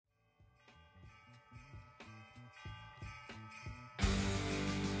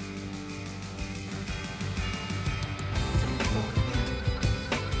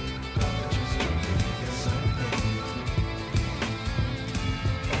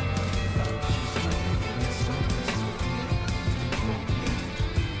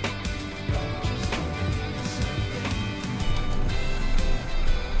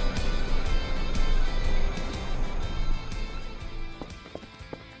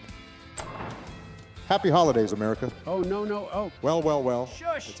Happy holidays, America. Oh, no, no, oh. Well, well, well.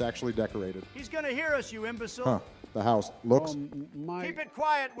 Shush. It's actually decorated. He's gonna hear us, you imbecile. Huh. The house looks. Keep it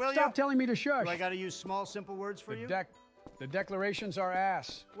quiet, will you? Stop telling me to shush. Do I gotta use small, simple words for you? The declarations are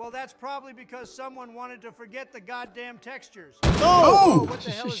ass. Well, that's probably because someone wanted to forget the goddamn textures. Oh! What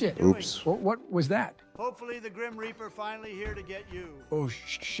the hell is Shit. he doing? Oops. What was that? Hopefully the Grim Reaper finally here to get you. Oh,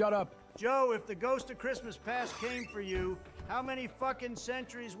 shut up. Joe, if the ghost of Christmas past came for you, how many fucking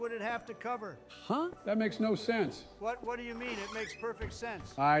centuries would it have to cover? Huh? That makes no sense. What do you mean? It makes perfect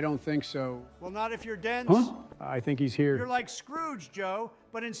sense. I don't think so. Well, not if you're dense. Huh? I think he's here. You're like Scrooge, Joe,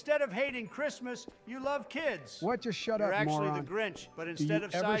 but instead of hating Christmas, you love kids. What? Just shut You're up, actually moron. the Grinch, but Do instead you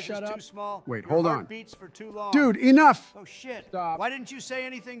of ever size shut is up? too small, Wait, your hold heart on. beats for too long. Dude, enough! Oh, shit. Stop. Why didn't you say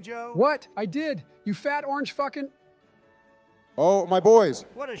anything, Joe? What? I did. You fat orange fucking... Oh, my boys.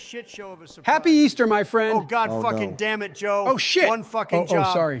 What a shit show of a surprise. Happy Easter, my friend. Oh, God Oh, fucking no. damn it, Joe. Oh, shit. One fucking job.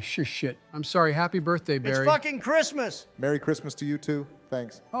 Oh, sorry. Shit. I'm sorry. Happy birthday, It's Barry. fucking Christmas. Merry Christmas to you too.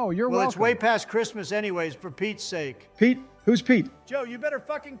 Thanks. Oh, you're Well, welcome. it's way past Christmas anyways, for Pete's sake. Pete? Who's Pete? Joe, you better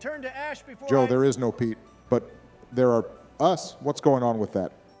fucking turn to ash before Joe, there is no Pete, but there are us. What's going on with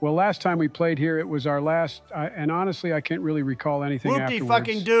that? Well, last time we played here, it was our last, and honestly, I can't really recall anything afterwards.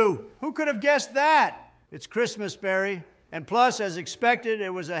 fucking do. Who could have guessed that? It's Christmas, Barry. And plus, as expected,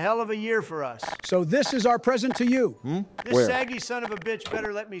 it was a hell of a year for us. So this is our present to you. This Where? saggy son of a bitch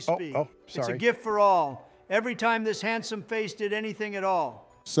better let me speak. It's a sorry. gift for all. Every time this handsome face did anything at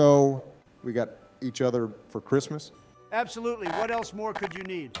all. So, we got each other for Christmas? Absolutely. What else more could you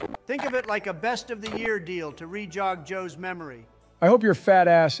need? Think of it like a best of the year deal to re-jog Joe's memory. I hope your fat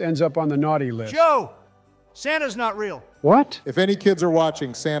ass ends up on the naughty list. Joe! Santa's not real. What? If any kids are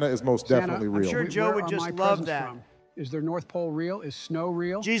watching, Santa is most definitely Santa, real. sure Joe Where would are just my love presents that. from? Is there North Pole real? Is snow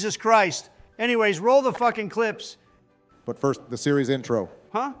real? Jesus Christ. Anyways, roll the fucking clips. But first, the series intro.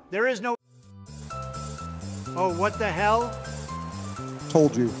 Huh? There is no... Oh, what the hell?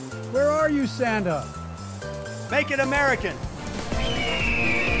 Told you. Where are you, Santa? Make it American.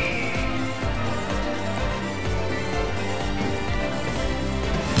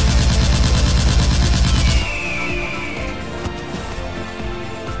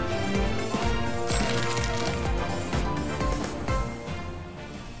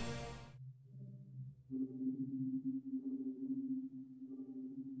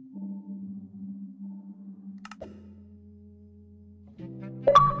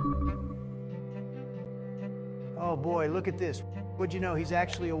 Oh boy, look at this. What'd you know? He's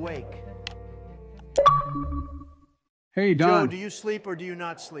actually awake. Hey, Joe, Don. do you sleep or do you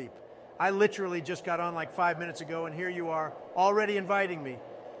not sleep? I literally just got on like 5 minutes ago, and here you are, already inviting me.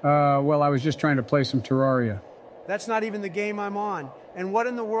 Well, I was just trying to play some Terraria. That's not even the game I'm on. And what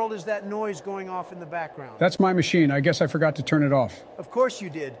in the world is that noise going off in the background? That's my machine. I guess I forgot to turn it off. Of course you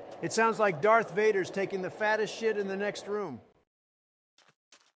did. It sounds like Darth Vader's taking the fattest shit in the next room.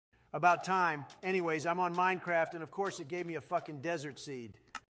 About time. Anyways, I'm on Minecraft, and of course it gave me a fucking desert seed.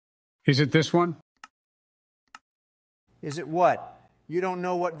 Is it this one? Is it what? You don't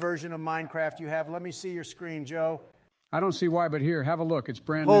know what version of Minecraft you have? Let me see your screen, Joe. I don't see why, but here, have a look. It's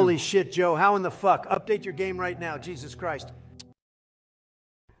brand new. Holy shit, Joe. How in the fuck? Update your game right now. Jesus Christ.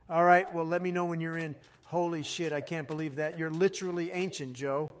 All right, well, let me know when you're in. Holy shit, I can't believe that. You're literally ancient,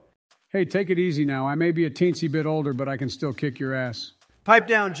 Joe. Hey, take it easy now. I may be a teensy bit older, but I can still kick your ass. Pipe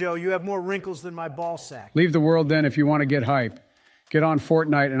down, Joe. You have more wrinkles than my ball sack. Leave the world then if you want to get hype. Get on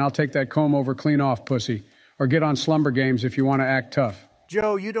Fortnite and I'll take that comb over clean off, pussy. Or get on Slumber Games if you want to act tough.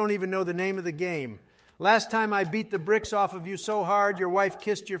 Joe, you don't even know the name of the game. Last time I beat the bricks off of you so hard, your wife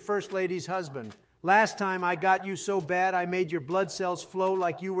kissed your first lady's husband. Last time I got you so bad, I made your blood cells flow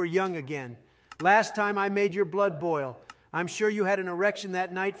like you were young again. Last time I made your blood boil. I'm sure you had an erection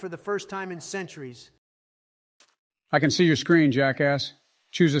that night for the first time in centuries. I can see your screen, jackass.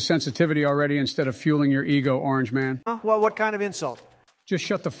 Choose a sensitivity already instead of fueling your ego, orange man. Huh? Well, what kind of insult? Just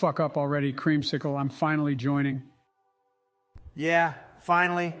shut the fuck up already, creamsicle. I'm finally joining. Yeah,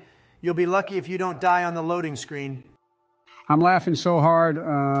 finally. You'll be lucky if you don't die on the loading screen. I'm laughing so hard.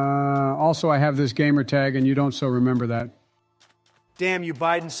 Also, I have this gamer tag, and you don't so remember that. Damn you,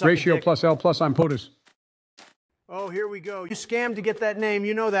 Biden. Suck a Ratio dick. plus L plus, I'm POTUS. Oh, here we go. You scammed to get that name.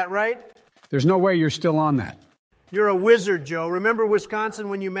 You know that, right? There's no way you're still on that. You're a wizard, Joe. Remember Wisconsin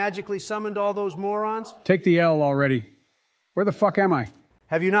when you magically summoned all those morons? Take the L already. Where the fuck am I?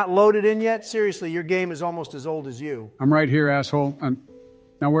 Have you not loaded in yet? Seriously, your game is almost as old as you. I'm right here, asshole.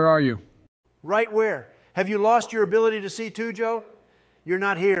 Now where are you? Right where? Have you lost your ability to see too, Joe? You're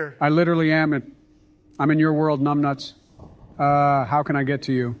not here. I literally am. I'm in your world, numbnuts. How can I get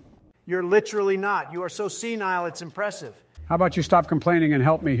to you? You're literally not. You are so senile, it's impressive. How about you stop complaining and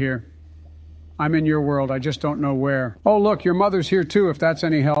help me here? I'm in your world, I just don't know where. Oh, look, your mother's here too, if that's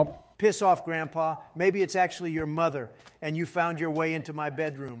any help. Piss off, Grandpa. Maybe it's actually your mother, and you found your way into my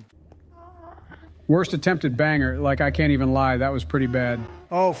bedroom. Worst attempted banger, like I can't even lie, that was pretty bad.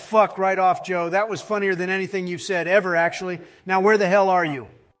 Oh, fuck right off, Joe. That was funnier than anything you've said ever, actually. Now, where the hell are you?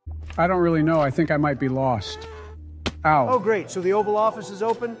 I don't really know, I think I might be lost. Ow. Oh, great. So the Oval Office is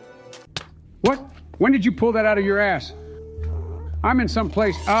open? What? When did you pull that out of your ass? I'm in some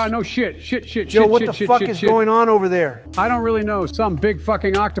place. No shit. Joe, what the fuck is going on over there? I don't really know. Some big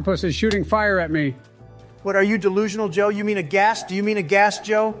fucking octopus is shooting fire at me. What, are you delusional, Joe? You mean a gas? Do you mean a gas,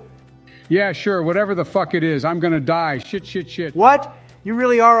 Joe? Yeah, sure. Whatever the fuck it is. I'm gonna die. Shit. What? You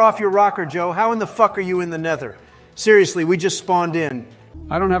really are off your rocker, Joe. How in the fuck are you in the nether? Seriously, we just spawned in.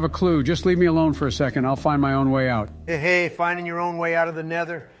 I don't have a clue. Just leave me alone for a second. I'll find my own way out. Hey, finding your own way out of the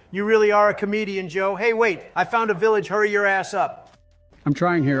nether. You really are a comedian, Joe. Hey, wait. I found a village. Hurry your ass up. I'm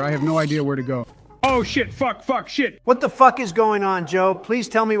trying here. I have no idea where to go. Oh, shit. Fuck, shit. What the fuck is going on, Joe? Please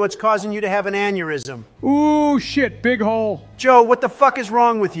tell me what's causing you to have an aneurysm. Ooh, shit. Big hole. Joe, what the fuck is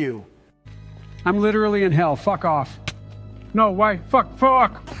wrong with you? I'm literally in hell. Fuck off. No, why? Fuck.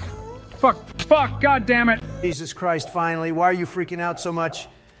 God damn it. Jesus Christ, finally. Why are you freaking out so much?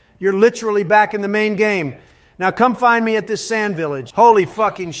 You're literally back in the main game. Now come find me at this sand village. Holy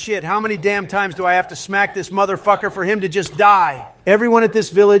fucking shit. How many damn times do I have to smack this motherfucker for him to just die? Everyone at this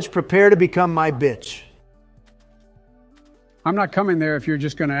village, prepare to become my bitch. I'm not coming there if you're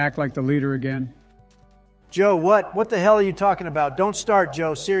just gonna act like the leader again. Joe, what? What the hell are you talking about? Don't start,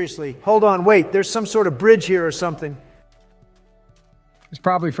 Joe. Seriously. Hold on, wait. There's some sort of bridge here or something. It's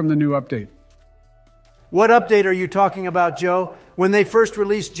probably from the new update. What update are you talking about, Joe? When they first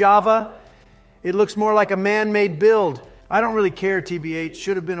released Java, it looks more like a man-made build. I don't really care, TBH.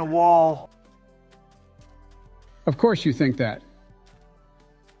 Should have been a wall. Of course you think that.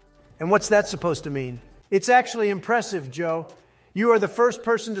 And what's that supposed to mean? It's actually impressive, Joe. You are the first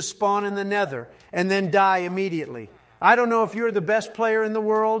person to spawn in the nether and then die immediately. I don't know if you're the best player in the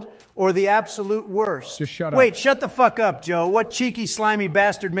world or the absolute worst. Just shut up. Wait, shut the fuck up, Joe. What cheeky, slimy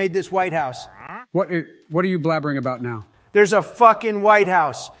bastard made this White House? What are you blabbering about now? There's a fucking White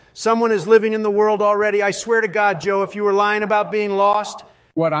House. Someone is living in the world already. I swear to God, Joe, if you were lying about being lost.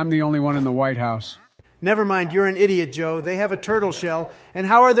 What, I'm the only one in the White House? Never mind, you're an idiot, Joe. They have a turtle shell. And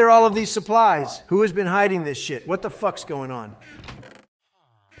how are there all of these supplies? Who has been hiding this shit? What the fuck's going on?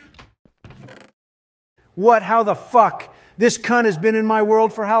 What? How the fuck? This cunt has been in my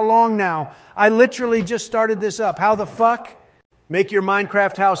world for how long now? I literally just started this up. How the fuck? Make your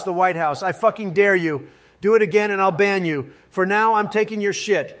Minecraft house the White House. I fucking dare you. Do it again and I'll ban you. For now, I'm taking your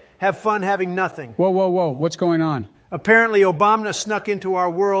shit. Have fun having nothing. Whoa. What's going on? Apparently, Obama snuck into our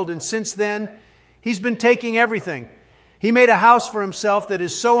world, and since then, he's been taking everything. He made a house for himself that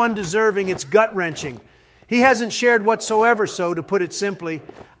is so undeserving, it's gut-wrenching. He hasn't shared whatsoever, so to put it simply,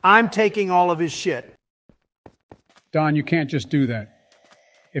 I'm taking all of his shit. Don, you can't just do that.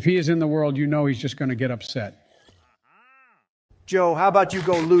 If he is in the world, you know he's just going to get upset. Joe, how about you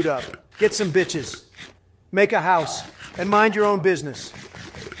go loot up? Get some bitches. Make a house. And mind your own business.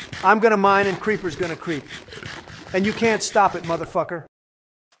 I'm going to mine and Creeper's going to creep. And you can't stop it, motherfucker.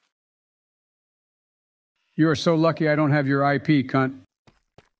 You are so lucky I don't have your IP, cunt.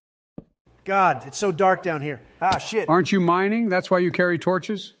 God, it's so dark down here. Ah, shit. Aren't you mining? That's why you carry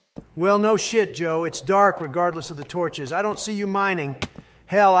torches? Well, no shit, Joe. It's dark regardless of the torches. I don't see you mining.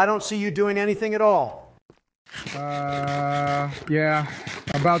 Hell, I don't see you doing anything at all. Yeah,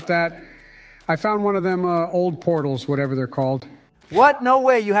 about that. I found one of them old portals, whatever they're called. What? No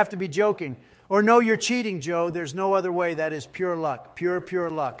way. You have to be joking. Or no, you're cheating, Joe. There's no other way. That is pure luck. Pure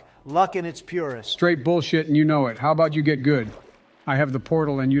luck. Luck in its purest. Straight bullshit and you know it. How about you get good? I have the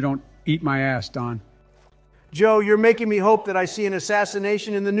portal and you don't eat my ass, Don. Joe, you're making me hope that I see an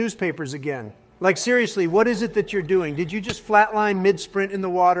assassination in the newspapers again. Like, seriously, what is it that you're doing? Did you just flatline mid-sprint in the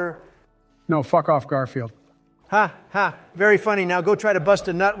water? No, fuck off, Garfield. Ha. Very funny. Now go try to bust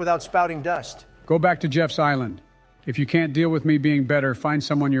a nut without spouting dust. Go back to Jeff's Island. If you can't deal with me being better, find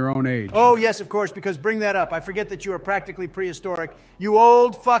someone your own age. Oh, yes, of course, because bring that up. I forget that you are practically prehistoric. You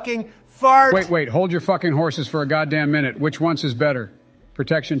old fucking fart! Wait, hold your fucking horses for a goddamn minute. Which one's is better?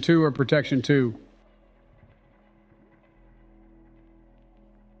 Protection 2 or Protection 2?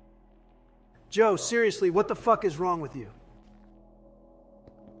 Joe, seriously, what the fuck is wrong with you?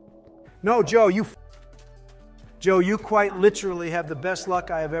 No, Joe, you quite literally have the best luck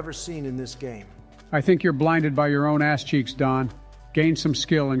I have ever seen in this game. I think you're blinded by your own ass cheeks, Don. Gain some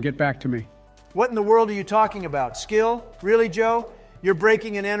skill and get back to me. What in the world are you talking about? Skill? Really, Joe? You're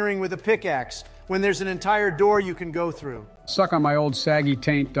breaking and entering with a pickaxe when there's an entire door you can go through. Suck on my old saggy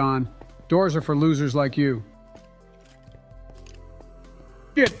taint, Don. Doors are for losers like you.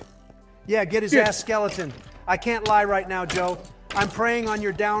 Shit. Yeah, get his ass skeleton. I can't lie right now, Joe. I'm praying on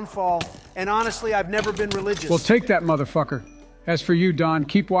your downfall, and honestly, I've never been religious. Well, take that, motherfucker. As for you, Don,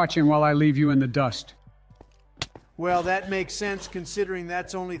 keep watching while I leave you in the dust. Well, that makes sense, considering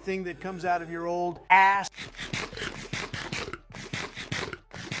that's the only thing that comes out of your old ass.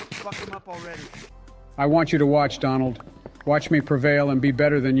 Fuck him up already. I want you to watch, Donald. Watch me prevail and be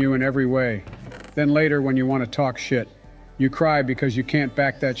better than you in every way. Then later, when you want to talk shit, you cry because you can't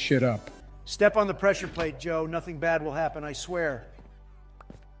back that shit up. Step on the pressure plate, Joe. Nothing bad will happen, I swear.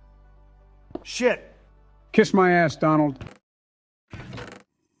 Shit. Kiss my ass, Donald.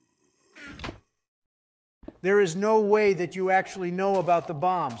 There is no way that you actually know about the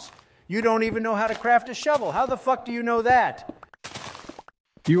bombs. You don't even know how to craft a shovel. How the fuck do you know that?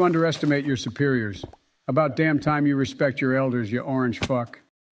 You underestimate your superiors. About damn time you respect your elders, you orange fuck.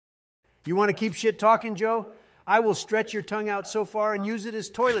 You want to keep shit talking, Joe? I will stretch your tongue out so far and use it as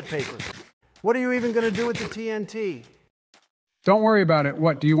toilet paper. What are you even going to do with the TNT? Don't worry about it.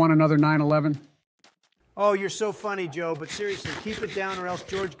 What, do you want another 9/11? Oh, you're so funny, Joe, but seriously, keep it down or else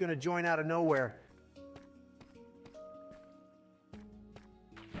George's going to join out of nowhere.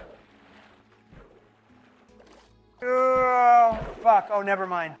 Oh, fuck. Oh, never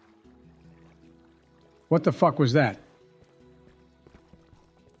mind. What the fuck was that?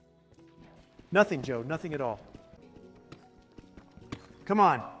 Nothing, Joe. Nothing at all. Come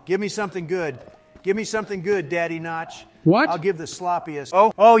on. Give me something good. Give me something good, Daddy Notch. What? I'll give the sloppiest.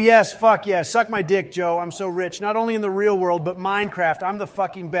 Oh, yes. Fuck yes. Suck my dick, Joe. I'm so rich. Not only in the real world, but Minecraft. I'm the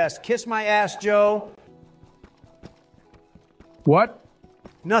fucking best. Kiss my ass, Joe. What?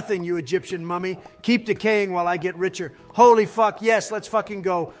 Nothing, you Egyptian mummy. Keep decaying while I get richer. Holy fuck, yes, let's fucking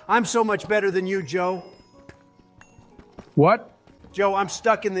go. I'm so much better than you, Joe. What? Joe, I'm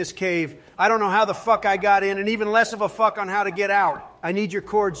stuck in this cave. I don't know how the fuck I got in, and even less of a fuck on how to get out. I need your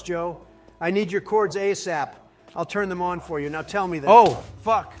cords, Joe. I need your cords ASAP. I'll turn them on for you. Now tell me that. Oh,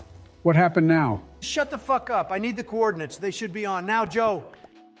 fuck. What happened now? Shut the fuck up. I need the coordinates. They should be on. Now, Joe.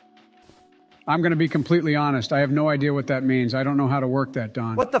 I'm going to be completely honest. I have no idea what that means. I don't know how to work that,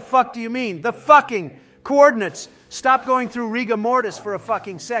 Don. What the fuck do you mean? The fucking coordinates. Stop going through rigor mortis for a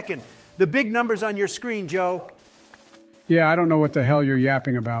fucking second. The big numbers on your screen, Joe. Yeah, I don't know what the hell you're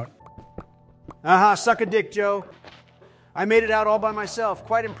yapping about. Uh-huh, suck a dick, Joe. I made it out all by myself.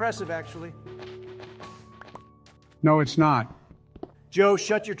 Quite impressive, actually. No, it's not. Joe,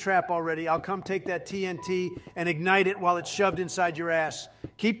 shut your trap already. I'll come take that TNT and ignite it while it's shoved inside your ass.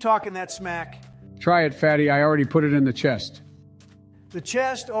 Keep talking that smack. Try it, fatty. I already put it in the chest. The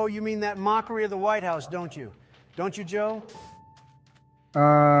chest? Oh, you mean that mockery of the White House, don't you? Don't you, Joe?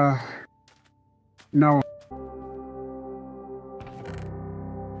 No.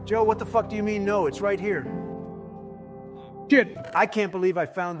 Joe, what the fuck do you mean no? It's right here. Shit. I can't believe I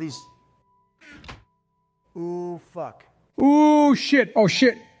found these. Ooh, fuck. Ooh, shit. Oh,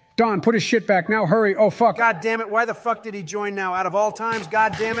 shit. Don, put his shit back now. Hurry. Oh, fuck. God damn it. Why the fuck did he join now? Out of all times,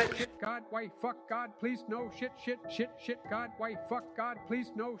 god damn it. Shit, God, why, fuck, God, please, no, shit, shit, shit, shit, God, why, fuck, God,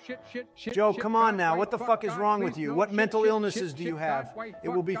 please, no, shit, shit, shit. Joe, shit, come on God, now. why, What the fuck is God, wrong please, with you? no, What shit, mental shit, illnesses shit, do you shit, have? God, why, It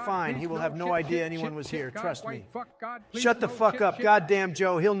will be God, fine. please, He will no, have no shit, idea shit, anyone shit, was shit, here. God, Trust why, me. fuck, God, please, Shut the no, fuck shit, up. shit. Goddamn,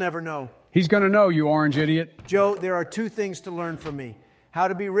 Joe. He'll never know. He's gonna know, you orange idiot. Joe, there are two things to learn from me. How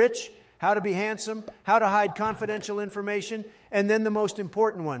to be rich, how to be handsome, how to hide confidential information, and then the most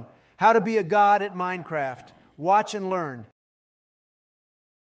important one, how to be a god at Minecraft. Watch and learn.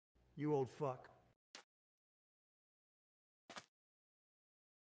 You old fuck.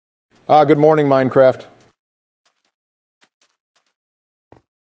 Good morning, Minecraft.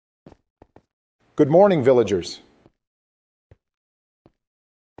 Good morning, villagers.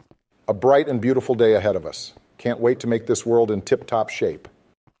 A bright and beautiful day ahead of us. Can't wait to make this world in tip-top shape.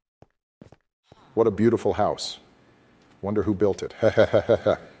 What a beautiful house. Wonder who built it.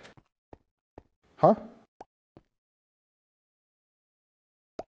 Huh?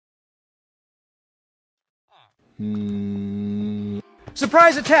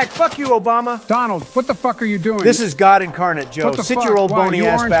 Surprise attack! Fuck you, Obama! Donald, what the fuck are you doing? This is God incarnate, Joe. What the Sit fuck? your old Why, bony you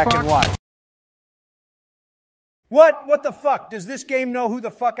ass orange back fuck? and watch. What? What the fuck? Does this game know who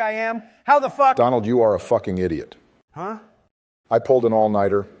the fuck I am? How the fuck? Donald, you are a fucking idiot. Huh? I pulled an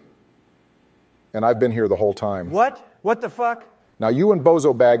all-nighter, and I've been here the whole time. What? What the fuck? Now, you and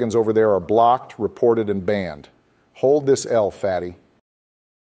Bozo Baggins over there are blocked, reported, and banned. Hold this L, fatty.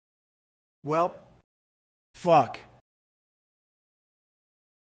 Well, fuck.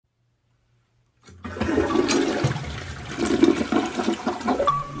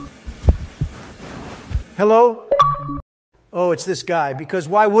 Hello? Oh, it's this guy, because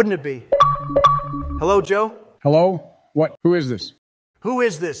why wouldn't it be? Hello, Joe? Hello? What? Who is this? Who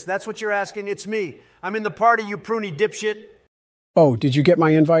is this? That's what you're asking? It's me. I'm in the party, you pruny dipshit. Oh, did you get my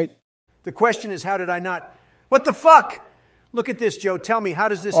invite? The question is, how did I not? What the fuck? Look at this, Joe. Tell me, how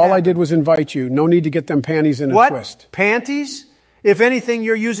does this All happen? I did was invite you. No need to get them panties in a What? twist. Panties? If anything,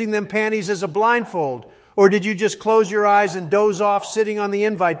 you're using them panties as a blindfold. Or did you just close your eyes and doze off sitting on the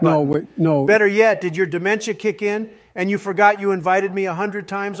invite button? No. Better yet, did your dementia kick in and you forgot you invited me 100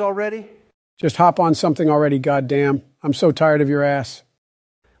 times already? Just hop on something already, goddamn. I'm so tired of your ass.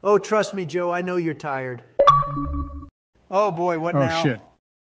 Oh, trust me, Joe, I know you're tired. Oh boy, what now? Oh, shit.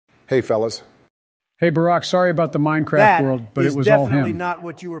 Hey, fellas. Hey, Barack, sorry about the Minecraft That world, but is it was all definitely him. not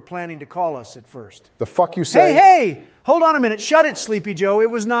what you were planning to call us at first. The fuck you say? Hey, hold on a minute. Shut it, Sleepy Joe. It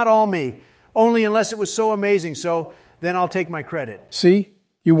was not all me. Only unless it was so amazing, so then I'll take my credit. See?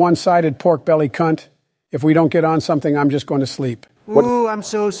 You one-sided pork belly cunt. If we don't get on something, I'm just going to sleep. Ooh, I'm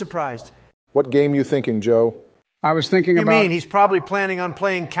so surprised. What game you thinking, Joe? I was thinking You about... mean he's probably planning on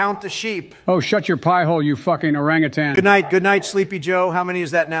playing Count the Sheep? Oh, shut your pie hole, you fucking orangutan. Good night, Sleepy Joe. How many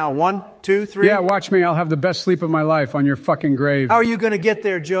is that now? 1, 2, 3? Yeah, watch me. I'll have the best sleep of my life on your fucking grave. How are you going to get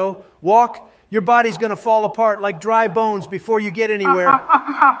there, Joe? Walk? Your body's going to fall apart like dry bones before you get anywhere.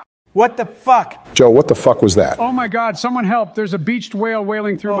 What the fuck? Joe, what the fuck was that? Oh my God, someone help. There's a beached whale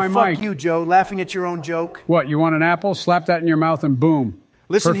wailing through my fuck mic. you, Joe, laughing at your own joke. What, you want an apple? Slap that in your mouth and boom.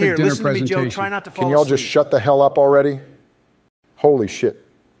 Listen Perfect here, dinner listen to me, Joe. presentation. Try not to fall Can y'all asleep. just shut the hell up already? Holy shit.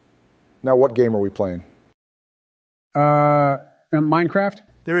 Now what game are we playing? Minecraft?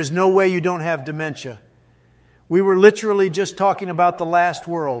 There is no way you don't have dementia. We were literally just talking about the last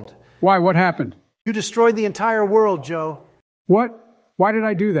world. Why? What happened? You destroyed the entire world, Joe. What? Why did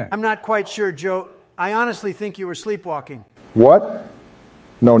I do that? I'm not quite sure, Joe. I honestly think you were sleepwalking. What?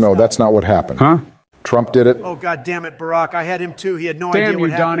 No, that's not what happened. Huh? Trump did it. Oh, God damn it, Barack. I had him too. He had no idea Damn what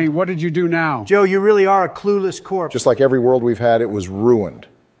you, happened. Donnie. What did you do now? Joe, you really are a clueless corpse. Just like every world we've had, it was ruined.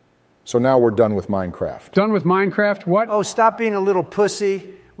 So now we're done with Minecraft. Done with Minecraft? What? Oh, stop being a little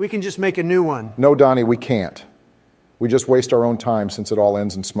pussy. We can just make a new one. No, Donnie, we can't. We just waste our own time since it all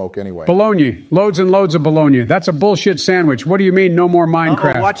ends in smoke anyway. Bologna. Loads and loads of bologna. That's a bullshit sandwich. What do you mean, no more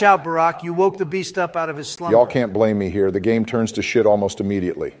Minecraft? Uh-oh, watch out, Barack. You woke the beast up out of his slumber. Y'all can't blame me here. The game turns to shit almost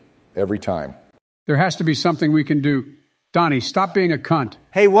immediately. Every time. There has to be something we can do. Donnie, stop being a cunt.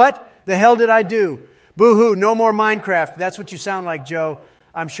 Hey, what the hell did I do? Boo-hoo, no more Minecraft. That's what you sound like, Joe.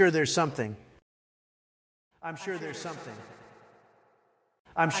 I'm sure there's something. I'm sure there's something.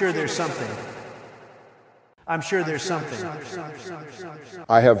 I'm sure there's something. I'm sure there's something.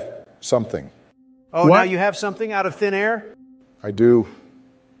 I have something. Oh, What? now you have something out of thin air? I do.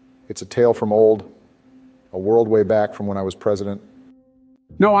 It's a tale from old. A world way back from when I was president.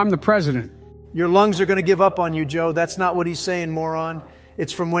 No, I'm the president. Your lungs are going to give up on you, Joe. That's not what he's saying, moron.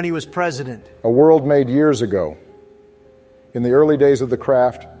 It's from when he was president. A world made years ago. In the early days of the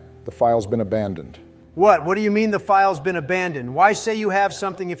craft, the file's been abandoned. What? What do you mean the file's been abandoned? Why say you have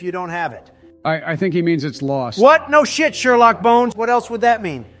something if you don't have it? I think he means it's lost. What? No shit, Sherlock Bones. What else would that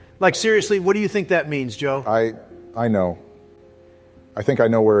mean? Like, seriously, what do you think that means, Joe? I know. I think I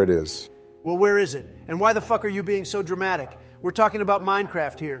know where it is. Well, where is it? And why the fuck are you being so dramatic? We're talking about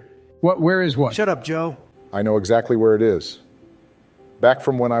Minecraft here. What? Where is what? Shut up, Joe. I know exactly where it is. Back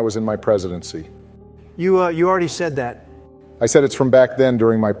from when I was in my presidency. You already said that. I said it's from back then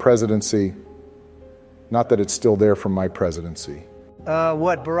during my presidency. Not that it's still there from my presidency.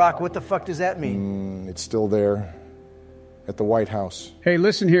 What, Barack? What the fuck does that mean? It's still there. At the White House. Hey,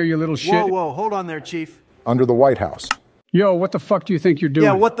 listen here, you little shit. Whoa, hold on there, Chief. Under the White House. Yo, what the fuck do you think you're doing?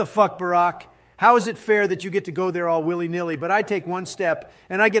 Yeah, what the fuck, Barack? How is it fair that you get to go there all willy-nilly, but I take one step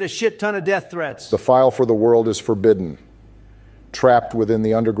and I get a shit ton of death threats? The file for the world is forbidden. Trapped within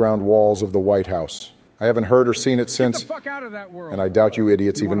the underground walls of the White House. I haven't heard or seen it since. Get the fuck out of that world. And I doubt you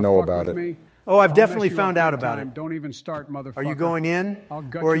idiots You even wanna know fuck about with it. me? Oh, I've I'll definitely mess you found up out big about time. it. Don't even start, motherfucker. Are you going in? I'll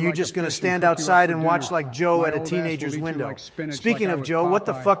gut Or are you you like just a going to fish stand and cook you up outside for and watch dinner. like Joe My at a old ass teenager's will eat you window? like spinach Speaking like I of was Joe, what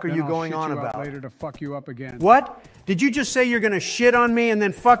the Popeye. fuck are Then you I'll going shit on you out about? later to fuck you up again. What? Did you just say you're going to shit on me and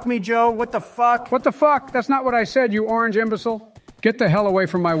then fuck me, Joe? What the fuck? What the fuck? That's not what I said, you orange imbecile. Get the hell away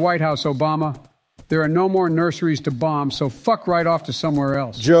from my White House, Obama. There are no more nurseries to bomb, so fuck right off to somewhere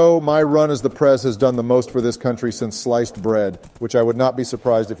else. Joe, my run as the press has done the most for this country since sliced bread, which I would not be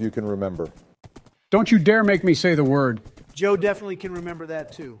surprised if you can remember. Don't you dare make me say the word. Joe definitely can remember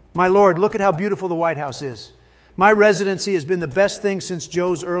that too. My lord, look at how beautiful the White House is. My residency has been the best thing since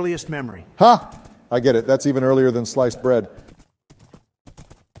Joe's earliest memory. Ha! I get it. That's even earlier than sliced bread.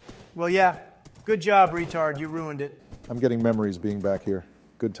 Well, yeah. Good job, retard. You ruined it. I'm getting memories being back here.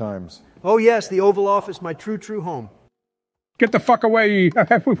 Good times. Oh, yes, the Oval Office, my true home. Get the fuck away.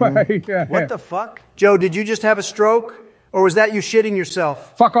 What the fuck? Joe, did you just have a stroke? Or was that you shitting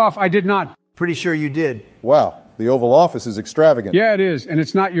yourself? Fuck off, I did not. Pretty sure you did. Wow, the Oval Office is extravagant. Yeah, it is, and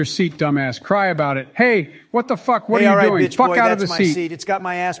it's not your seat, dumbass. Cry about it. Hey, what the fuck? What Hey, are all you right, doing? bitch Fuck boy, out of the that's my seat. seat. It's got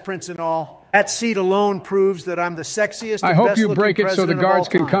my ass prints and all. That seat alone proves that I'm the sexiest I and hope best you looking break it so the president of all guards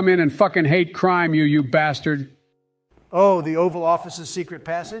can time. come in and fucking hate crime, you bastard. Oh, the Oval Office's secret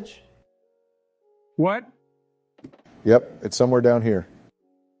passage? What? Yep, it's somewhere down here.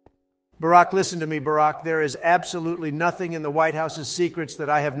 Barack, listen to me, Barack. There is absolutely nothing in the White House's secrets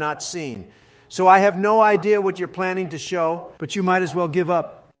that I have not seen. So I have no idea what you're planning to show, but you might as well give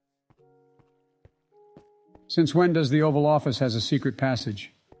up. Since when does the Oval Office has a secret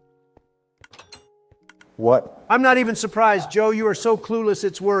passage? What? I'm not even surprised, Joe. You are so clueless,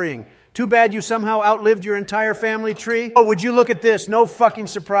 it's worrying. Too bad you somehow outlived your entire family tree. Oh, would you look at this? No fucking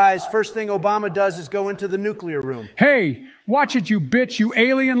surprise. First thing Obama does is go into the nuclear room. Hey, watch it, you bitch, you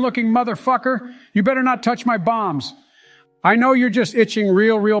alien-looking motherfucker. You better not touch my bombs. I know you're just itching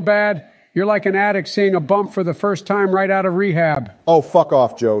real bad. You're like an addict seeing a bump for the first time right out of rehab. Oh, fuck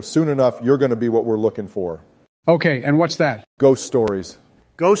off, Joe. Soon enough, you're going to be what we're looking for. Okay, and what's that? Ghost stories.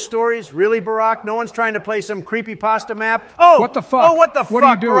 Ghost stories? Really, Barack? No one's trying to play some creepypasta map? Oh! What the fuck? Oh, what the What are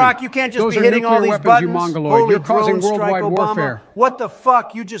you fuck, doing? Barack? You can't just Those be are hitting all nuclear these weapons, you buttons. mongoloid. Holy You're causing drone strike, worldwide Obama. warfare. What the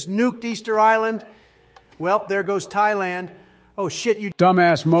fuck? You just nuked Easter Island? Well, there goes Thailand. Oh, shit, you...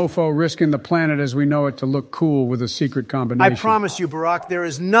 Dumbass mofo risking the planet as we know it to look cool with a secret combination. I promise you, Barack, there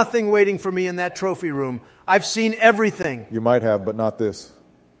is nothing waiting for me in that trophy room. I've seen everything. You might have, but not this.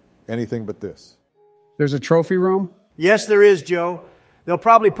 Anything but this. There's a trophy room? Yes, there is, Joe. They'll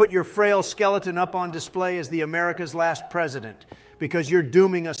probably put your frail skeleton up on display as the America's last president because you're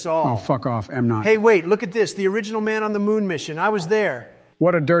dooming us all. Oh, fuck off, I'm not. Hey, wait, look at this. The original man on the moon mission. I was there.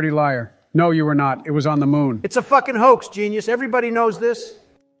 What a dirty liar. No, you were not. It was on the moon. It's a fucking hoax, genius. Everybody knows this.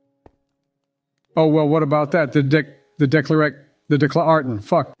 Oh, well, what about that? The Declaration.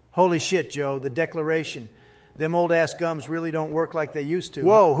 Fuck. Holy shit, Joe. The Declaration. Them old-ass gums really don't work like they used to.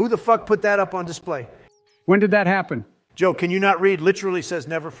 Whoa, who the fuck put that up on display? When did that happen? Joe, can you not read? Literally says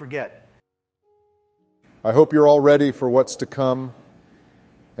never forget. I hope you're all ready for what's to come.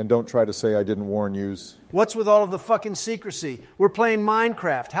 And don't try to say I didn't warn yous. What's with all of the fucking secrecy? We're playing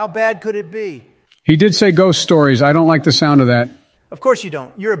Minecraft. How bad could it be? He did say ghost stories. I don't like the sound of that. Of course you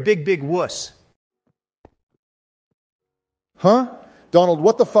don't. You're a big wuss. Huh? Donald,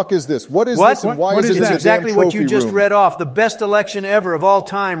 what the fuck is this? What is What? this and why What is is it in that? a Exactly damn what you trophy just room? read off. The best election ever of all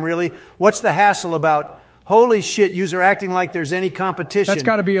time, really. What's the hassle about? Holy shit, yous are acting like there's any competition. That's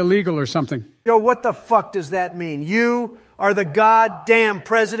got to be illegal or something. Joe, what the fuck does that mean? You are the goddamn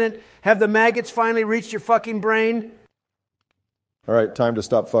president? Have the maggots finally reached your fucking brain? All right, time to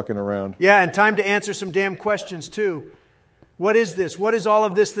stop fucking around. Yeah, and time to answer some damn questions, too. What is this? What is all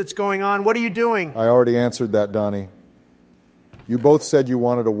of this that's going on? What are you doing? I already answered that, Donnie. You both said you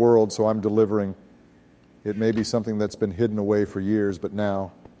wanted a world, so I'm delivering. It may be something that's been hidden away for years, but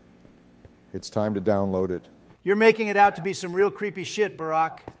now it's time to download it. You're making it out to be some real creepy shit,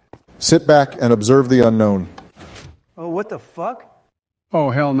 Barack. Sit back and observe the unknown. Oh, what the fuck? Oh,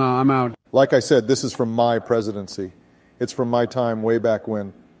 hell no, I'm out. Like I said, this is from my presidency. It's from my time way back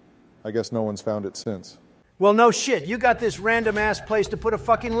when. I guess no one's found it since. Well, no shit. You got this random-ass place to put a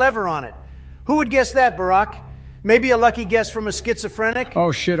fucking lever on it. Who would guess that, Barack? Maybe a lucky guess from a schizophrenic?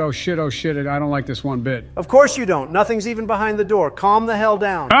 Oh, shit. I don't like this one bit. Of course you don't. Nothing's even behind the door. Calm the hell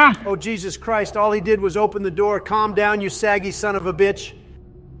down. Ah! Oh, Jesus Christ. All he did was open the door. Calm down, you saggy son of a bitch.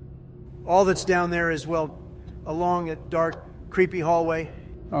 All that's down there is, well, along a dark, creepy hallway.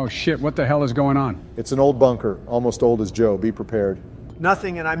 Oh, shit. What the hell is going on? It's an old bunker, almost old as Joe. Be prepared.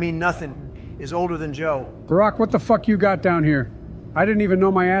 Nothing, and I mean nothing, is older than Joe. Barack, what the fuck you got down here? I didn't even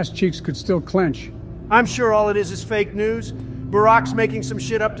know my ass cheeks could still clench. I'm sure all it is fake news. Barack's making some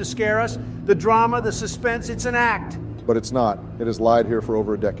shit up to scare us. The drama, the suspense, it's an act. But it's not. It has lied here for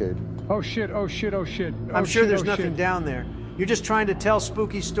over a decade. Oh, shit. I'm sure there's nothing down there. You're just trying to tell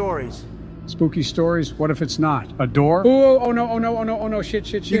spooky stories. Spooky stories? What if it's not? A door? Oh no,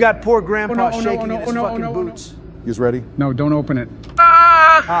 shit. You got poor Grandpa Oh, no, shaking in his fucking You boots. ready? No, don't open it.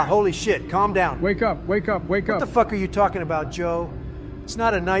 Ah, holy shit, calm down. Wake up. What the fuck are you talking about, Joe? It's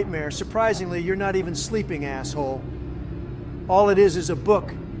not a nightmare. Surprisingly, you're not even sleeping, asshole. All it is a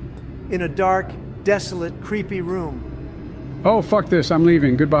book in a dark, desolate, creepy room. Oh, fuck this. I'm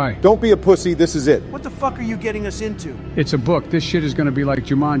leaving. Goodbye. Don't be a pussy. This is it. What the fuck are you getting us into? It's a book. This shit is gonna be like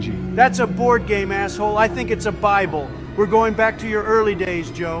Jumanji. That's a board game, asshole. I think it's a Bible. We're going back to your early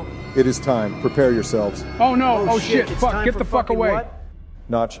days, Joe. It is time. Prepare yourselves. Oh no. Oh, shit. It's Fuck. time Get for the fuck fucking away. what?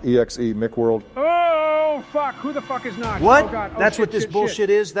 Notch, EXE, Mick World. Oh, fuck? Who the fuck is not? What? Oh, God. Oh, That's shit, what this shit, bullshit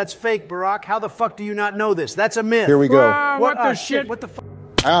is? That's fake, Barack. How the fuck do you not know this? That's a myth. Here we go. What the shit? shit? What the fuck?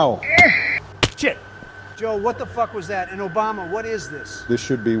 Ow. Shit. Joe, what the fuck was that? And Obama, what is this? This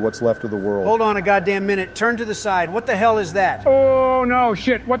should be what's left of the world. Hold on a goddamn minute. Turn to the side. What the hell is that? Oh, no,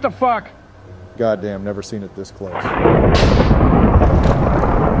 shit. What the fuck? Goddamn, never seen it this close.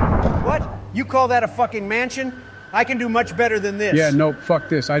 What? You call that a fucking mansion? I can do much better than this. Yeah, nope, fuck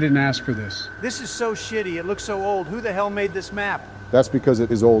this. I didn't ask for this. This is so shitty. It looks so old. Who the hell made this map? That's because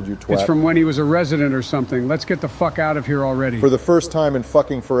it is old, you twat. It's from when he was a resident or something. Let's get the fuck out of here already. For the first time in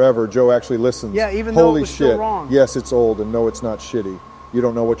fucking forever, Joe actually listens. Yeah, even though it Holy was shit. still wrong. Yes, it's old, and no, it's not shitty. You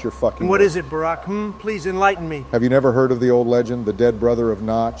don't know what you're fucking What with. is it, Barack? Please enlighten me. Have you never heard of the old legend, the dead brother of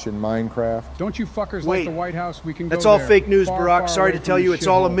Notch in Minecraft? Don't you fuckers Wait. like the White House? We can go That's all there. fake news, Far, Barack. far Sorry away to tell from you, this it's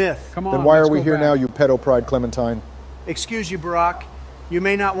all a shithole. myth. Come on, Then why let's are we go here back. now, you pedo pride Clementine? Excuse you, Barack. You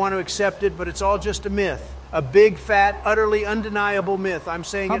may not want to accept it, but it's all just a myth. A big, fat, utterly undeniable myth. I'm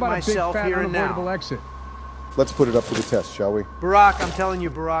saying How it about myself a big, fat, here and unavoidable now. exit? Let's put it up to the test, shall we? Barack, I'm telling you,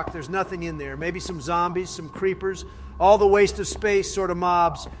 Barack, there's nothing in there. Maybe some zombies, some creepers, all the waste of space sort of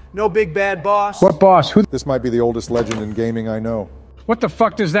mobs. No big bad boss. What boss? Who? This might be the oldest legend in gaming I know. What the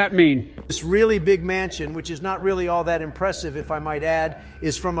fuck does that mean? This really big mansion, which is not really all that impressive, if I might add,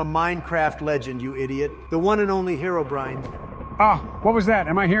 is from a Minecraft legend, you idiot. The one and only Herobrine. Ah, what was that?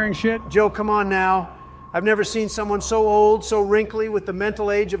 Am I hearing shit? Joe, come on now. I've never seen someone so old, so wrinkly, with the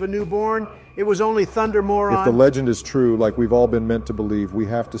mental age of a newborn. It was only thunder, moron. If the legend is true, like we've all been meant to believe, we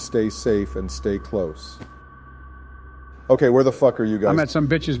have to stay safe and stay close. Okay, where the fuck are you guys? I'm at some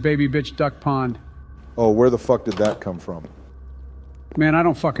bitch's baby bitch duck pond. Oh, where the fuck did that come from? Man, I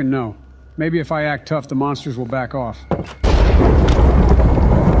don't fucking know. Maybe if I act tough, the monsters will back off.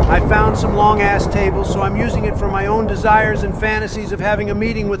 I found some long-ass tables, so I'm using it for my own desires and fantasies of having a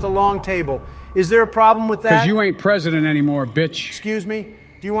meeting with a long table. Is there a problem with that? Because you ain't president anymore, bitch. Excuse me?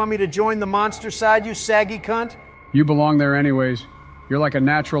 Do you want me to join the monster side, you saggy cunt? You belong there anyways. You're like a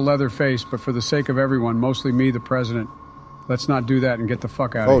natural leather face, but for the sake of everyone, mostly me, the president. Let's not do that and get the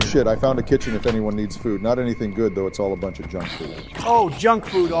fuck out Oh of here. shit, I found a kitchen if anyone needs food. Not anything good, though, it's all a bunch of junk food. Oh, junk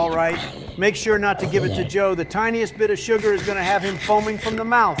food, all right. Make sure not to give it to Joe. The tiniest bit of sugar is going to have him foaming from the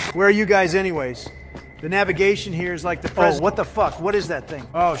mouth. Where are you guys anyways? The navigation here is like the president. Oh, what the fuck? What is that thing?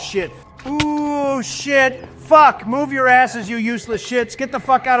 Oh, shit. Ooh, shit. Fuck. Move your asses, you useless shits. Get the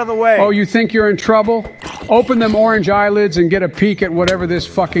fuck out of the way. Oh, you think you're in trouble? Open them orange eyelids and get a peek at whatever this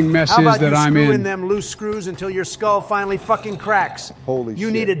fucking mess How is about that you I'm screw in in. them loose screws until your skull finally fucking cracks? Holy You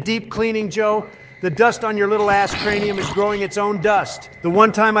shit. need a deep cleaning, Joe. The dust on your little ass cranium is growing its own dust. The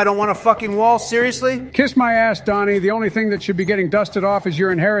one time I don't want a fucking wall, seriously? Kiss my ass, Donnie. The only thing that should be getting dusted off is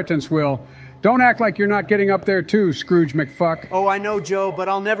your inheritance will. Don't act like you're not getting up there too, Scrooge McFuck. Oh, I know, Joe, but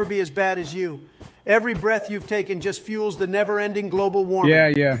I'll never be as bad as you. Every breath you've taken just fuels the never-ending global warming.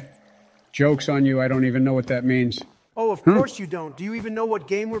 Yeah. Joke's on you. I don't even know what that means. Oh, of course you don't. Do you even know what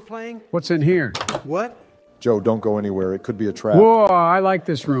game we're playing? What's in here? What? Joe, don't go anywhere. It could be a trap. Whoa, I like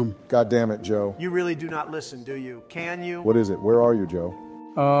this room. God damn it, Joe. You really do not listen, do you? Can you? What is it? Where are you, Joe?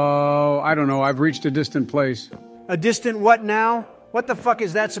 Oh, I don't know. I've reached a distant place. A distant what now? What the fuck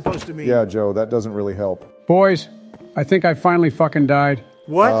is that supposed to mean? Yeah, Joe, that doesn't really help. Boys, I think I finally fucking died.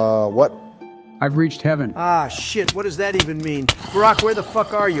 What? What? I've reached heaven. Ah, shit, what does that even mean? Barack, where the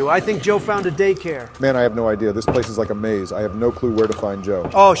fuck are you? I think Joe found a daycare. Man, I have no idea. This place is like a maze. I have no clue where to find Joe.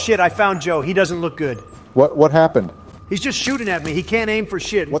 Oh, shit, I found Joe. He doesn't look good. What happened? He's just shooting at me. He can't aim for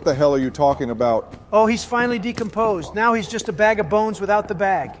shit. What the hell are you talking about? Oh, he's finally decomposed. Now he's just a bag of bones without the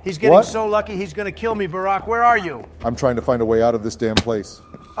bag. He's getting What? so lucky he's gonna kill me, Barack. Where are you? I'm trying to find a way out of this damn place.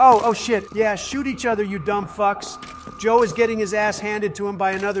 Oh, shit. Yeah, shoot each other, you dumb fucks. Joe is getting his ass handed to him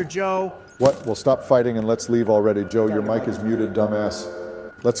by another Joe. What? Well, stop fighting and let's leave already. Joe, your mic is muted, dumbass.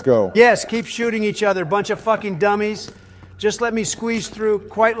 Let's go. Yes, keep shooting each other, bunch of fucking dummies. Just let me squeeze through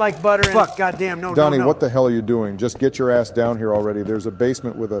quite like butter and... Fuck, goddamn, no, Donnie, no. what the hell are you doing? Just get your ass down here already. There's a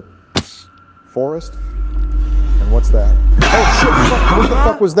basement with a forest. And what's that? Oh, shit. What the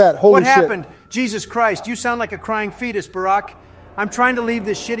fuck was that? Holy What shit. happened? Jesus Christ, you sound like a crying fetus, Barack. I'm trying to leave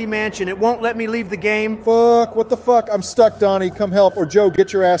this shitty mansion. It won't let me leave the game. Fuck, what the fuck? I'm stuck, Donnie. Come help. Or Joe,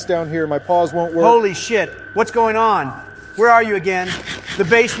 get your ass down here. My paws won't work. Holy shit. What's going on? Where are you again? The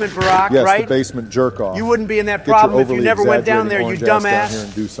basement, Barack, yes, right? the basement jerk off. You wouldn't be in that Get your problem if you overly never went down there, you exaggerating orange ass dumbass. down here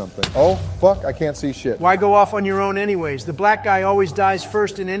and do something. Oh, fuck, I can't see shit. Why go off on your own anyways? The black guy always dies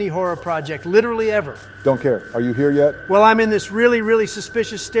first in any horror project, literally ever. Don't care. Are you here yet? Well, I'm in this really, really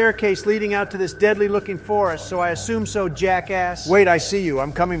suspicious staircase leading out to this deadly-looking forest, so I assume so, jackass. Wait, I see you.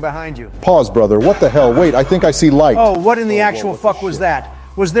 I'm coming behind you. Pause, brother. What the hell? Wait, I think I see light. Oh, what in the Whoa, actual what the fuck was shit? that?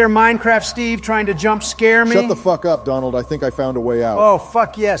 Was there Minecraft Steve trying to jump scare me? Shut the fuck up, Donald. I think I found a way out. Oh,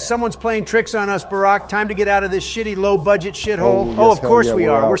 fuck yes. Someone's playing tricks on us, Barack. Time to get out of this shitty low-budget shithole. Yes, Oh, of course yeah, we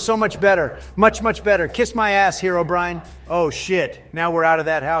we're are. out. We're so much better. Much, much better. Kiss my ass, Hero Brian. Oh, shit. Now we're out of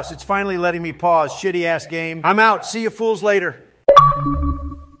that house. It's finally letting me pause. Shitty-ass game. I'm out. See you fools later.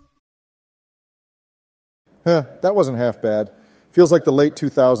 That wasn't half bad. Feels like the late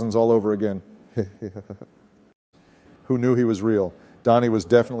 2000s all over again. Who knew he was real? Donnie was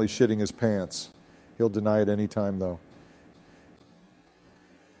definitely shitting his pants. He'll deny it any time, though.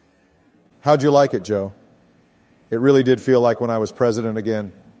 How'd you like it, Joe? It really did feel like when I was president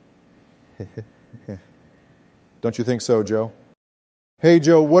again. Don't you think so, Joe? Hey,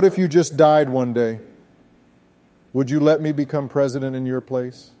 Joe, what if you just died one day? Would you let me become president in your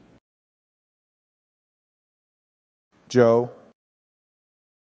place? Joe?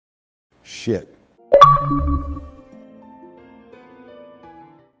 Shit.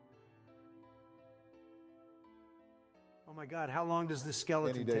 Oh my God, how long does this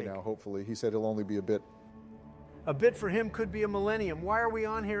skeleton Any day take? now, hopefully. He said he'll only be a bit. A bit for him could be a millennium. Why are we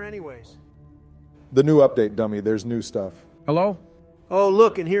on here anyways? The new update, dummy. There's new stuff. Hello? Oh,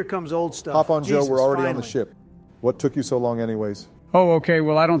 look, and here comes old stuff. Hop on, Joe. Jesus, We're already on the finally. ship. What took you so long anyways? Oh, okay.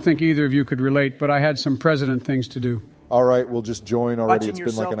 Well, I don't think either of you could relate, but I had some president things to do. All right, we'll just join already. Watching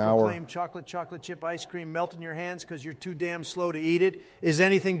It's been like an hour. self-proclaimed chocolate chip ice cream melt in your hands because you're too damn slow to eat it is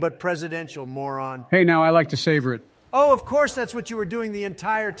anything but presidential, moron. Hey, now I like to savor it. Oh, of course that's what you were doing the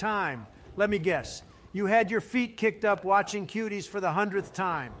entire time. Let me guess. You had your feet kicked up watching Cuties for the 100th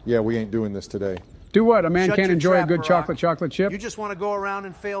time. Yeah, we ain't doing this today. Do what? A man Shut can't your enjoy trap, a good Barack. chocolate chip? You just want to go around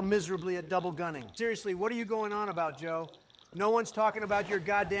and fail miserably at double gunning. Seriously, what are you going on about, Joe? No one's talking about your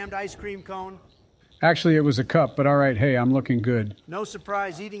goddamned ice cream cone. Actually, it was a cup, but all right, hey, I'm looking good. No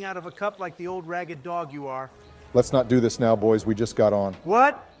surprise eating out of a cup like the old ragged dog you are. Let's not do this now, boys. We just got on.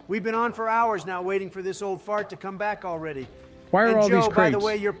 What? We've been on for hours now waiting for this old fart to come back already. Why are And all Joe, these by crates? the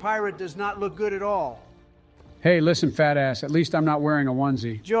way, your pirate does not look good at all. Hey, listen, fat ass, at least I'm not wearing a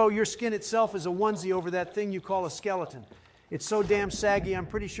onesie. Joe, your skin itself is a onesie over that thing you call a skeleton. It's so damn saggy, I'm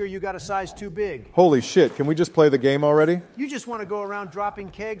pretty sure you got a size too big. Holy shit, can we just play the game already? You just want to go around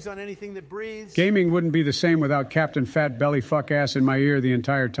dropping kegs on anything that breathes. Gaming wouldn't be the same without Captain Fat Belly Fuck Ass in my ear the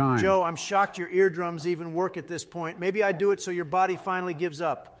entire time. Joe, I'm shocked your eardrums even work at this point. Maybe I do it so your body finally gives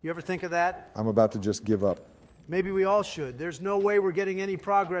up. You ever think of that? I'm about to just give up. Maybe we all should. There's no way we're getting any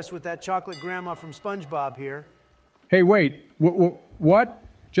progress with that chocolate grandma from SpongeBob here. Hey, wait, what?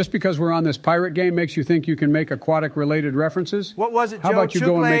 Just because we're on this pirate game makes you think you can make aquatic-related references? What was it, Joe? How about you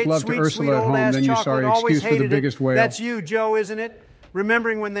go and make Chocolate, love sweet, to sweet Ursula at old home, ass then your chocolate. sorry Always excuse for the hated it. biggest whale? That's you, Joe, isn't it?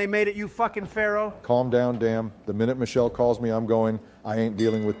 Remembering when they made it, you fucking pharaoh? Calm down, damn. The minute Michelle calls me, I'm going. I ain't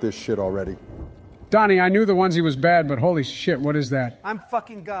dealing with this shit already. Donnie, I knew the onesie was bad, but holy shit, what is that? I'm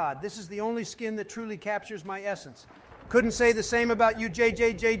fucking God. This is the only skin that truly captures my essence. Couldn't say the same about you,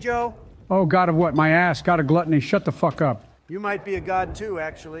 JJJ Joe? Oh, God of what? My ass, God of gluttony, shut the fuck up. You might be a god too,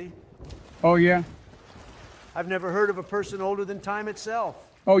 actually. Oh, yeah? I've never heard of a person older than time itself.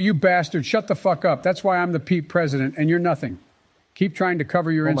 Oh, you bastard, shut the fuck up. That's why I'm the Pete president, and you're nothing. Keep trying to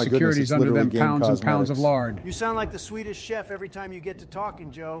cover your Oh my goodness, insecurities it's under literally them game pounds and pounds of cosmetics. lard. You sound like the Swedish chef every time you get to talking,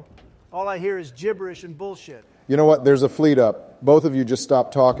 Joe. All I hear is gibberish and bullshit. You know what? There's a fleet up. Both of you just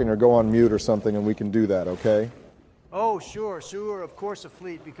stop talking or go on mute or something and we can do that, okay? Oh, sure, of course a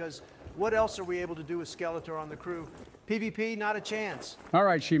fleet, because what else are we able to do with Skeletor on the crew? PvP, not a chance. All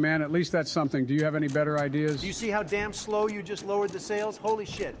right, She-Man, at least that's something. Do you have any better ideas? Do you see how damn slow you just lowered the sails? Holy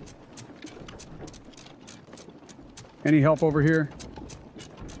shit. Any help over here?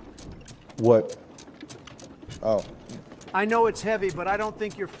 What? Oh. I know it's heavy, but I don't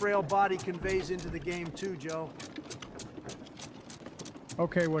think your frail body conveys into the game too, Joe.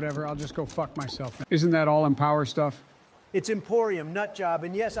 Okay, whatever. I'll just go fuck myself. Isn't that all Empower stuff? It's Emporium, nut job,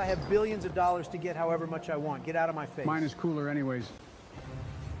 and yes, I have billions of dollars to get however much I want. Get out of my face. Mine is cooler anyways.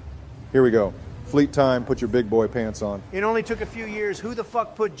 Here we go. Fleet time, put your big boy pants on. It only took a few years. Who the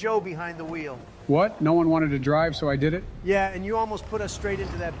fuck put Joe behind the wheel? What? No one wanted to drive, so I did it? Yeah, and you almost put us straight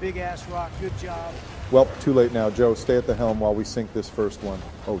into that big-ass rock. Good job. Well, too late now. Joe, stay at the helm while we sink this first one.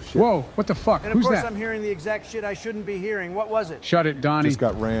 Oh, shit. Whoa, what the fuck? And of Who's course, that? I'm hearing the exact shit I shouldn't be hearing. What was it? Shut it, Donnie. Just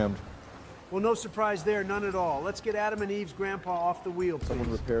got rammed. Well, no surprise there, none at all. Let's get Adam and Eve's grandpa off the wheel, please. Someone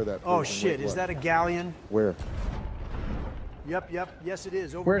repair that, Oh, please, and shit. wait, Is what? that a galleon? Where? Yep. Yes, it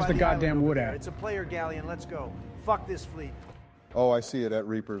is. Over Where's by the island goddamn over wood there. at? It's a player galleon. Let's go. Fuck this fleet. Oh, I see it at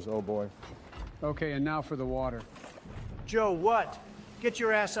Reapers. Oh, boy. Okay, and now for the water. Joe, what? Get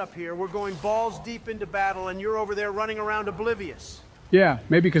your ass up here. We're going balls deep into battle, and you're over there running around oblivious. Yeah,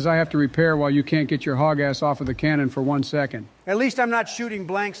 maybe because I have to repair while you can't get your hog ass off of the cannon for 1 second. At least I'm not shooting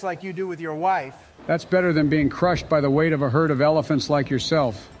blanks like you do with your wife. That's better than being crushed by the weight of a herd of elephants like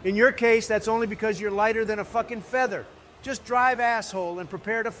yourself. In your case, that's only because you're lighter than a fucking feather. Just drive, asshole, and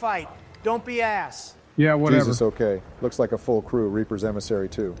prepare to fight. Don't be ass. Yeah, whatever. Jesus, okay. Looks like a full crew. Reaper's emissary,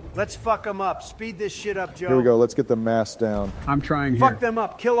 too. Let's fuck them up. Speed this shit up, Joe. Here we go. Let's get the mass down. I'm trying here. Fuck them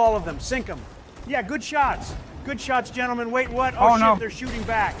up. Kill all of them. Sink them. Yeah, good shots. Good shots, gentlemen. Wait, what? Oh, shit, no. They're shooting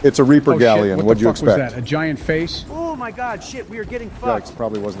back. It's a Reaper Oh, galleon. shit. What'd you What the fuck expect? was that? A giant face? Oh, my God, shit, we are getting fucked. Yikes,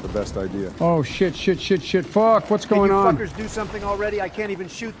 probably wasn't the best idea. Oh, shit. Fuck, what's Can going you on? fuckers do something already? I can't even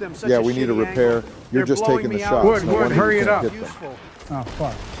shoot them. Such Yeah, a we need a shitty repair. angle. You're They're just blowing taking the me shots. out. Wood, No wonder you hurry it can't up. hit them. Useful. Oh,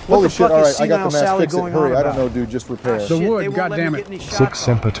 fuck. Holy the shit, fuck all is right, I got the senile mass. Sally Fix it. going Hurry, on I don't about? know, dude, just repair. The Shit, wood, they won't let me goddammit. get any shots Sic off.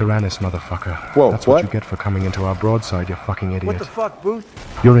 semper tyrannis, motherfucker. Whoa, That's what? you get for coming into our broadside, you fucking idiot. What the fuck, Booth?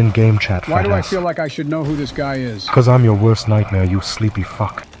 You're in game chat, Why fat do I ass. feel like I should know who this guy is? Because I'm your worst nightmare, you sleepy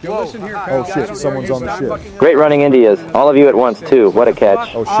fuck. Yo, listen here, aha, pal. Oh, shit, I don't someone's know on the you, ship. but Great running Indias. All of you at once, too. What a catch.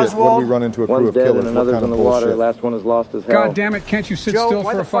 Oh, shit, what Oswald? did we run into a crew One's of dead killers? and What another's kind in of the water. bullshit? Last one is lost as hell. God damn it, can't you sit Joe, still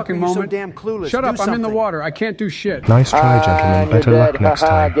why for the a fuck fucking are you so moment? damn clueless? Shut Do up, I'm in the something. water. I can't do shit. Nice try, gentlemen. you're Better luck dead. next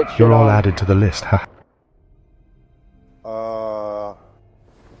Haha, time. get shit You're all on. added to the list, ha.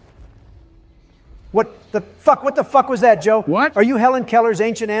 What the fuck was that, Joe? What? Are you Helen Keller's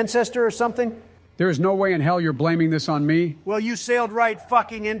ancient ancestor or something? There is no way in hell you're blaming this on me. Well, you sailed right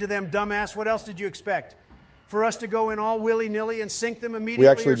fucking into them, dumbass. What else did you expect? For us to go in all willy-nilly and sink them immediately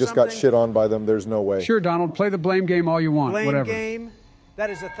We actually or just got something? shit on by them. There's no way. Sure, Donald, play the blame game all you want. Blame Whatever. game? That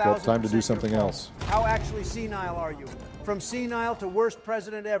is 1,000% Well, time to do your something fault. else. How actually senile are you? From senile to worst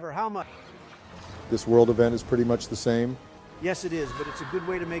president ever. How much? This world event is pretty much the same. Yes, it is, but it's a good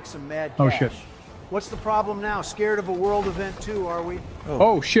way to make some mad cash. Oh, shit. What's the problem now? Scared of a world event too, are we?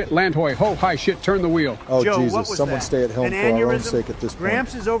 Oh, shit, Landhoy. Ho, hi, shit, turn the wheel. Oh, Joe, Jesus. what was Someone that? stay at home An for our own aneurysm? sake at this point.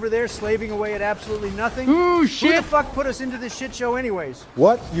 Gramps is over there slaving away at absolutely nothing. Ooh, Who the shit. fuck put us into this shit show anyways?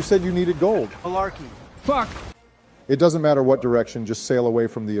 What? You said you needed gold. Malarkey. Fuck. It doesn't matter what direction, just sail away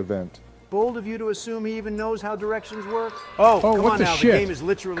from the event. Bold of you to assume he even knows how directions work. Oh, Oh, come what on the now. shit? The game is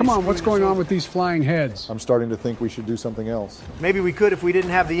literally Come on, what's screwing going us on over. with these flying heads? I'm starting to think we should do something else. Maybe we could if we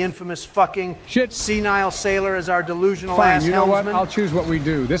didn't have the infamous fucking Shit. senile sailor as our delusional Fine, ass you know what? helmsman. I'll choose what we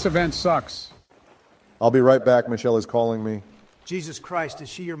do. This event sucks. I'll be right back. Michelle is calling me. Jesus Christ, is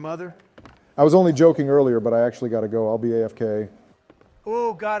she your mother? I was only joking earlier, but I actually got to go. I'll be AFK.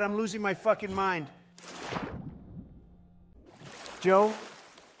 Oh, God, I'm losing my fucking mind. Joe,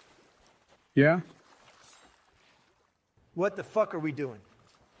 Yeah? what the fuck are we doing?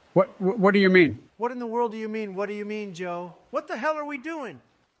 What do you mean? What in the world do you mean? What do you mean, Joe? What the hell are we doing?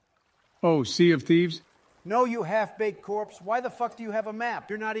 Oh, Sea of Thieves? No, you half-baked corpse. Why the fuck do you have a map?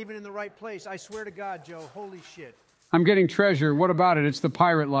 You're not even in the right place. I swear to God, Joe. Holy shit. I'm getting treasure. What about it? It's the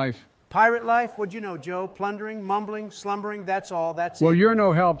pirate life. Pirate life? What'd you know, Joe? Plundering, mumbling, slumbering, that's all. That's Well, it. you're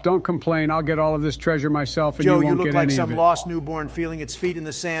no help. Don't complain. I'll get all of this treasure myself, and Joe, you you won't look get like any some of it. lost newborn feeling its feet in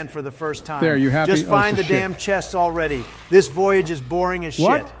the sand for the first time. There, you happy? Just Oh, find so the shit. damn chests already. This voyage is boring as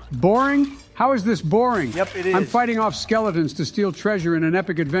What? shit. Boring? How is this boring? Yep, it I'm is. fighting off skeletons to steal treasure in an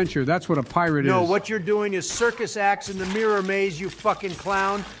epic adventure. That's what a pirate No, is. what you're doing is circus acts in the mirror maze, you fucking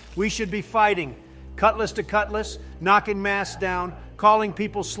clown. We should be fighting. Cutlass to cutlass, knocking masks down, calling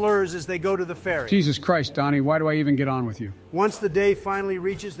people slurs as they go to the ferry. Jesus Christ, Donnie, why do I even get on with you? Once the day finally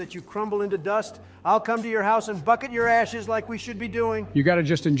reaches that you crumble into dust, I'll come to your house and bucket your ashes like we should be doing. You gotta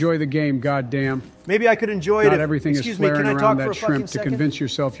just enjoy the game, goddamn. Maybe I could enjoy it Not if... everything is Excuse me, flaring can I around talk for that a fucking shrimp to second? convince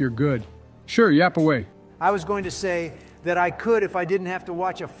yourself you're good. Sure, yap away. I was going to say that I could if I didn't have to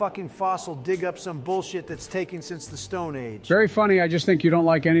watch a fucking fossil dig up some bullshit that's taken since the Stone Age. Very funny, I just think you don't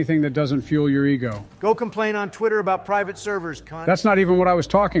like anything that doesn't fuel your ego. Go complain on Twitter about private servers, cunt. That's not even what I was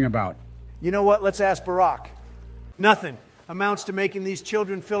talking about. You know what? Let's ask Barack. Nothing amounts to making these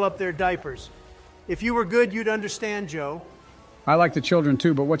children fill up their diapers. If you were good, you'd understand, Joe. I like the children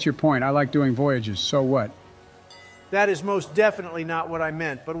too, but what's your point? I like doing voyages, so what? That is most definitely not what I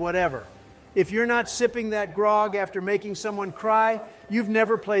meant, but whatever. If you're not sipping that grog after making someone cry, you've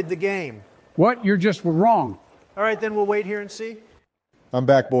never played the game. What? You're just wrong. All right, then we'll wait here and see. I'm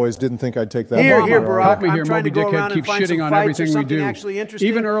back, boys. Didn't think I'd take that Here, long. here, All right. Barack. Help me I'm here, trying Moby to go Dickhead around and keeps find shitting some on fights or everything we something do. actually interesting.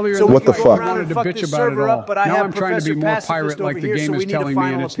 Even earlier So in we the can What the fight, go fuck? I around wanted and to fuck bitch this about it server all. up, but I Now have I'm trying to be Professor more Pacifist pirate like over the here, game so is we need a telling me,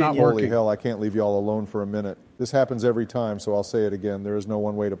 and final it's not opinion. Holy working. hell, I can't leave you all alone for a minute. This happens every time, so I'll say it again. There is no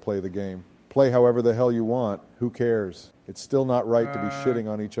one way to play the game. Play however the hell you want. Who cares? It's still not right to be shitting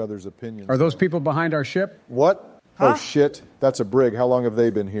on each other's opinions. Are those people behind our ship? What? Huh? Oh, shit. That's a brig. How long have they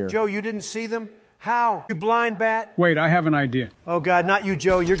been here? Joe, you didn't see them? How? You blind bat? Wait, I have an idea. Oh, God, not you,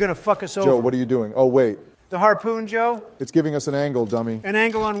 Joe. You're going to fuck us over. Joe, what are you doing? Oh, wait. The harpoon, Joe? It's giving us an angle, dummy. An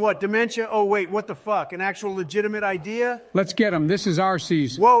angle on what? Dementia? Oh, wait, what the fuck? An actual legitimate idea? Let's get them. This is our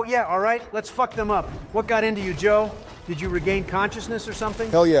season. Whoa, yeah, all right. Let's fuck them up. What got into you, Joe? Did you regain consciousness or something?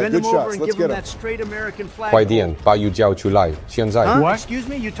 Hell yeah, Bend good them over shots. and Let's give them get 'em. that straight American flag. 快点把右脚出来，现在。 Huh? What? Excuse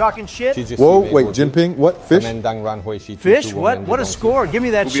me? You talking shit? Whoa, wait, Jinping? What? Fish? Fish? What? What a score. Give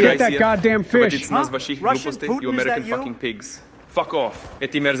me that shit. Get that goddamn fish. Huh? Russian Putin, you is American that you? fucking pigs. Fuck off.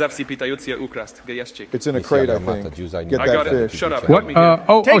 Eti merzav pitający ukrast. Gejaszczyk. It's in a crate, I think. Get I that got it. fish. Shut up. What? Help me here.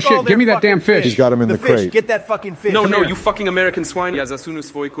 Oh Take all shit. their Give me that fucking damn fish. He's got him in the fish. crate. Get that fucking fish. No, Come no, here. you fucking American swine. Ja zasunu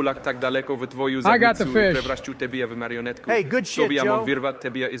swój kulak tak daleko w twoju I got the zadnicu fish. i prewraszczu tebie w marionetku. Hey, good shit, Tobie ja Joe. mam wyrwać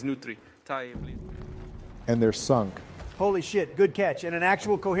tebie iznutri. And they're sunk. Holy shit, good catch. And an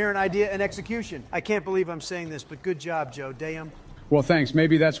actual coherent idea and execution. I can't believe I'm saying this, but good job, Joe. Damn. Well, thanks.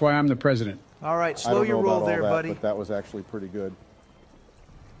 Maybe that's why I'm the president. All right, I slow don't your know roll about there, all that, buddy. but that was actually pretty good.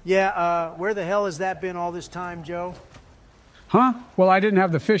 Yeah, where the hell has that been all this time, Joe? Huh? Well, I didn't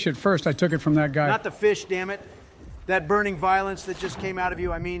have the fish at first. I took it from that guy. Not the fish, damn it. That burning violence that just came out of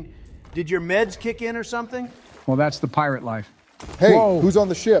you. I mean, did your meds kick in or something? Well, that's the pirate life. Hey, Whoa. who's on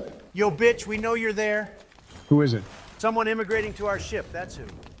the ship? Yo, bitch, we know you're there. Who is it? Someone immigrating to our ship, that's who.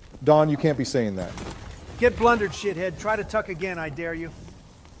 Don, you can't be saying that. Get blundered, shithead. Try to tuck again, I dare you.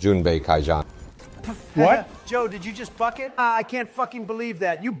 Junbei Kaijan. What? Joe, did you just bucket? I can't fucking believe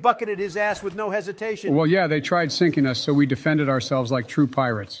that. You bucketed his ass with no hesitation. Well, yeah, they tried sinking us, so we defended ourselves like true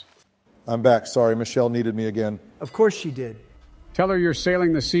pirates. I'm back. Sorry, Michelle needed me again. Of course she did. Tell her you're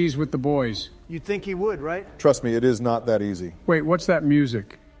sailing the seas with the boys. You'd think he would, right? Trust me, it is not that easy. Wait, what's that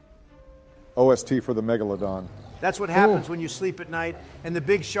music? OST for the Megalodon. That's what happens when you sleep at night and the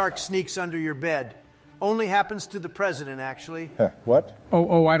big shark sneaks under your bed. Only happens to the president, actually. What?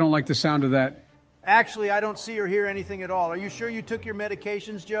 Oh, I don't like the sound of that. Actually, I don't see or hear anything at all. Are you sure you took your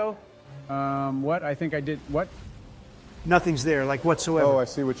medications, Joe? What? I think I did. What? Nothing's there, like whatsoever. Oh, I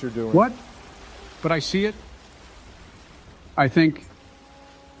see what you're doing. What? But I see it. I think.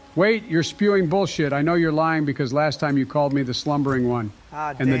 Wait, you're spewing bullshit. I know you're lying because last time you called me the slumbering one.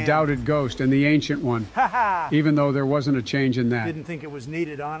 And the damn. doubted ghost and the ancient one. Even though there wasn't a change in that. Didn't think it was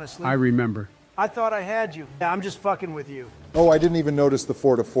needed, honestly. I remember. I thought I had you. Yeah, I'm just fucking with you. Oh, I didn't even notice the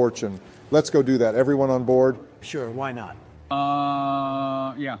Fort of Fortune. Let's go do that. Everyone on board? Sure, why not?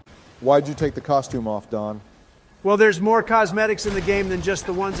 Yeah. Why'd you take the costume off, Don? Well, there's more cosmetics in the game than just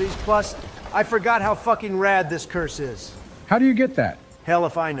the onesies. Plus, I forgot how fucking rad this curse is. How do you get that? Hell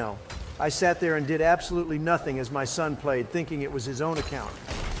if I know. I sat there and did absolutely nothing as my son played, thinking it was his own account.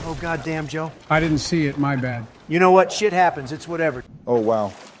 Oh, goddamn, Joe. I didn't see it. My bad. You know what? Shit happens. It's whatever. Oh,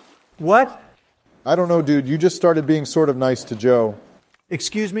 wow. What? I don't know, dude. You just started being sort of nice to Joe.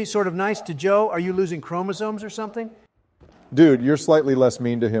 Excuse me? Sort of nice to Joe? Are you losing chromosomes or something? Dude, you're slightly less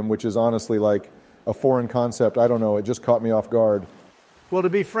mean to him, which is honestly like a foreign concept. I don't know. It just caught me off guard. Well, to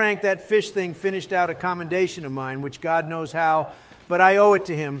be frank, that fish thing finished out a commendation of mine, which God knows how, but I owe it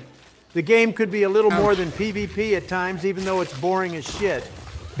to him. The game could be a little more than PvP at times, even though it's boring as shit.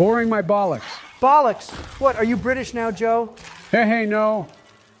 Boring my bollocks. Bollocks! What, are you British now, Joe? Hey, no.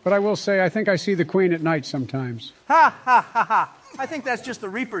 But I will say, I think I see the Queen at night sometimes. Ha, ha, ha, ha. I think that's just the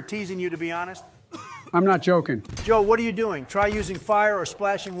Reaper teasing you, to be honest. I'm not joking. Joe, what are you doing? Try using fire or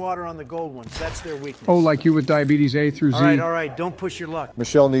splashing water on the gold ones. That's their weakness. Oh, like you with diabetes A through Z? All right. Don't push your luck.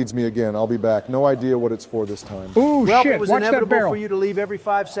 Michelle needs me again. I'll be back. No idea what it's for this time. Ooh, Well, shit. it was Watch that inevitable barrel. for you to leave every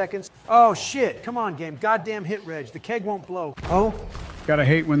 5 seconds. Oh, shit. Come on, game. Goddamn hit reg. The keg won't blow. Oh? Gotta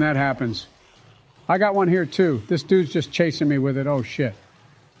hate when that happens. I got one here, too. This dude's just chasing me with it. Oh, shit.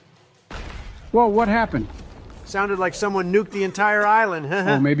 Whoa, what happened? Sounded like someone nuked the entire island.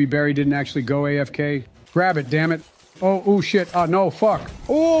 Oh, maybe Barry didn't actually go AFK. Grab it, damn it. Oh, ooh, shit. Oh, no, fuck.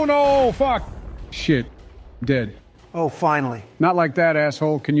 Oh, no, fuck. Shit. Dead. Oh, finally. Not like that,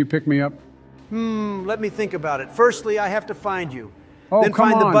 asshole. Can you pick me up? Let me think about it. Firstly, I have to find you. Oh, then come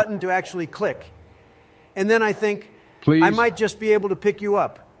find the on. button to actually click. And then I think Please? I might just be able to pick you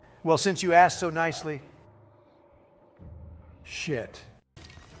up. Well, since you asked so nicely. Shit.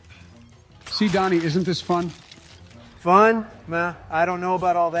 See, Donnie, isn't this fun? Fun? Nah, I don't know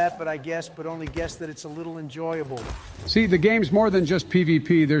about all that, but only guess that it's a little enjoyable. See, the game's more than just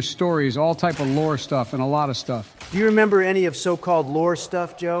PvP. There's stories, all type of lore stuff, and a lot of stuff. Do you remember any of so-called lore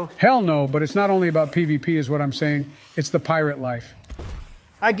stuff, Joe? Hell no, but it's not only about PvP is what I'm saying. It's the pirate life.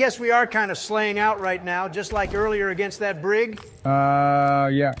 I guess we are kind of slaying out right now, just like earlier against that brig.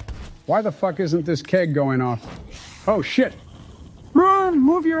 Yeah. Why the fuck isn't this keg going off? Oh, shit. Run,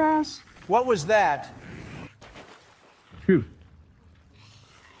 move your ass. What was that? Phew.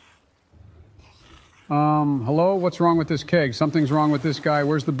 Hello? What's wrong with this keg? Something's wrong with this guy.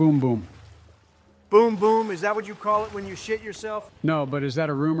 Where's the boom boom? Boom, boom. Is that what you call it when you shit yourself? No, but is that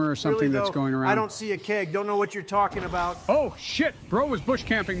a rumor or something Really, that's though, going around? I don't see a keg. Don't know what you're talking about. Oh, shit. Bro was bush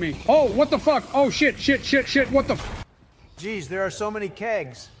camping me. Oh, what the fuck? Oh, shit, what the f... Geez, there are so many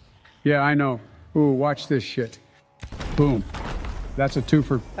kegs. Yeah, I know. Ooh, watch this shit. Boom. That's a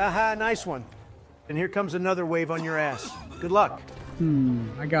twofer. Aha, nice one. And here comes another wave on your ass. Good luck.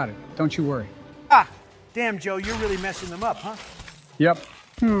 I got it. Don't you worry. Ah, damn, Joe, you're really messing them up, huh? Yep.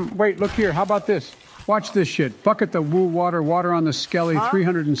 Wait, look here. How about this? Watch this shit. Bucket the woo water, water on the skelly,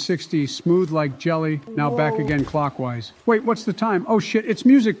 360, smooth like jelly. Now back again clockwise. Wait, what's the time? Oh shit, it's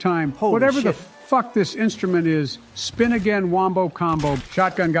music time. Holy Whatever shit. the fuck this instrument is, spin again, wombo combo.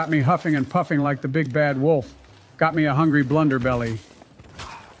 Shotgun got me huffing and puffing like the big bad wolf. Got me a hungry blunderbelly.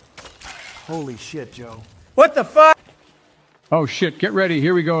 Holy shit, Joe. What the fuck? Oh shit, get ready.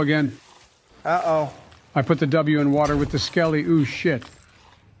 Here we go again. Uh-oh. I put the W in water with the skelly. Ooh shit.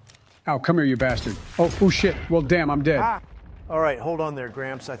 Ow, come here, you bastard. Oh, ooh shit. Well, damn, I'm dead. All right, hold on there,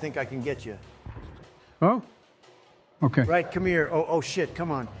 Gramps. I think I can get you. Oh? Okay. Right, come here. Oh, shit, come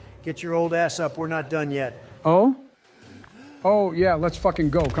on. Get your old ass up. We're not done yet. Oh? Oh, yeah, let's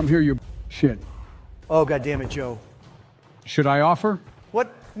fucking go. Come here, you shit. Oh, goddammit, Joe. Should I offer?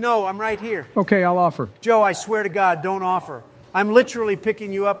 What? No, I'm right here. Okay, I'll offer. Joe, I swear to God, don't offer. I'm literally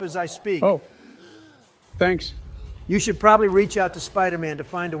picking you up as I speak. Oh. Thanks. You should probably reach out to Spider-Man to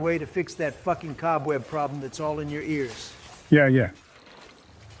find a way to fix that fucking cobweb problem that's all in your ears. Yeah.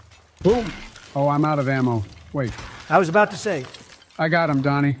 Boom. Oh, I'm out of ammo. Wait. I was about to say. I got him,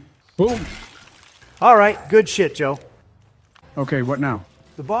 Donnie. Boom. All right, good shit, Joe. Okay, what now?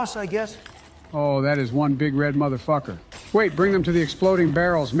 The boss, I guess. Oh, that is one big red motherfucker. Wait, bring them to the exploding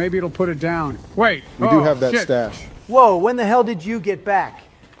barrels. Maybe it'll put it down. Wait. We do have that shit. stash. Whoa, when the hell did you get back?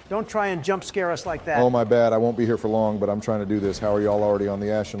 Don't try and jump scare us like that. Oh, my bad. I won't be here for long, but I'm trying to do this. How are y'all already on the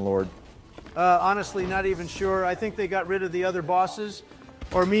Ashen Lord? Honestly, not even sure. I think they got rid of the other bosses,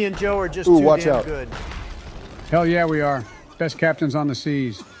 or me and Joe are just Ooh, too watch damn out. good. Hell yeah, we are. Best captains on the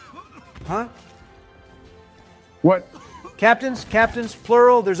seas. Huh? What? Captains,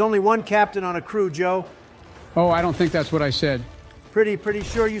 plural. There's only one captain on a crew, Joe. Oh, I don't think that's what I said. Pretty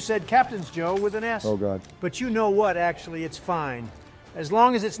sure you said captains, Joe, with an S. Oh, God. But you know what, actually, it's fine. As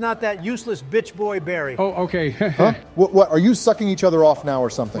long as it's not that useless bitch boy Barry. Oh, okay. Huh? What? Are you sucking each other off now or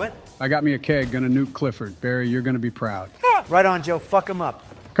something? What? I got me a keg. Gonna nuke Clifford. Barry, you're gonna be proud. Right on, Joe. Fuck him up.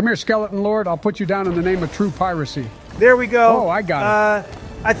 Come here, Skeleton Lord. I'll put you down in the name of true piracy. There we go. Oh, I got it.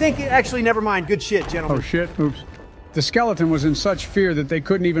 I think, actually, never mind. Good shit, gentlemen. Oh, shit. Oops. The skeleton was in such fear that they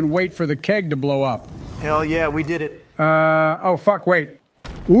couldn't even wait for the keg to blow up. Hell yeah, we did it. Oh, fuck, wait.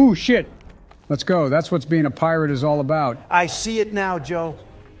 Ooh, shit. Let's go. That's what being a pirate is all about. I see it now, Joe.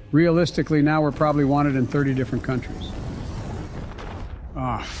 Realistically, now we're probably wanted in 30 different countries.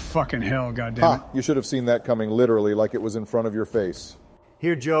 Ah, fucking hell, goddammit. You should have seen that coming literally like it was in front of your face.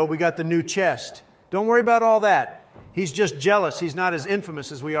 Here, Joe, we got the new chest. Don't worry about all that. He's just jealous he's not as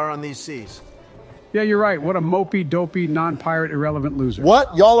infamous as we are on these seas. Yeah, you're right. What a mopey, dopey, non-pirate, irrelevant loser.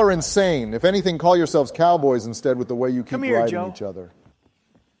 What? Y'all are insane. If anything, call yourselves cowboys instead with the way you keep Come here, riding Joe. each other.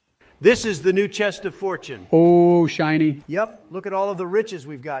 This is the new chest of fortune. Oh, shiny. Yep, look at all of the riches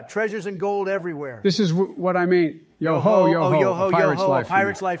we've got. Treasures and gold everywhere. This is what I mean. Yo-ho, yo-ho. Oh, yo-ho, A pirate's yo-ho. life A for me.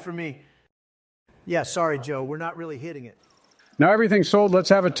 pirate's life for me. Yeah, sorry, Joe. We're not really hitting it. Now everything's sold. Let's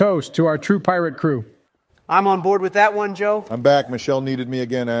have a toast to our true pirate crew. I'm on board with that one, Joe. I'm back. Michelle needed me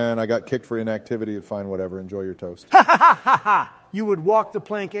again, and I got kicked for inactivity. Fine, whatever. Enjoy your toast. You would walk the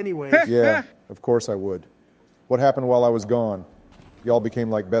plank anyways. Yeah, of course I would. What happened while I was gone? Y'all became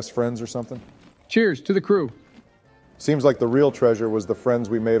like best friends or something? Cheers to the crew. Seems like the real treasure was the friends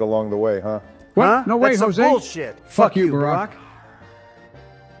we made along the way, huh? What? Huh? No way, That's some Jose. bullshit. Fuck you, Barack.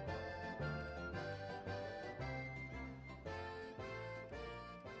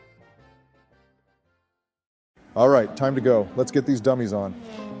 All right, time to go. Let's get these dummies on.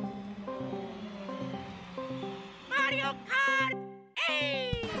 Mario Kart!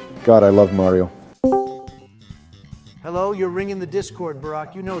 Hey! God, I love Mario. Hello, you're ringing the Discord,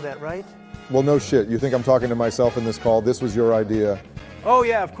 Barack. You know that, right? Well, no shit. You think I'm talking to myself in this call? This was your idea. Oh,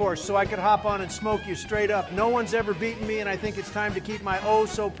 yeah, of course. So I could hop on and smoke you straight up. No one's ever beaten me, and I think it's time to keep my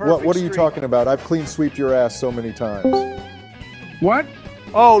oh-so-perfect What are you streak. talking about? I've clean sweeped your ass so many times. What?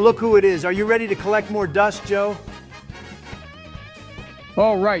 Oh, look who it is. Are you ready to collect more dust, Joe?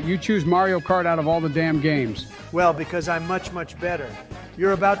 Oh, right. You choose Mario Kart out of all the damn games. Well, because I'm much, much better.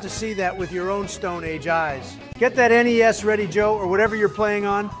 You're about to see that with your own Stone Age eyes. Get that NES ready, Joe, or whatever you're playing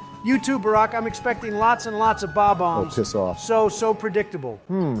on. You too, Barack. I'm expecting lots and lots of bob-ombs. Oh, piss off. So predictable.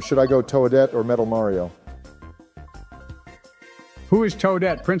 Should I go Toadette or Metal Mario? Who is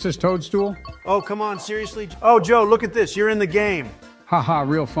Toadette? Princess Toadstool? Oh, come on, seriously? Oh, Joe, look at this. You're in the game. Haha,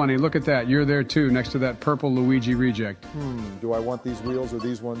 real funny. Look at that. You're there too, next to that purple Luigi reject. Do I want these wheels or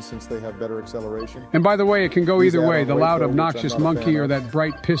these ones since they have better acceleration? And by the way, it can go These either way. add-on The weight, loud, though, which obnoxious I'm not a monkey fan or of. that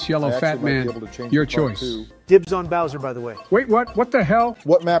bright, piss yellow I fat actually might man. be able to change Your the part, choice. too. Dibs on Bowser, by the way. Wait, what? What the hell?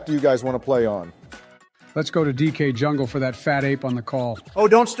 What map do you guys want to play on? Let's go to DK Jungle for that fat ape on the call. Oh,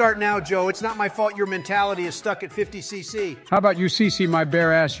 don't start now, Joe. It's not my fault your mentality is stuck at 50cc. How about you CC my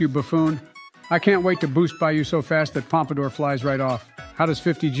bare ass, you buffoon? I can't wait to boost by you so fast that Pompadour flies right off. How does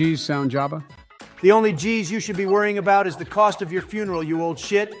 50 G's sound, Jabba? The only G's you should be worrying about is the cost of your funeral, you old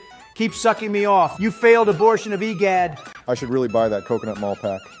shit. Keep sucking me off. You failed abortion of EGAD. I should really buy that coconut mall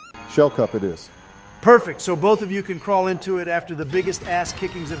pack. Shell cup it is. Perfect, so both of you can crawl into it after the biggest ass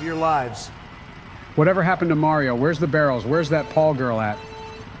kickings of your lives. Whatever happened to Mario? Where's the barrels? Where's that Paul girl at?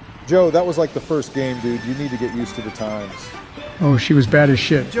 Joe, that was like the first game, dude. You need to get used to the times. Oh, she was bad as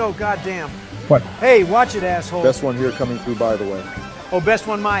shit. Joe, goddamn. What? Hey, watch it, asshole. Best one here coming through, by the way. Oh, best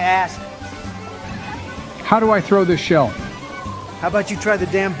one, my ass. How do I throw this shell? How about you try the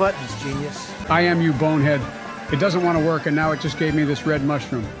damn buttons, genius? I am you, bonehead. It doesn't want to work, and now it just gave me this red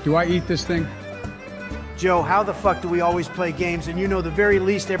mushroom. Do I eat this thing? Joe, how the fuck do we always play games and you know the very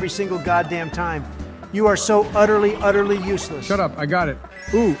least every single goddamn time? You are so utterly, utterly useless. Shut up, I got it.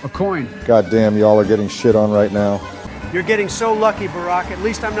 Ooh, a coin. God damn, y'all are getting shit on right now. You're getting so lucky, Barack. At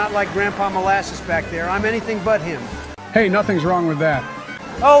least I'm not like Grandpa Molasses back there. I'm anything but him. Hey, nothing's wrong with that.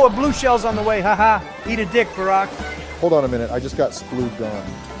 Oh, a blue shell's on the way, haha. Eat a dick, Barack. Hold on a minute, I just got splooged on.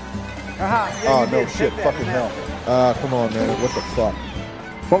 Haha, yeah, Oh, you no did. shit, Take that, fucking man. hell. Come on, man, what the fuck?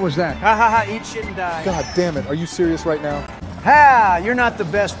 What was that? Ha ha ha, eat shit and die. God damn it, are you serious right now? Ha! You're not the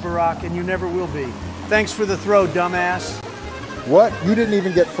best, Barack, and you never will be. Thanks for the throw, dumbass. What? You didn't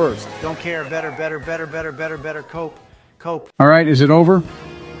even get first. Don't care. Better, better, better, better, better, better. Cope. Cope. All right, is it over?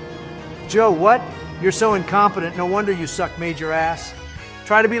 Joe, what? You're so incompetent. No wonder you suck major ass.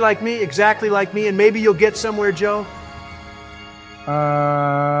 Try to be like me, exactly like me, and maybe you'll get somewhere, Joe.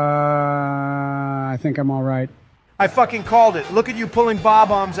 I think I'm all right. I fucking called it. Look at you pulling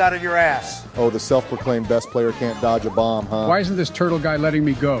bob-ombs out of your ass. Oh, the self-proclaimed best player can't dodge a bomb, huh? Why isn't this turtle guy letting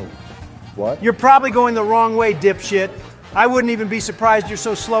me go? What? You're probably going the wrong way, dipshit. I wouldn't even be surprised you're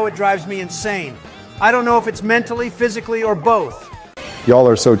so slow it drives me insane. I don't know if it's mentally, physically, or both. Y'all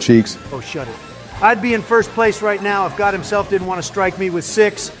are so cheeks. Oh, shut it. I'd be in first place right now if God himself didn't want to strike me with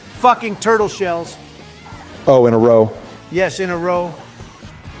 6 fucking turtle shells. Oh, in a row. Yes, in a row.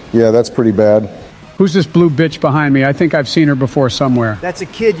 Yeah, that's pretty bad. Who's this blue bitch behind me? I think I've seen her before somewhere. That's a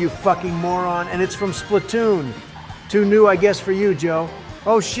kid, you fucking moron, and it's from Splatoon. Too new, I guess, for you, Joe.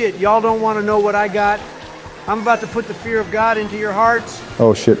 Oh shit, y'all don't want to know what I got? I'm about to put the fear of God into your hearts.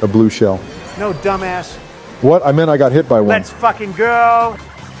 Oh shit, a blue shell. No, dumbass. What? I meant I got hit by one. Let's fucking go.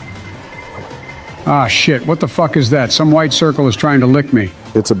 Ah, shit, what the fuck is that? Some white circle is trying to lick me.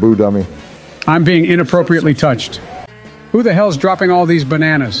 It's a boo dummy. I'm being inappropriately touched. Who the hell's dropping all these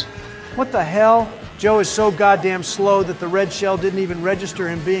bananas? What the hell? Joe is so goddamn slow that the red shell didn't even register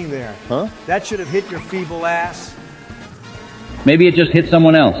him being there. Huh? That should have hit your feeble ass. Maybe it just hit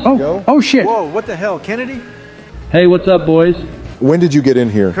someone else. Oh shit. Whoa, what the hell, Kennedy? Hey, what's up, boys? When did you get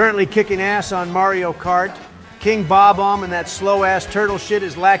in here? Currently kicking ass on Mario Kart. King Bob-omb and that slow-ass turtle shit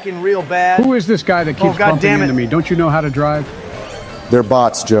is lacking real bad. Who is this guy that keeps bumping into me? Don't you know how to drive? They're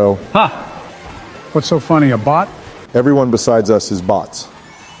bots, Joe. Ha! What's so funny, a bot? Everyone besides us is bots.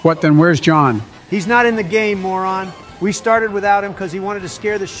 What, then where's John? He's not in the game, moron. We started without him because he wanted to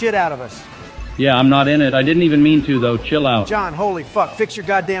scare the shit out of us. Yeah, I'm not in it. I didn't even mean to, though. Chill out. John, holy fuck, fix your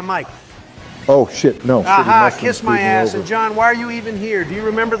goddamn mic. Oh, shit, no. Aha, kiss my ass. And John, why are you even here? Do you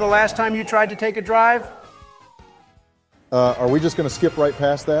remember the last time you tried to take a drive? Are we just going to skip right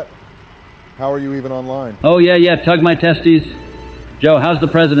past that? How are you even online? Oh, yeah, tug my testes. Joe, how's the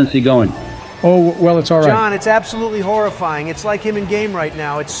presidency going? Oh, well, it's all right. John, it's absolutely horrifying. It's like him in game right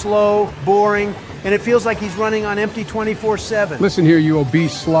now. It's slow, boring, and it feels like he's running on empty 24/7. Listen here, you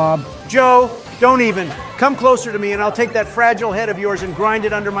obese slob. Joe, don't even. Come closer to me and I'll take that fragile head of yours and grind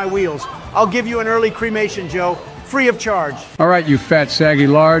it under my wheels. I'll give you an early cremation, Joe, free of charge. All right, you fat, saggy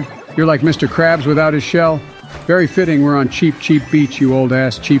lard. You're like Mr. Krabs without his shell. Very fitting we're on Cheap Cheap Beach, you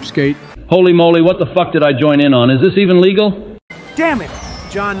old-ass cheapskate. Holy moly, what the fuck did I join in on? Is this even legal? Damn it!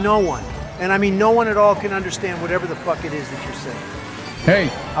 John, no one, and I mean no one at all can understand whatever the fuck it is that you're saying. Hey!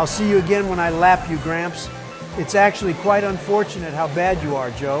 I'll see you again when I lap you, Gramps. It's actually quite unfortunate how bad you are,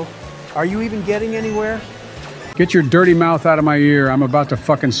 Joe. Are you even getting anywhere? Get your dirty mouth out of my ear. I'm about to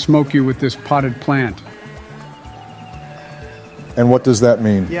fucking smoke you with this potted plant. And what does that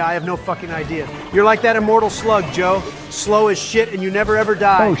mean? Yeah, I have no fucking idea. You're like that immortal slug, Joe. Slow as shit and you never ever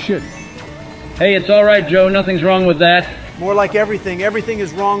die. Oh, shit. Hey, it's all right, Joe. Nothing's wrong with that. More like everything. Everything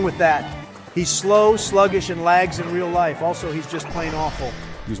is wrong with that. He's slow, sluggish, and lags in real life. Also, he's just plain awful.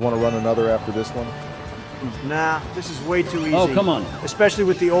 You just want to run another after this one? Nah, this is way too easy. Oh, come on. Especially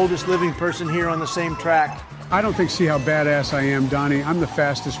with the oldest living person here on the same track. I don't see how badass I am, Donnie. I'm the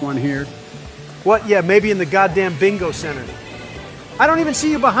fastest one here. What? Yeah, maybe in the goddamn bingo center. I don't even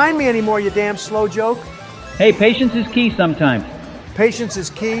see you behind me anymore, you damn slow joke. Hey, patience is key sometimes. Patience is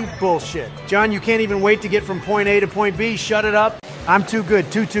key? Bullshit. John, you can't even wait to get from point A to point B. Shut it up. I'm too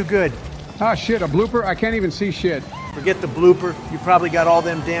good. Too good. Ah, shit, a blooper? I can't even see shit. Forget the blooper. You probably got all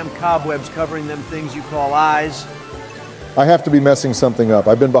them damn cobwebs covering them things you call eyes. I have to be messing something up.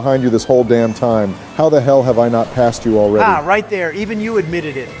 I've been behind you this whole damn time. How the hell have I not passed you already? Ah, right there. Even you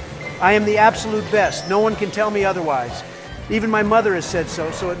admitted it. I am the absolute best. No one can tell me otherwise. Even my mother has said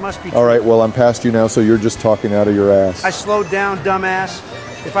so, so it must be true. All right, well, I'm past you now, so you're just talking out of your ass. I slowed down, dumbass.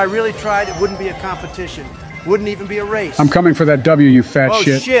 If I really tried, it wouldn't be a competition. Wouldn't even be a race. I'm coming for that W, you fat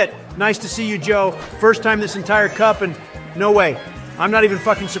shit. Oh, shit. Nice to see you, Joe. First time this entire cup, and no way. I'm not even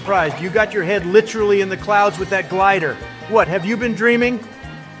fucking surprised. You got your head literally in the clouds with that glider. What, have you been dreaming?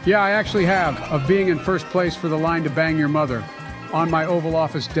 Yeah, I actually have, of being in first place for the line to bang your mother, on my Oval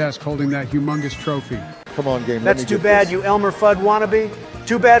Office desk holding that humongous trophy. Come on, game. That's too bad, you Elmer Fudd wannabe.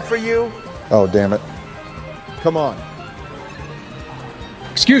 Too bad for you. Oh, damn it. Come on.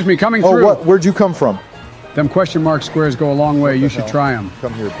 Excuse me, coming through. Oh, what? Where'd you come from? Them question mark squares go a long way. You should try them.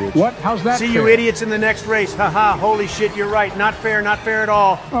 Come here, bitch. What? How's that See fair? you idiots in the next race. Haha, holy shit, you're right. Not fair at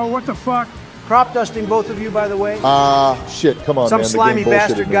all. Oh, what the fuck? Crop dusting both of you, by the way. Shit, come on, Some man. slimy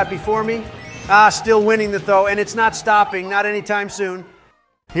bastard got before me. Still winning it, though, and it's not stopping, not anytime soon.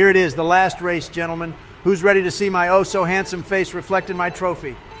 Here it is, the last race, gentlemen. Who's ready to see my oh-so-handsome face reflect in my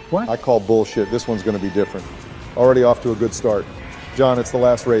trophy? What? I call bullshit. This one's going to be different. Already off to a good start. John, it's the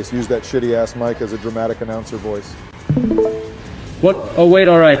last race. Use that shitty-ass mic as a dramatic announcer voice. What? Oh, wait,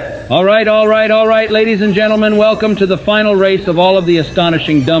 all right. All right, ladies and gentlemen, welcome to the final race of all of the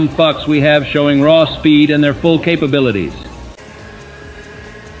astonishing dumb fucks we have showing raw speed and their full capabilities.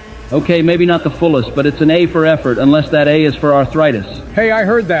 Okay, maybe not the fullest, but it's an A for effort, unless that A is for arthritis. Hey, I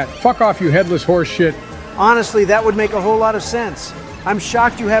heard that. Fuck off, you headless horse shit. Honestly, that would make a whole lot of sense. I'm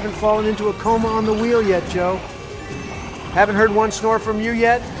shocked you haven't fallen into a coma on the wheel yet, Joe. Haven't heard one snore from you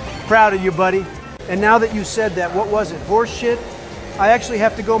yet? Proud of you, buddy. And now that you said that, what was it, horse shit? I actually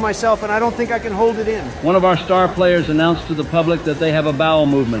have to go myself, and I don't think I can hold it in. One of our star players announced to the public that they have a bowel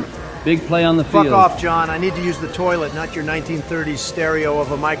movement. Big play on the field. Fuck off, John. I need to use the toilet, not your 1930s stereo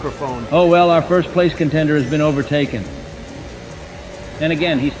of a microphone. Oh, well, our first place contender has been overtaken. And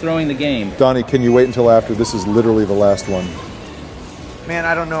again, he's throwing the game. Donnie, can you wait until after? This is literally the last one. Man,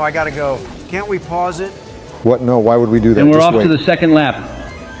 I don't know. I gotta go. Can't we pause it? What? No, why would we do that? And we're Just off wait. to the second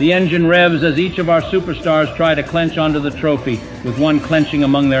lap. The engine revs as each of our superstars try to clench onto the trophy, with one clenching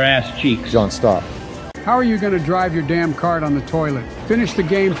among their ass cheeks. John, stop. How are you going to drive your damn cart on the toilet? Finish the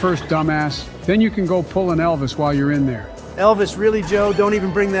game first, dumbass. Then you can go pull an Elvis while you're in there. Elvis, really, Joe? Don't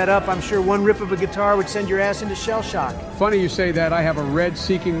even bring that up. I'm sure one rip of a guitar would send your ass into shell shock. Funny you say that. I have a red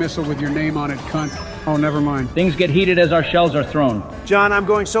seeking missile with your name on it, cunt. Oh, never mind. Things get heated as our shells are thrown. John, I'm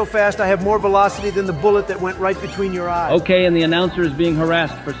going so fast I have more velocity than the bullet that went right between your eyes. Okay, and the announcer is being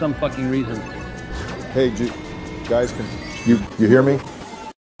harassed for some fucking reason. Hey, guys, can you hear me?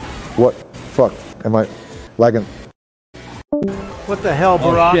 What? Fuck. Am I lagging? What the hell,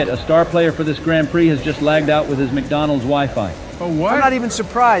 Barack? Oh shit, a star player for this Grand Prix has just lagged out with his McDonald's Wi-Fi. Oh, what? I'm not even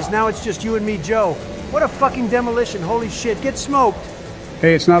surprised. Now it's just you and me, Joe. What a fucking demolition. Holy shit. Get smoked.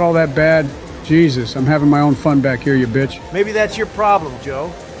 Hey, it's not all that bad. Jesus, I'm having my own fun back here, you bitch. Maybe that's your problem,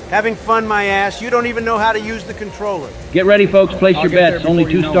 Joe. Having fun, my ass. You don't even know how to use the controller. Get ready, folks. Place I'll your get bets. there Only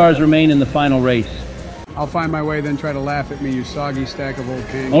before 2 you know stars it. remain in the final race. I'll find my way, then try to laugh at me, you soggy stack of old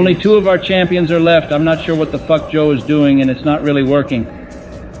pancakes. Only 2 of our champions are left. I'm not sure what the fuck Joe is doing, and it's not really working.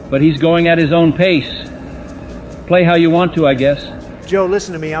 But he's going at his own pace. Play how you want to, I guess. Joe,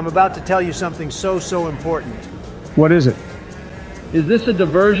 listen to me. I'm about to tell you something so important. What is it? Is this a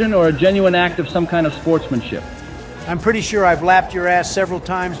diversion or a genuine act of some kind of sportsmanship? I'm pretty sure I've lapped your ass several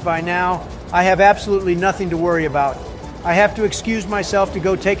times by now. I have absolutely nothing to worry about. I have to excuse myself to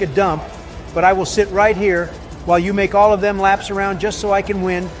go take a dump, but I will sit right here while you make all of them laps around just so I can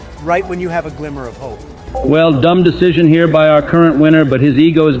win right when you have a glimmer of hope. Well, dumb decision here by our current winner, but his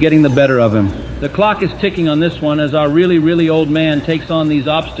ego is getting the better of him. The clock is ticking on this one as our really old man takes on these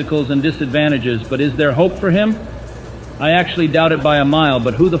obstacles and disadvantages, but is there hope for him? I actually doubt it by a mile,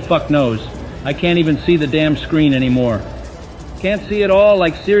 but who the fuck knows? I can't even see the damn screen anymore. Can't see it all?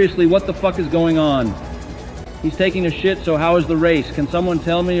 Like, seriously, what the fuck is going on? He's taking a shit, so how is the race? Can someone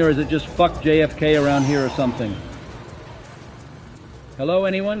tell me, or is it just fuck JFK around here or something? Hello,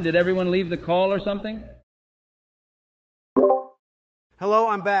 anyone? Did everyone leave the call or something? Hello,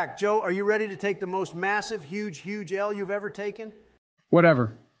 I'm back. Joe, are you ready to take the most massive, huge L you've ever taken?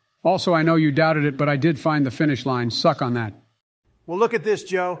 Whatever. Also, I know you doubted it, but I did find the finish line. Suck on that. Well, look at this,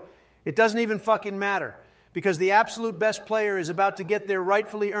 Joe. It doesn't even fucking matter, because the absolute best player is about to get their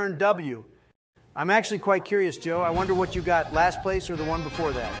rightfully earned W. I'm actually quite curious, Joe. I wonder what you got, last place or the one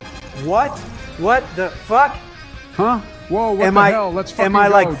before that? What? What the fuck? Huh? Whoa, what the hell? Let's fucking Am I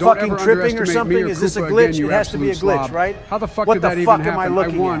go. like Don't fucking ever tripping or underestimate something? me or Is this a Koopa glitch? again, It has to be a absolute glitch, slob. right? How the fuck What did the that even fuck happen? am I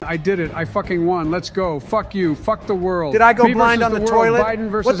looking won. at? I did it. I fucking won. Let's go. Fuck you. Fuck the world. Did I go Me blind versus on the world. toilet? Biden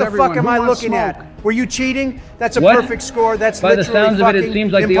versus What the everyone. fuck am Who I wants looking smoke? at? Were you cheating? That's a What? perfect score. That's By the literally sounds of it, it fucking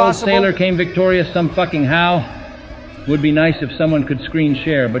seems like impossible. the old sailor came victorious some fucking how. Would be nice if someone could screen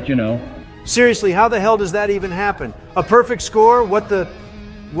share, but you know. Seriously, how the hell does that even happen? A perfect score? What did...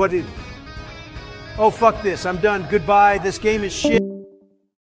 Oh, fuck this. I'm done. Goodbye. This game is shit.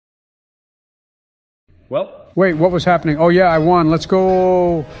 Well, Wait, what was happening? Oh, yeah, I won. Let's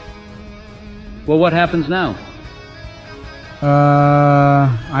go. well, what happens now?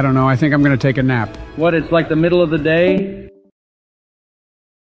 I don't know. I think I'm going to take a nap. What, it's like the middle of the day?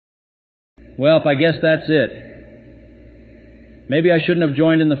 Well, I guess that's it. Maybe I shouldn't have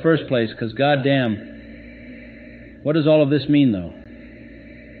joined in the first place, because goddamn. What does all of this mean, though?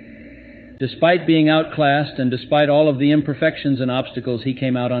 Despite being outclassed and despite all of the imperfections and obstacles, he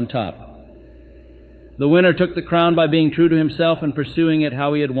came out on top. The winner took the crown by being true to himself and pursuing it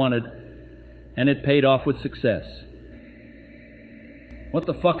how he had wanted, and it paid off with success. What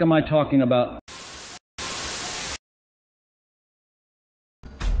the fuck am I talking about?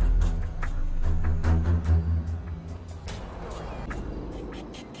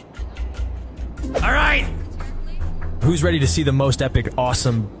 All right! Who's ready to see the most epic,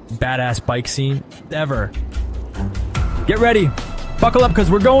 awesome, badass bike scene ever? Get ready. Buckle up,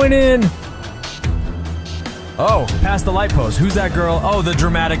 because we're going in. Oh, past the light post. Who's that girl? Oh, the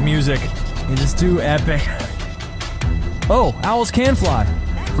dramatic music. It is too epic. Oh, owls can fly.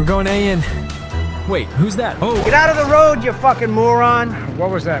 We're going A in. Wait, who's that? Oh. Get out of the road, you fucking moron! What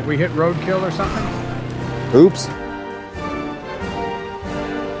was that? We hit roadkill or something? Oops.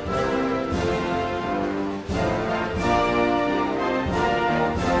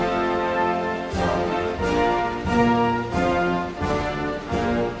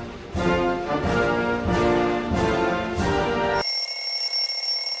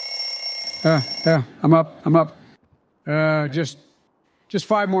 Yeah, I'm up. Just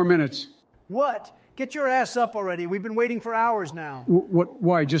 5 more minutes. What? Get your ass up already. We've been waiting for hours now. What?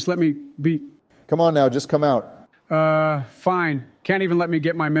 Why? Just let me be. Come on now, just come out. Fine. Can't even let me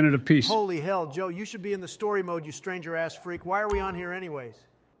get my minute of peace. Holy hell, Joe, you should be in the story mode, you stranger ass freak. Why are we on here anyways?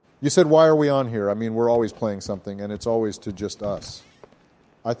 You said, why are we on here? I mean, we're always playing something, and it's always to just us.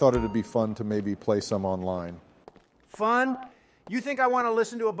 I thought it'd be fun to maybe play some online. Fun? You think I want to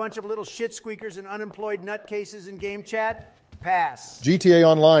listen to a bunch of little shit squeakers and unemployed nutcases in game chat? Pass. GTA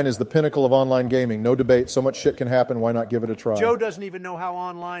Online is the pinnacle of online gaming. No debate. So much shit can happen. Why not give it a try? Joe doesn't even know how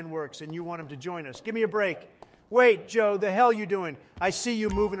online works, and you want him to join us. Give me a break. Wait, Joe, the hell you doing? I see you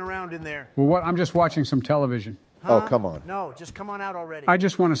moving around in there. Well, what? I'm just watching some television. Huh? Oh, come on. No, just come on out already. I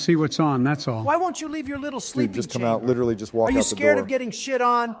just want to see what's on, that's all. Why won't you leave your little sleeping Dude, just come chamber? out, literally just walk out the Are door. you scared of getting shit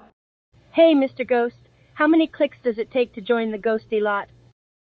on? Hey, Mr. Ghost, how many clicks does it take to join the ghosty lot?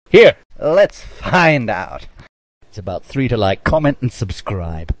 Here, let's find out. It's about 3 to like, comment, and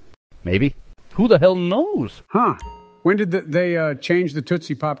subscribe. Maybe. Who the hell knows? Huh. When did they change the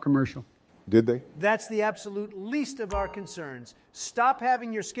Tootsie Pop commercial? Did they? That's the absolute least of our concerns. Stop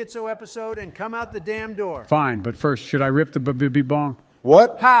having your schizo episode and come out the damn door. Fine, but first, should I rip the b-b bong?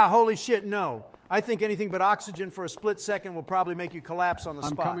 What? Ha, holy shit, no. I think anything but oxygen for a split second will probably make you collapse on the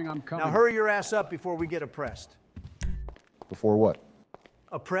spot. I'm coming. Now hurry your ass up before we get oppressed. Before what?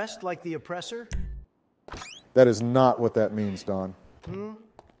 Oppressed like the oppressor? That is not what that means, Don.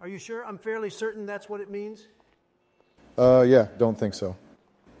 Are you sure? I'm fairly certain that's what it means. Yeah, don't think so.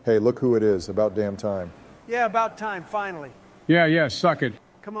 Hey, look who it is. About damn time. Yeah, about time, finally. Yeah, suck it.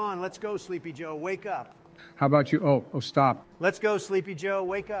 Come on, let's go, Sleepy Joe. Wake up. How about you? Oh, stop. Let's go, Sleepy Joe.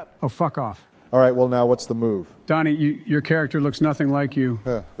 Wake up. Oh, fuck off. All right, well, now what's the move? Donnie, your character looks nothing like you.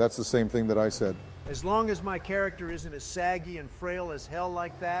 That's the same thing that I said. As long as my character isn't as saggy and frail as hell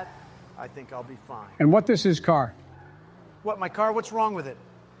like that, I think I'll be fine. And what this is, car? What, my car? What's wrong with it?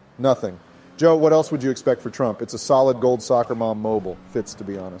 Nothing. Joe, what else would you expect for Trump? It's a solid gold soccer mom mobile. Fits, to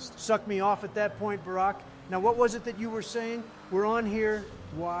be honest. Suck me off at that point, Barack. Now, what was it that you were saying? We're on here.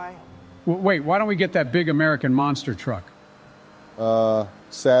 Why? Wait, why don't we get that big American monster truck?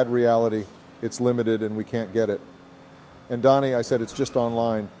 Sad reality. It's limited and we can't get it. And Donnie, I said it's just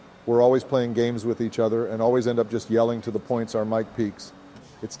online. We're always playing games with each other and always end up just yelling to the points our mic peaks.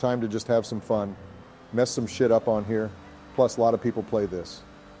 It's time to just have some fun. Mess some shit up on here. Plus, a lot of people play this.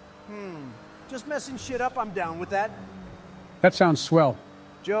 Just messing shit up, I'm down with that. That sounds swell.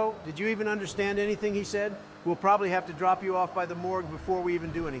 Joe, did you even understand anything he said? We'll probably have to drop you off by the morgue before we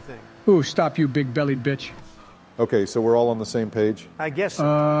even do anything. Ooh, stop you big-bellied bitch. Okay, so we're all on the same page? I guess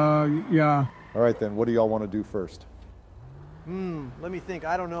so. Yeah. All right then, what do y'all want to do first? Let me think.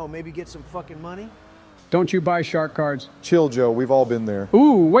 I don't know. Maybe get some fucking money? Don't you buy shark cards? Chill, Joe. We've all been there.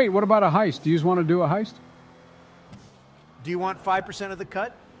 Ooh, wait, what about a heist? Do you just want to do a heist? Do you want 5% of the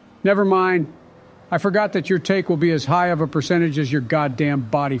cut? Never mind. I forgot that your take will be as high of a percentage as your goddamn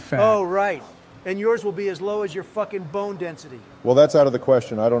body fat. Oh, right. And yours will be as low as your fucking bone density. Well, that's out of the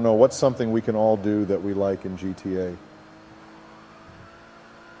question. I don't know. What's something we can all do that we like in GTA?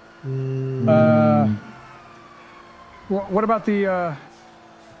 What about the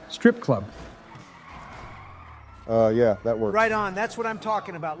strip club? Yeah, that works. Right on. That's what I'm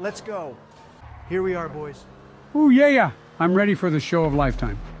talking about. Let's go. Here we are, boys. Ooh, yeah. I'm ready for the show of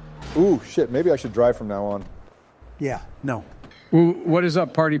lifetime. Ooh, shit. Maybe I should drive from now on. Yeah, no. Ooh, what is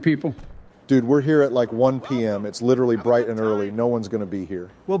up, party people? Dude, we're here at like 1 p.m. It's literally bright and early. No one's going to be here.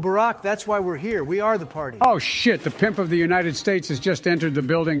 Well, Barack, that's why we're here. We are the party. Oh, shit. The pimp of the United States has just entered the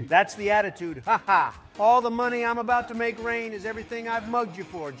building. That's the attitude. Ha ha. All the money I'm about to make rain is everything I've mugged you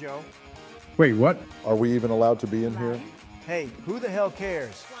for, Joe. Wait, what? Are we even allowed to be in here? Hey, who the hell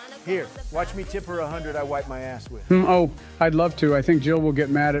cares? Here, watch me tip her 100 I wipe my ass with. Oh, I'd love to. I think Jill will get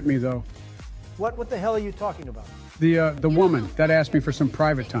mad at me, though. What the hell are you talking about? The woman that asked me for some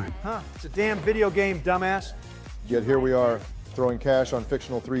private time. Huh? It's a damn video game, dumbass. Yet here we are, throwing cash on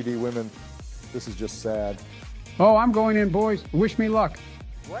fictional 3D women. This is just sad. Oh, I'm going in, boys. Wish me luck.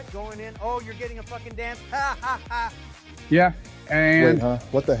 What, going in? Oh, you're getting a fucking dance? Ha ha ha. Yeah, and... Wait, huh?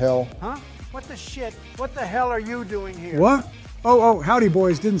 What the hell? Huh? What the shit? What the hell are you doing here? What? Oh, howdy,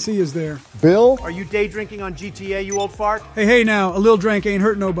 boys. Didn't see yous there. Bill? Are you day drinking on GTA, you old fart? Hey, now, a little drink ain't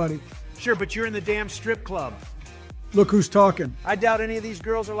hurt nobody. Sure, but you're in the damn strip club. Look who's talking. I doubt any of these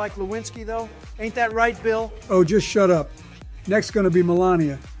girls are like Lewinsky, though. Ain't that right, Bill? Oh, just shut up. Next gonna be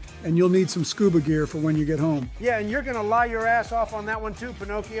Melania, and you'll need some scuba gear for when you get home. Yeah, and you're gonna lie your ass off on that one too,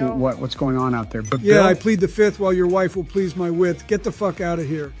 Pinocchio. What's going on out there? But yeah, Bill? I plead the fifth while your wife will please my width. Get the fuck out of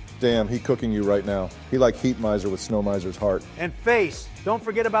here. Damn, he cooking you right now. He like Heat Miser with Snow Miser's heart. And face. Don't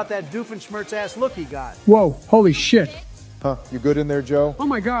forget about that Doofenshmirtz ass look he got. Whoa, holy shit. Huh, you good in there, Joe? Oh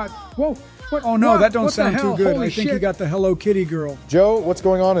my God, whoa. What? Oh no, what? that don't What sound too good. Holy I think shit. you got the Hello Kitty girl. Joe, what's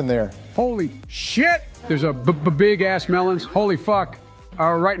going on in there? Holy shit. There's a big ass melons. Holy fuck.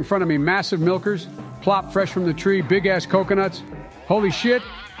 Right in front of me, massive milkers. Plop fresh from the tree, big ass coconuts. Holy shit.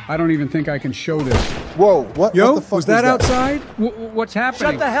 I don't even think I can show this. Whoa, what? Yo, what the fuck was that outside? What's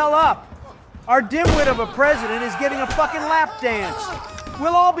happening? Shut the hell up. Our dimwit of a president is getting a fucking lap dance.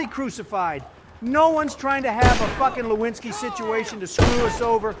 We'll all be crucified. No one's trying to have a fucking Lewinsky situation to screw us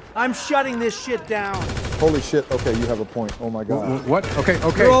over. I'm shutting this shit down. Holy shit, okay, you have a point. Oh my God. What? Okay.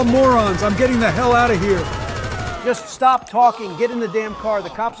 You're all morons. I'm getting the hell out of here. Just stop talking. Get in the damn car. The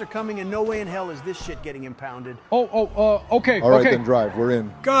cops are coming and no way in hell is this shit getting impounded. Okay. All right, then drive. We're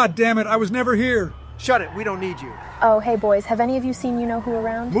in. God damn it, I was never here. Shut it. We don't need you. Oh, hey boys, have any of you seen You-Know-Who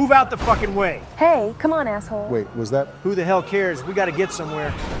around? Move out the fucking way. Hey, come on, asshole. Wait, was that? Who the hell cares? We gotta get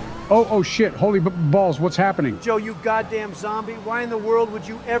somewhere. Oh shit. Holy balls. What's happening? Joe, you goddamn zombie. Why in the world would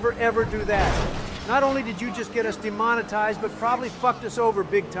you ever do that? Not only did you just get us demonetized, but probably fucked us over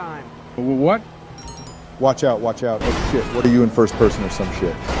big time. What? Watch out, watch out. Oh shit, what are you in first person or some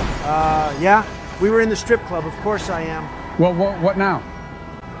shit? Yeah. We were in the strip club. Of course I am. Well, what now?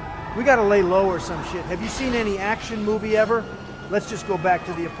 We gotta lay low or some shit. Have you seen any action movie ever? Let's just go back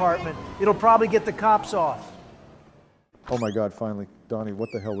to the apartment. It'll probably get the cops off. Oh my God, finally. Donnie, what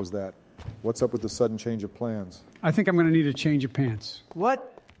the hell was that? What's up with the sudden change of plans? I think I'm gonna need a change of pants.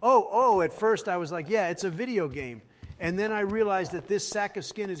 What? Oh, at first I was like, yeah, it's a video game. And then I realized that this sack of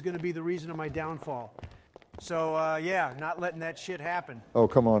skin is gonna be the reason of my downfall. So, yeah, not letting that shit happen. Oh,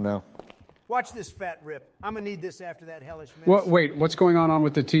 come on now. Watch this fat rip. I'm gonna need this after that hellish mess. Wait, what's going on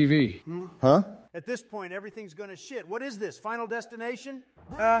with the TV? Huh? At this point, everything's gonna shit. What is this, Final Destination?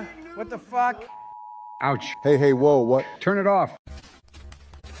 What the fuck? Ouch. Hey, whoa, what? Turn it off.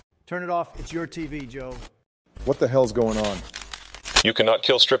 Turn it off. It's your TV, Joe. What the hell's going on? You cannot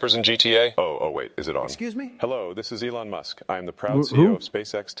kill strippers in GTA? Oh, wait, is it on? Excuse me? Hello, this is Elon Musk. I am the proud CEO of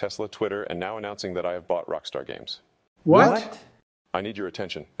SpaceX, Tesla, Twitter, and now announcing that I have bought Rockstar Games. What? I need your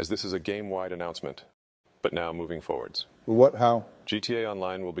attention, as this is a game-wide announcement. But now, moving forwards. What? How? GTA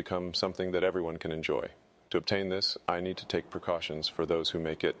Online will become something that everyone can enjoy. To obtain this, I need to take precautions for those who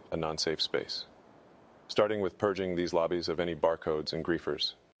make it a non-safe space. Starting with purging these lobbies of any barcodes and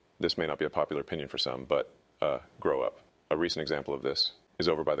griefers. This may not be a popular opinion for some, but grow up. A recent example of this is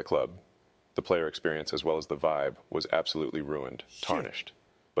over by the club. The player experience as well as the vibe was absolutely ruined, tarnished.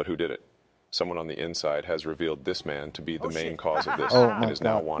 But who did it? Someone on the inside has revealed this man to be the main cause of this and is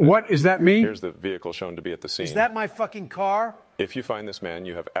now wanted. What? Is that me? Here's the vehicle shown to be at the scene. Is that my fucking car? If you find this man,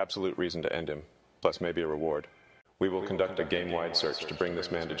 you have absolute reason to end him, plus maybe a reward. We will conduct a game-wide search to bring this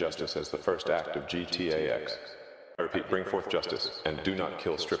man to justice as the first act of GTA-X. I repeat, bring forth justice, and do not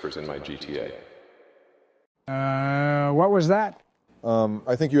kill strippers in my GTA. What was that?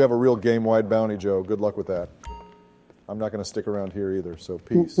 I think you have a real game-wide bounty, Joe. Good luck with that. I'm not going to stick around here either, so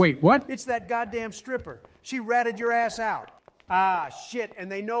peace. Wait, what? It's that goddamn stripper. She ratted your ass out. Ah, shit, and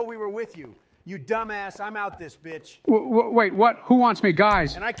they know we were with you. You dumbass, I'm out this bitch. Wait, what? Who wants me,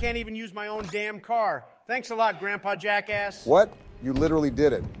 guys? And I can't even use my own damn car. Thanks a lot, Grandpa Jackass. What? You literally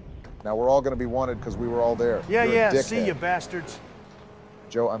did it. Now we're all going to be wanted because we were all there. Yeah, see you bastards.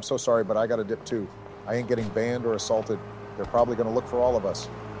 Joe, I'm so sorry, but I got to dip too. I ain't getting banned or assaulted. They're probably going to look for all of us.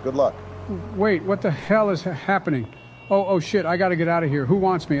 Good luck. Wait, what the hell is happening? Oh shit, I gotta get out of here. Who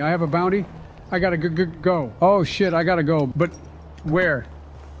wants me? I have a bounty? I gotta go. Oh shit, I gotta go. But where?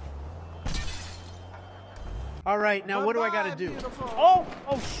 All right, now what do I gotta do? Oh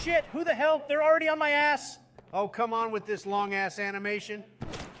shit, who the hell? They're already on my ass. Oh, come on with this long ass animation.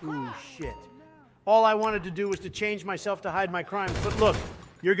 Ooh, shit. All I wanted to do was to change myself to hide my crimes. But look,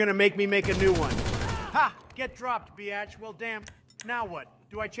 you're gonna make me make a new one. Ha! Get dropped, biatch. Well, damn. Now what?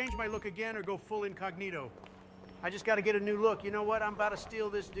 Do I change my look again or go full incognito? I just got to get a new look. You know what? I'm about to steal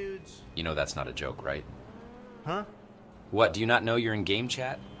this dude's... You know that's not a joke, right? Huh? What, do you not know you're in game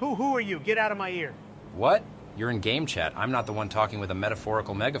chat? Who are you? Get out of my ear. What? You're in game chat. I'm not the one talking with a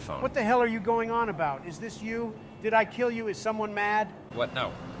metaphorical megaphone. What the hell are you going on about? Is this you? Did I kill you? Is someone mad? What?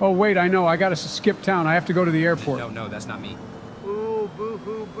 No. Oh, wait, I know. I got to skip town. I have to go to the airport. No, that's not me. Ooh,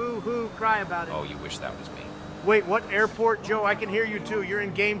 boo-hoo, boo-hoo. Cry about it. Oh, you wish that was me. Wait, what airport? Joe, I can hear you too. You're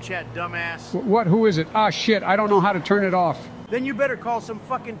in game chat, dumbass. What? Who is it? Ah, shit, I don't know how to turn it off. Then you better call some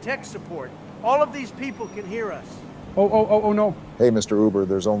fucking tech support. All of these people can hear us. Oh, no. Hey, Mr. Uber,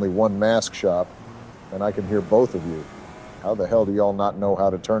 there's only one mask shop, and I can hear both of you. How the hell do y'all not know how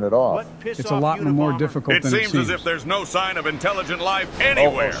to turn it off? It's a lot more difficult than it seems. It seems as if there's no sign of intelligent life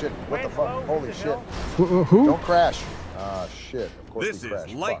anywhere. Oh, shit. What the fuck? Holy shit. Who? Don't crash. Ah, shit. Of course This we is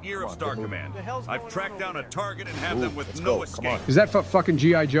crashed. Lightyear of Star Command. I've tracked down a target and have them with no escape. Is that fucking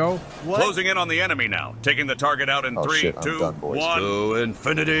G.I. Joe? What? Closing in on the enemy now. Taking the target out in 3, shit, 2, done, boys. 1. To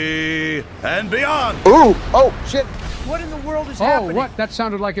infinity and beyond. Ooh! Oh, shit! What in the world is happening? Oh, what? That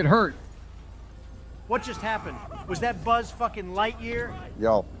sounded like it hurt. What just happened? Was that Buzz fucking Lightyear?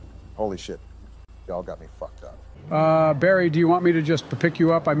 Y'all, holy shit. Y'all got me fucked up. Barry, do you want me to just pick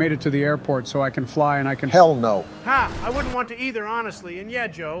you up? I made it to the airport so I can fly and I can... Hell no. Ha! I wouldn't want to either, honestly. And yeah,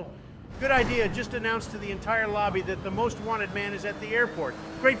 Joe, good idea. Just announce to the entire lobby that the most wanted man is at the airport.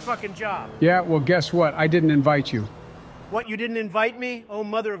 Great fucking job. Yeah, well, guess what? I didn't invite you. What, you didn't invite me? Oh,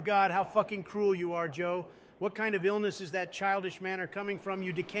 mother of God, how fucking cruel you are, Joe. What kind of illness is that childish manner coming from,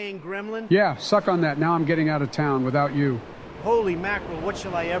 you decaying gremlin? Yeah, suck on that. Now I'm getting out of town without you. Holy mackerel, what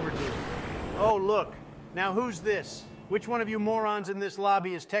shall I ever do? Oh, look. Now who's this? Which one of you morons in this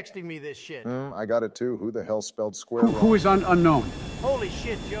lobby is texting me this shit? I got it too. Who the hell spelled square wrong? Who is unknown? Holy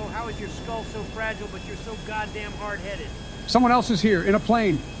shit, Joe. How is your skull so fragile, but you're so goddamn hard-headed? Someone else is here, in a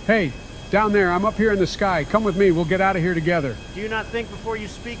plane. Hey, down there, I'm up here in the sky. Come with me, we'll get out of here together. Do you not think before you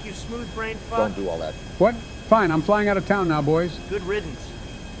speak, you smooth-brained fuck? Don't do all that. What? Fine, I'm flying out of town now, boys. Good riddance.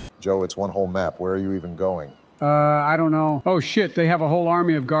 Joe, it's one whole map. Where are you even going? I don't know. Oh shit, they have a whole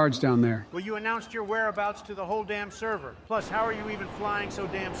army of guards down there. Well, you announced your whereabouts to the whole damn server. Plus, how are you even flying so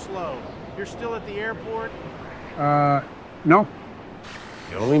damn slow? You're still at the airport? No.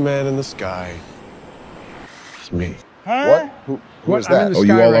 The only man in the sky is me. Huh? What? Who is I'm that? in the Oh,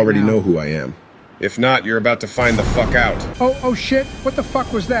 sky you all right already now. know who I am. If not, you're about to find the fuck out. Oh shit, what the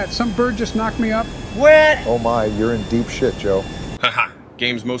fuck was that? Some bird just knocked me up? What? Oh my, you're in deep shit, Joe. Haha,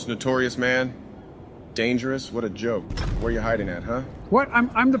 game's most notorious man. Dangerous? What a joke. Where you hiding at, huh? What?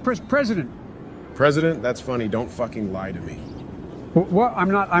 I'm the president. President? That's funny. Don't fucking lie to me. What?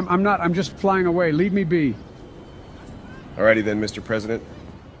 I'm not. I'm just flying away. Leave me be. Alrighty then, Mr. President.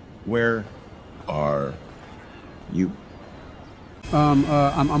 Where are you? I'm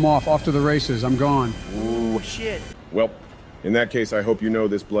off to the races. I'm gone. Ooh, shit. Well, in that case, I hope you know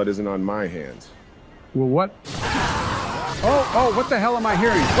this blood isn't on my hands. Well, what? Oh, what the hell am I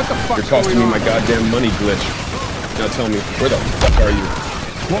hearing? What the fuck's You're costing going me on? my goddamn money glitch. Now tell me, where the fuck are you?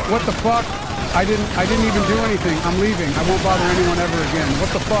 What the fuck? I didn't even do anything. I'm leaving. I won't bother anyone ever again. What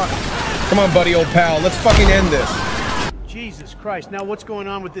the fuck? Come on, buddy, old pal. Let's fucking end this. Jesus Christ. Now what's going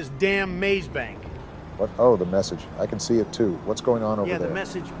on with this damn maze bank? What? Oh, the message. I can see it too. What's going on over there? Yeah, the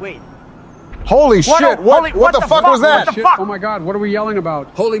message. Wait. Holy shit! What the fuck was that? What the fuck? Oh my god, what are we yelling about?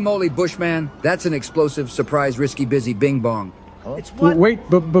 Holy moly, Bushman. That's an explosive, surprise, risky, busy bing bong. Huh? It's what? Wait,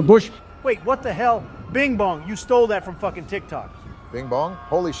 but Bush. Wait, what the hell? Bing bong. You stole that from fucking TikTok. Bing bong?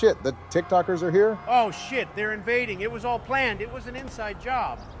 Holy shit, the TikTokers are here? Oh shit, they're invading. It was all planned. It was an inside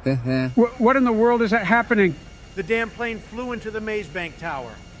job. What in the world is that happening? The damn plane flew into the maze bank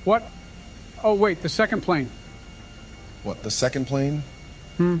tower. What? Oh wait, the second plane. What, the second plane?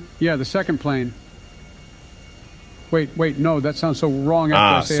 Yeah, the second plane. Wait, no, that sounds so wrong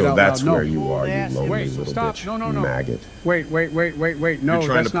after I say it out that's loud. No. where you are, you lonely Wait, little stop. bitch. No. Maggot. Wait. No, You're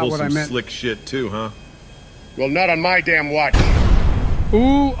trying that's to not pull what some I meant. slick shit too, huh? Well, not on my damn watch.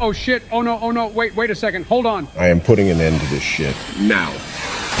 Ooh, oh shit. Oh no. Wait a second. Hold on. I am putting an end to this shit. Now.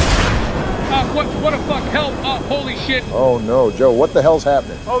 What a fuck? Help! Holy shit! Oh no, Joe, what the hell's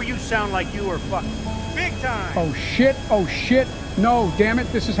happening? Oh, you sound like you were fucked. Big time! Oh shit! No, damn it,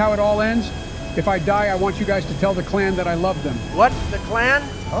 this is how it all ends? If I die, I want you guys to tell the clan that I love them. What? The clan?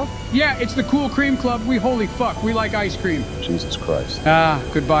 Huh? Yeah, it's the Cool Cream Club. We holy fuck. We like ice cream. Jesus Christ.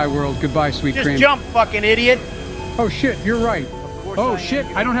 Goodbye, world. Goodbye, sweet Just cream. jump, fucking idiot! Oh shit, you're right. Of course Oh I shit,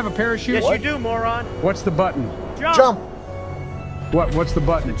 am. I don't have a parachute. Yes, you do, moron. What's the button? Jump! What's the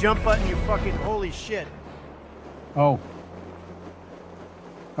button? The jump button, you fucking holy shit. Oh.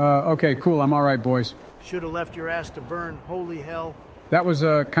 Okay, cool. I'm all right, boys. Should have left your ass to burn. Holy hell. That was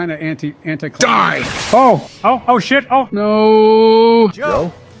kind of anti. Die! Oh shit! Oh no!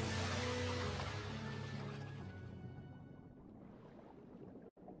 Joe.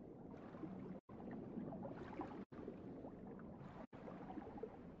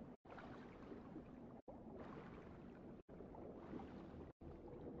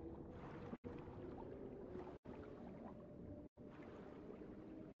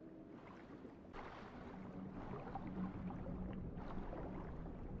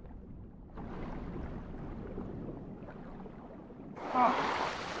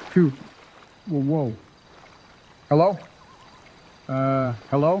 Phew. Whoa. Hello?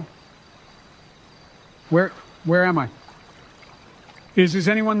 Hello? Where am I? Is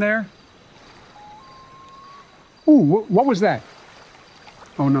anyone there? Ooh, what was that?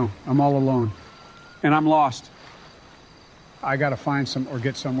 Oh no, I'm all alone. And I'm lost. I gotta find or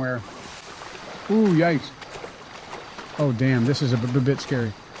get somewhere. Ooh, yikes. Oh damn, this is a bit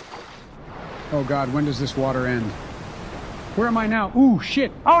scary. Oh God, when does this water end? Where am I now? Ooh,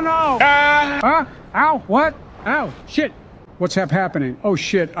 shit. Oh no! Ow, what? Ow, shit. What's happening? Oh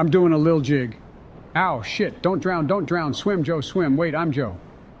shit, I'm doing a lil jig. Ow, shit, don't drown. Swim, Joe, swim. Wait, I'm Joe.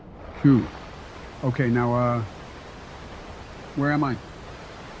 Phew. Okay, now, where am I?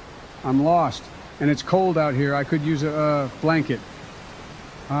 I'm lost. And it's cold out here. I could use a blanket.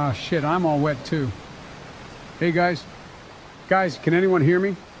 Ah, shit, I'm all wet too. Hey, guys. Guys, can anyone hear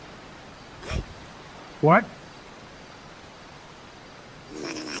me? What?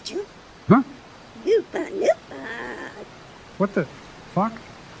 Huh? What the fuck?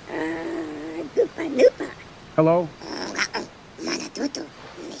 Hello?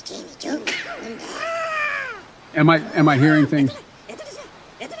 Am I hearing things?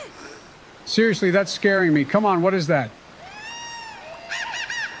 Seriously, that's scaring me. Come on, what is that?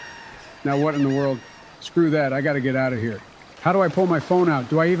 Now what in the world? Screw that, I gotta get out of here. How do I pull my phone out?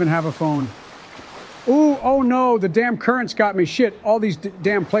 Do I even have a phone? Ooh, oh no, the damn current's got me. Shit, all these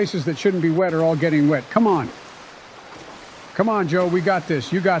damn places that shouldn't be wet are all getting wet. Come on. Come on, Joe, we got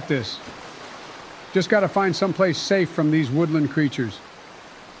this. You got this. Just gotta find someplace safe from these woodland creatures.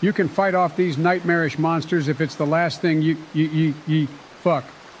 You can fight off these nightmarish monsters if it's the last thing you fuck.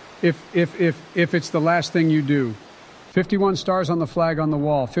 If it's the last thing you do. 51 stars on the flag on the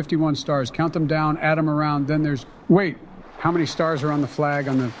wall. 51 stars. Count them down, add them around, then there's... Wait, how many stars are on the flag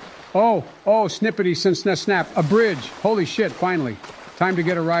on the... Oh, snippety snap. A bridge. Holy shit, finally. Time to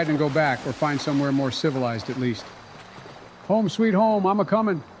get a ride and go back, or find somewhere more civilized at least. Home sweet home, I'm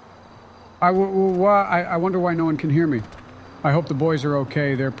a-coming. I wonder why no one can hear me. I hope the boys are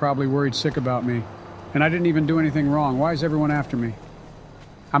okay. They're probably worried sick about me. And I didn't even do anything wrong. Why is everyone after me?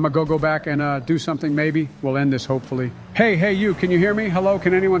 I'm gonna go back and do something maybe. We'll end this hopefully. Hey, you, can you hear me? Hello,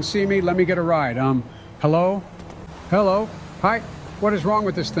 can anyone see me? Let me get a ride. Hello? Hello? Hi? What is wrong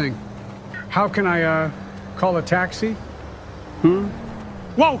with this thing? How can I, call a taxi?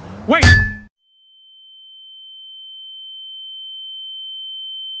 Whoa, wait!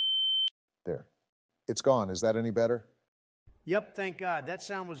 It's gone. Is that any better? Yep, thank God. That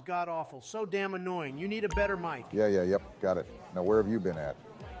sound was god-awful. So damn annoying. You need a better mic. Yep, got it. Now, where have you been at?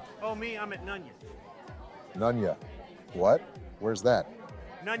 Oh, me, I'm at Nunya. Nunya. What? Where's that?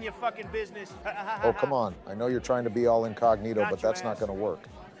 None your fucking business. Oh, come on. I know you're trying to be all incognito, Got but your that's not ass. going to work.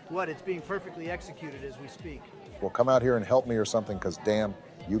 What? It's being perfectly executed as we speak. Well, come out here and help me or something, because damn,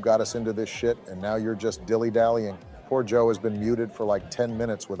 you got us into this shit, and now you're just dilly-dallying. Poor Joe has been muted for like 10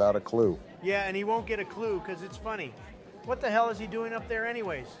 minutes without a clue. Yeah, and he won't get a clue because it's funny. What the hell is he doing up there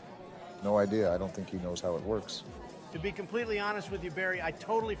anyways? No idea. I don't think he knows how it works. To be completely honest with you, Barry, I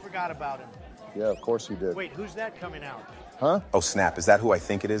totally forgot about him. Yeah, of course you did. Wait, who's that coming out? Huh? Oh, snap. Is that who I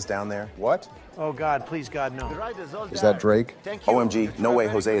think it is down there? What? Oh, God, please, God, no. Is that Drake? OMG. No way,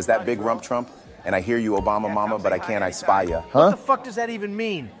 Jose. Is that Big Rump Trump? And I hear you, Obama Mama, but I can't. I spy ya. Huh? What the fuck does that even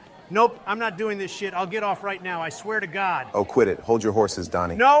mean? Nope, I'm not doing this shit. I'll get off right now. I swear to God. Oh, quit it. Hold your horses,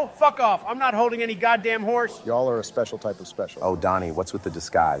 Donnie. No, fuck off. I'm not holding any goddamn horse. Y'all are a special type of special. Oh, Donnie, what's with the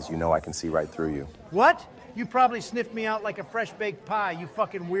disguise? You know I can see right through you. What? You probably sniffed me out like a fresh-baked pie, you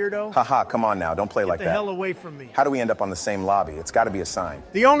fucking weirdo. Haha, come on now. Don't play like Get that. the hell away from me. How do we end up on the same lobby? It's got to be a sign.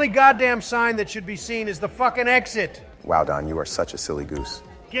 The only goddamn sign that should be seen is the fucking exit. Wow, Don, you are such a silly goose.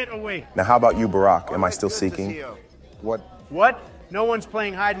 Get away. Now, how about you, Barack? Am I still seeking? What? What? No one's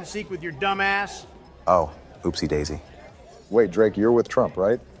playing hide and seek with your dumb ass? Oh, oopsie daisy. Wait, Drake, you're with Trump,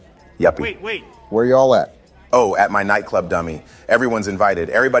 right? Yuppie. Wait. Where y'all at? Oh, at my nightclub, dummy. Everyone's invited.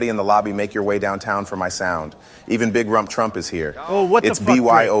 Everybody in the lobby, make your way downtown for my sound. Even Big Rump Trump is here. Oh, what the It's fuck,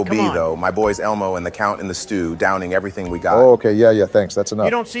 BYOB, Drake? Come on. though. My boys Elmo and the Count and the Stew downing everything we got. Oh, okay, yeah, thanks. That's enough.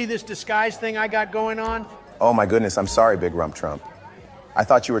 You don't see this disguise thing I got going on? Oh, my goodness. I'm sorry, Big Rump Trump. I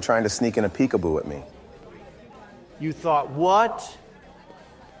thought you were trying to sneak in a peekaboo at me. You thought what?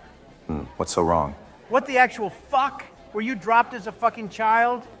 What's so wrong? What the actual fuck? Were you dropped as a fucking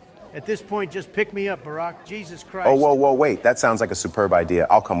child? At this point, just pick me up, Barack. Jesus Christ. Oh, whoa, wait. That sounds like a superb idea.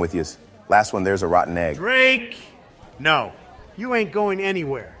 I'll come with you. Last one, there's a rotten egg. Drake! No. You ain't going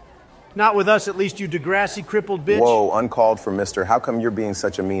anywhere. Not with us, at least, you Degrassi crippled bitch. Whoa, uncalled for, mister. How come you're being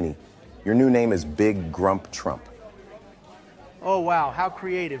such a meanie? Your new name is Big Grump Trump. Oh, wow, how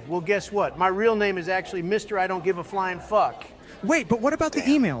creative. Well, guess what? My real name is actually Mr. I Don't Give a Flying Fuck. Wait, but what about the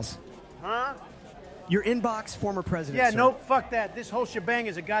emails? Huh? Your inbox, former president. Yeah, sir. nope, fuck that. This whole shebang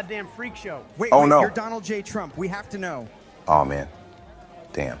is a goddamn freak show. Wait, Oh, no. You're Donald J. Trump. We have to know. Oh, man.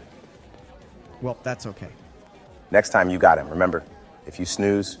 Damn. Well, that's okay. Next time you got him. Remember, if you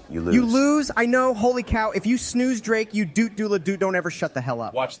snooze, you lose. You lose? I know. Holy cow. If you snooze, Drake, you doot doula doot. Don't ever shut the hell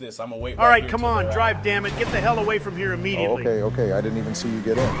up. Watch this. I'm gonna wait. All right, come on, drive, damn it. Get the hell away from here immediately. Okay. I didn't even see you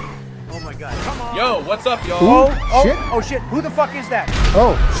get in. Oh, my God. Come on. Yo, what's up, y'all? Oh, shit. Who the fuck is that?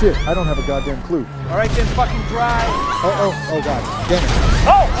 Oh, shit. I don't have a goddamn clue. All right, then fucking drive. Oh, God. Damn it.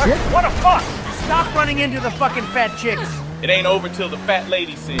 Oh, Shit. what a fuck. Stop running into the fucking fat chicks. It ain't over till the fat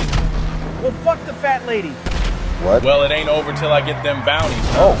lady sings. Well, fuck the fat lady. What? Well, it ain't over till I get them bounties.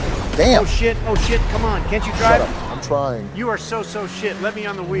 Oh, damn. Oh, shit. Come on. Can't you drive? Shut up. I'm trying. You are so shit. Let me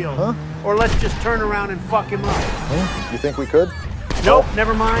on the wheel. Huh? Or let's just turn around and fuck him up. Huh? You think we could? Nope,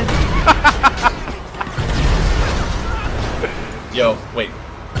 never mind. Yo, wait.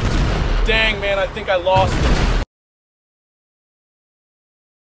 Dang, man, I think I lost it.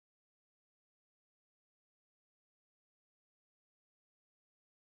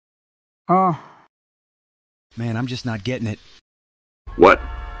 Man, I'm just not getting it. What?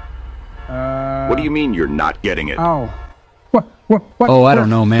 What do you mean you're not getting it? Oh. What? Oh, I don't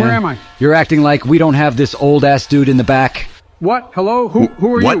know, man. Where am I? You're acting like we don't have this old-ass dude in the back. What? Hello? Who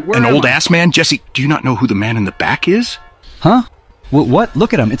are What? you? Where An am old I? ass man? Jesse, do you not know who the man in the back is? Huh? What?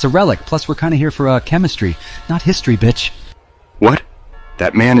 Look at him. It's a relic. Plus, we're kind of here for chemistry, not history, bitch. What?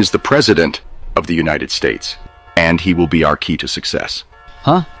 That man is the president of the United States, and he will be our key to success.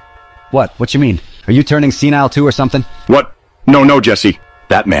 Huh? What? What you mean? Are you turning senile too or something? What? No, Jesse.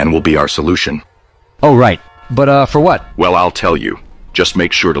 That man will be our solution. Oh, right. But, for what? Well, I'll tell you. Just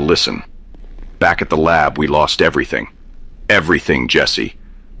make sure to listen. Back at the lab, we lost everything. Everything, Jesse.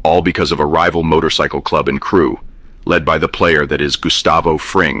 All because of a rival motorcycle club and crew, led by the player that is Gustavo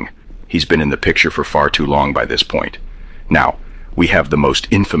Fring. He's been in the picture for far too long by this point. Now, we have the most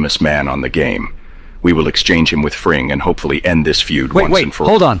infamous man on the game. We will exchange him with Fring and hopefully end this feud once and for all.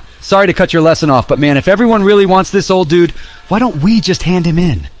 Hold on. Sorry to cut your lesson off, but man, if everyone really wants this old dude, why don't we just hand him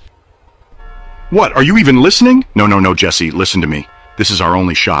in? What? Are you even listening? No, Jesse, listen to me. This is our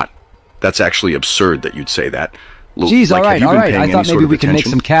only shot. That's actually absurd that you'd say that. Jeez, all right. I thought maybe we can make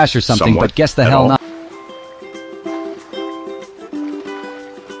some cash or something, but guess the hell not.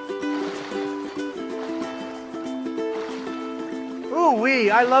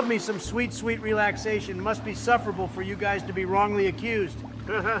 Ooh-wee, I love me some sweet, sweet relaxation. Must be sufferable for you guys to be wrongly accused.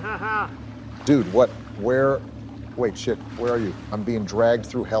 Dude, what? Where? Wait, shit, where are you? I'm being dragged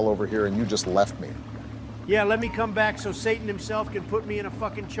through hell over here and you just left me. Yeah, let me come back so Satan himself can put me in a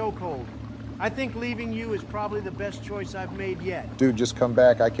fucking chokehold. I think leaving you is probably the best choice I've made yet. Dude, just come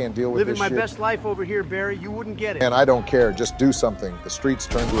back. I can't deal with Living this my shit. best life over here, Barry. You wouldn't get it. And I don't care. Just do something. The streets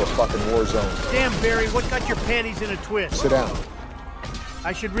turn to a fucking war zone. Damn, Barry, what got your panties in a twist? Sit down.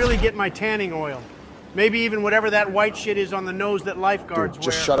 I should really get my tanning oil. Maybe even whatever that white shit is on the nose that lifeguards Dude,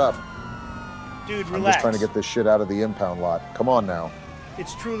 just wear. shut up. Dude, relax. I'm just trying to get this shit out of the impound lot. Come on now.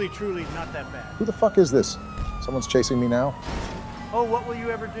 It's truly, truly not that bad. Who the fuck is this? Someone's chasing me now? Oh, what will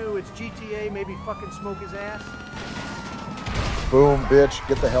you ever do? It's GTA, maybe fucking smoke his ass? Boom, bitch.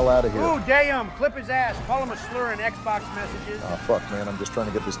 Get the hell out of here. Ooh, damn, clip his ass. Call him a slur in Xbox messages. Oh, fuck, man. I'm just trying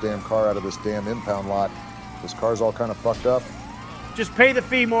to get this damn car out of this damn impound lot. This car's all kind of fucked up. Just pay the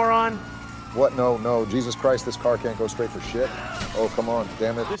fee, moron. What? No. Jesus Christ, this car can't go straight for shit. Oh, come on.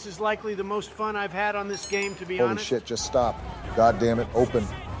 Damn it. This is likely the most fun I've had on this game, to be Holy honest. shit, just stop. God damn it. Open.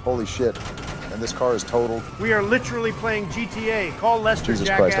 Holy shit. And this car is totaled. We are literally playing GTA. Call Lester, Jesus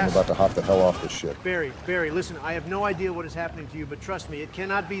jackass. Christ, I'm about to hop the hell off this shit. Barry, listen, I have no idea what is happening to you, but trust me, it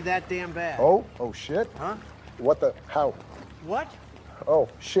cannot be that damn bad. Oh shit. Huh? What the? How? What? Oh,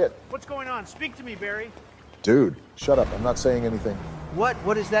 shit. What's going on? Speak to me, Barry. Dude, shut up. I'm not saying anything.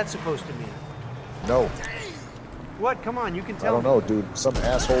 What is that supposed to mean? No. What? Come on, you can I tell don't know, dude. Some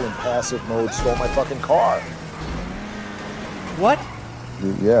asshole in passive mode stole my fucking car. What?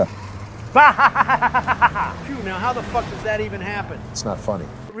 Yeah. Phew, now how the fuck does that even happen? It's not funny.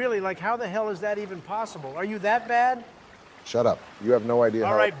 Really, like how the hell is that even possible? Are you that bad? Shut up. You have no idea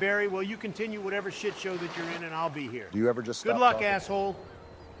All how... right, Barry, well, you continue whatever shit show that you're in and I'll be here. Do you ever just stop Good luck, talking? asshole.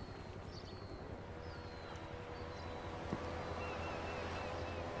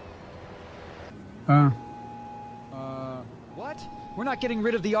 What? We're not getting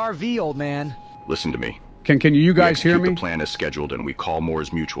rid of the RV, old man. Listen to me. Can you guys hear me? The plan as scheduled and we call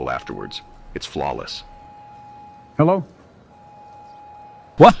Moore's Mutual afterwards. It's flawless. Hello?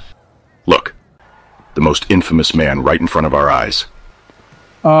 What? Look. The most infamous man right in front of our eyes.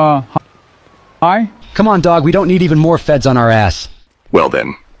 Hi? Come on, dog, we don't need even more feds on our ass. Well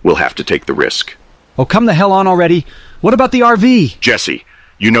then, we'll have to take the risk. Oh, come the hell on already. What about the RV? Jesse,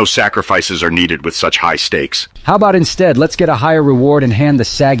 you know sacrifices are needed with such high stakes. How about instead, let's get a higher reward and hand the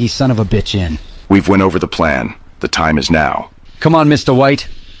saggy son of a bitch in. We've went over the plan. The time is now. Come on, Mr. White.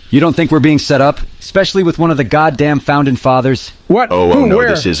 You don't think we're being set up? Especially with one of the goddamn founding fathers? What? Oh, no,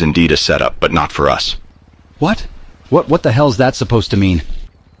 this is indeed a setup, but not for us. What? What the hell's that supposed to mean?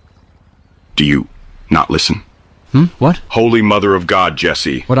 Do you not listen? What? Holy Mother of God,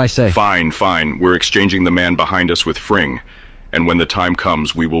 Jesse. What'd I say? Fine. We're exchanging the man behind us with Fring. And when the time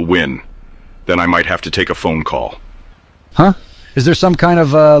comes, we will win. Then I might have to take a phone call. Huh? Is there some kind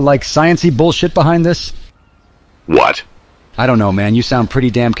of, like, science-y bullshit behind this? What? I don't know, man. You sound pretty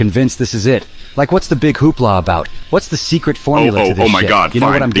damn convinced this is it. Like, what's the big hoopla about? What's the secret formula to this Oh my shit? God, you know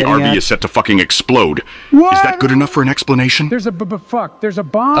fine. what I'm The getting RV at? is set to fucking explode. What? Is that good enough for an explanation? There's a there's a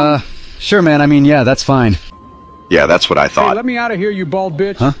bomb? Sure, man. I mean, yeah, that's fine. Yeah, that's what I Hey, thought. let me out of here, you bald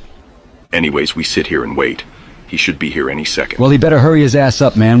bitch. Huh? Anyways, we sit here and wait. He should be here any second. Well, he better hurry his ass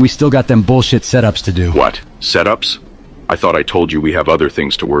up, man. We still got them bullshit setups to do. What? Setups? I thought I told you we have other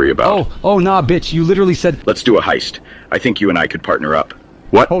things to worry about. Oh, nah, bitch. You literally said... Let's do a heist. I think you and I could partner up.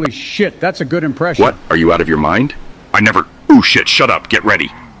 What? Holy shit, that's a good impression. What? Are you out of your mind? I never... Ooh, shit, shut up. Get ready.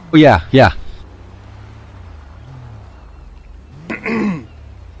 Oh, yeah.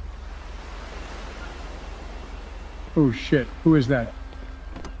 Oh shit, who is that?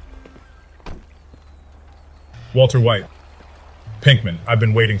 Walter White. Pinkman, I've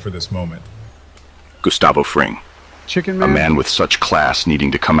been waiting for this moment. Gustavo Fring. Chicken Man? A man with such class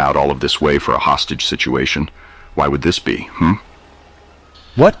needing to come out all of this way for a hostage situation. Why would this be,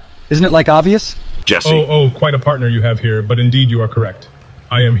 What? Isn't it, like, obvious? Jesse. Oh, quite a partner you have here, but indeed you are correct.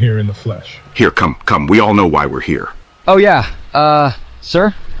 I am here in the flesh. Here, come. We all know why we're here. Oh, yeah.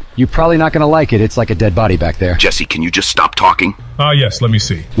 Sir? You're probably not gonna like it. It's like a dead body back there. Jesse, can you just stop talking? Yes, let me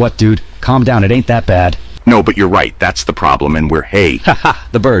see. What, dude? Calm down. It ain't that bad. No, but you're right. That's the problem, and we're, hey. Haha,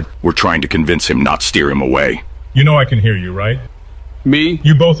 the bird. We're trying to convince him, not steer him away. You know I can hear you, right? Me?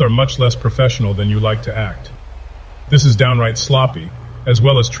 You both are much less professional than you like to act. This is downright sloppy, as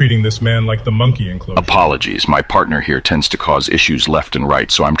well as treating this man like the monkey enclosure. Apologies. My partner here tends to cause issues left and right,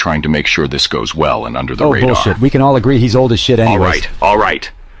 so I'm trying to make sure this goes well and under the radar. Bullshit. We can all agree he's old as shit anyways. All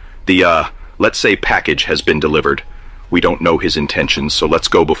right. The, let's say package has been delivered. We don't know his intentions, so let's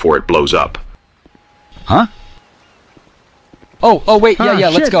go before it blows up. Huh? Oh, wait, yeah,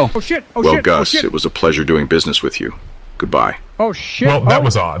 let's shit. go. Oh shit, Well, Gus, shit. it was a pleasure doing business with you. Goodbye. Oh shit. Well, that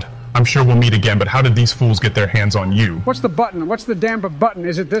was odd. I'm sure we'll meet again, but how did these fools get their hands on you? What's the button? What's the damn button?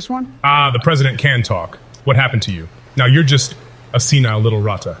 Is it this one? The president can talk. What happened to you? Now you're just a senile little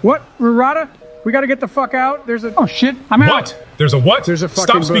rata. What? Rata? We gotta get the fuck out. There's a... Oh shit, I'm out. What? There's a what? There's a fucking...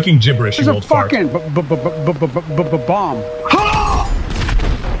 Stop speaking gibberish, you old fart. There's a fucking bomb.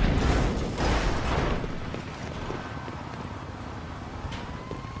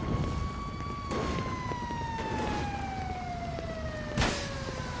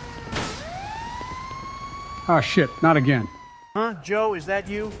 Oh shit, not again. Huh? Joe, is that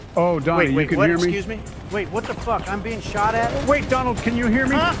you? Oh, Donnie, wait, you can what? hear me? Excuse me? Wait, what the fuck? I'm being shot at? Wait, Donald, can you hear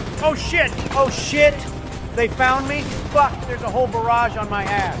me? Huh? Oh shit! Oh shit! They found me? Fuck, there's a whole barrage on my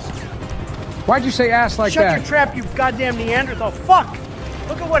ass. Why'd you say ass like Shut that? your trap, you goddamn Neanderthal. Fuck!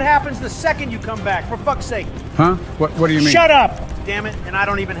 Look at what happens the second you come back, for fuck's sake. Huh? What do you mean? Shut up! Damn it, and I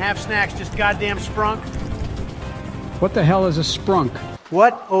don't even have snacks, just goddamn sprunk. What the hell is a sprunk?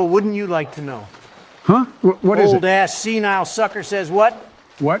 What? Oh, wouldn't you like to know? Huh? What is it? Old ass senile sucker says what?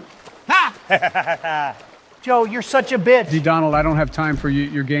 What? Ha! Joe, you're such a bitch. D. Donald, I don't have time for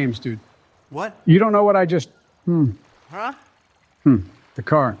your games, dude. What? You don't know what I just... Huh? The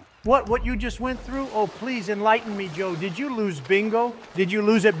car. What you just went through? Oh, please enlighten me, Joe. Did you lose bingo? Did you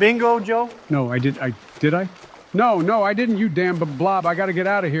lose at bingo, Joe? No, I did. Did I? No, I didn't, you damn blob. I got to get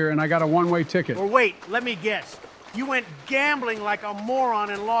out of here, and I got a one-way ticket. Or wait, let me guess. You went gambling like a moron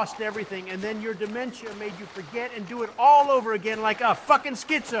and lost everything, and then your dementia made you forget and do it all over again like a fucking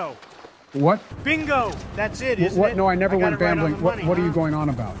schizo. What? Bingo! That's it, isn't what? it? No, I never went got it right on gambling. the money, What are you huh? going on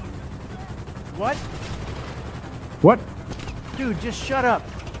about? What? What? Dude, just shut up.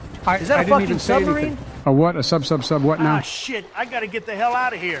 I Is that a didn't fucking even say submarine? anything. A what? A sub, what now? Ah, shit. I gotta get the hell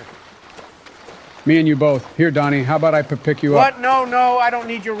out of here. Me and you both. Here, Donnie, how about I pick you up? What? No, I don't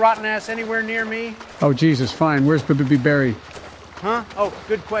need your rotten ass anywhere near me. Oh, Jesus, fine. Where's Barry? Huh? Oh,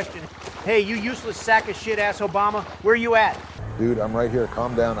 good question. Hey, you useless sack of shit ass Obama. Where you at? Dude, I'm right here.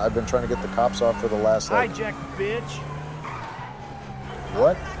 Calm down. I've been trying to get the cops off for the last... Hijack, bitch.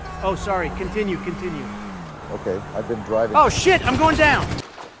 What? Oh, sorry. Continue. Okay, I've been driving... Oh, shit, I'm going down.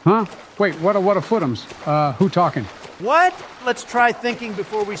 Huh? Wait, what a footums? Who talking? What? Let's try thinking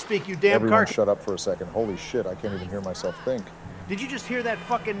before we speak, you damn Everyone car... shut up for a second. Holy shit, I can't even hear myself think. Did you just hear that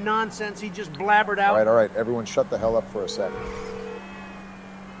fucking nonsense he just blabbered out? All right, everyone shut the hell up for a second.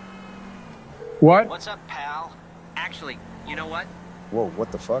 What? What's up, pal? Actually, you know what? Whoa,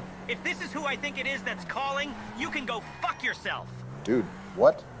 what the fuck? If this is who I think it is that's calling, you can go fuck yourself. Dude,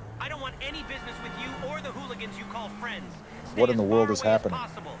 what? I don't want any business with you or the hooligans you call friends. What in the world is happening?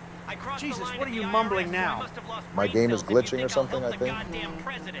 Jesus, what are you mumbling now? My game is glitching or something, I think?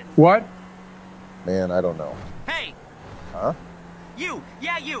 What? Man, I don't know. Hey! Huh? You!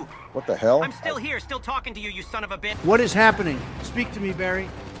 Yeah, you! What the hell? I'm still here, still talking to you, you son of a bitch. What is happening? Speak to me, Barry.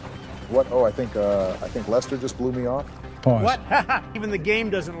 What? Oh, I think Lester just blew me off. Pause. What? Even the game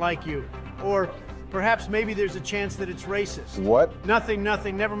doesn't like you. Or perhaps maybe there's a chance that it's racist. What? Nothing.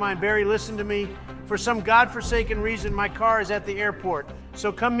 Never mind. Barry, listen to me. For some godforsaken reason, my car is at the airport.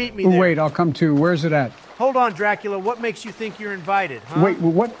 So come meet me there. Wait, I'll come too. Where's it at? Hold on, Dracula. What makes you think you're invited, huh? Wait,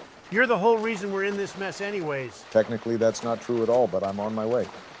 what? You're the whole reason we're in this mess anyways. Technically, that's not true at all, but I'm on my way.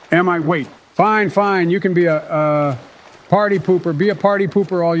 Am I? Wait. Fine. You can be a party pooper. Be a party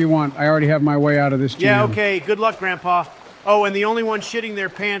pooper all you want. I already have my way out of this jam. Yeah, okay. Good luck, Grandpa. Oh, and the only one shitting their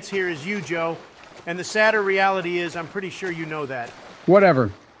pants here is you, Joe. And the sadder reality is, I'm pretty sure you know that.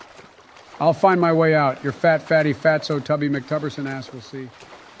 Whatever. I'll find my way out. Your fatty, fatso, tubby McTubberson ass will see.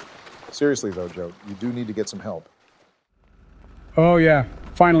 Seriously, though, Joe, you do need to get some help. Oh, yeah.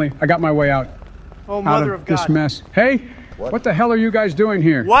 Finally, I got my way out. Oh, mother of God. This mess. Hey, what the hell are you guys doing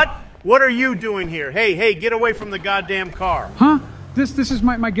here? What? What are you doing here? Hey, get away from the goddamn car. Huh? This is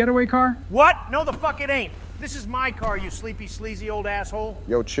my getaway car? What? No, the fuck it ain't. This is my car, you sleepy, sleazy old asshole.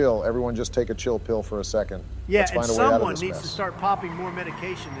 Yo, chill. Everyone just take a chill pill for a second. Yeah, Let's and find a way out of someone this needs mess. to start popping more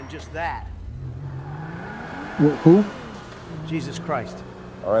medication than just that. Who? Jesus Christ.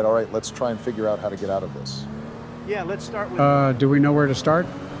 All right. Let's try and figure out how to get out of this. Yeah, let's start with... Do we know where to start?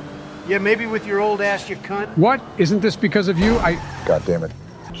 Yeah, maybe with your old ass, you cunt. What? Isn't this because of you? God damn it.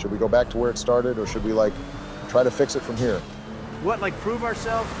 Should we go back to where it started, or should we, try to fix it from here? What, prove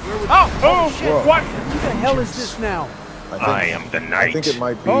ourselves? Where would... Oh, shit. Whoa. What? Who the hell is this now? I am the knight. I think it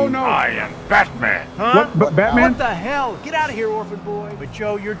might be... Oh, no. I am Batman. Huh? What, Batman? What the hell? Get out of here, orphan boy. But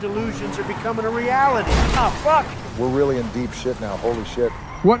Joe, your delusions are becoming a reality. Ah, fuck. We're really in deep shit now. Holy shit.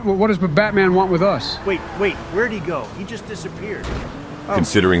 What does Batman want with us? Wait, where'd he go? He just disappeared.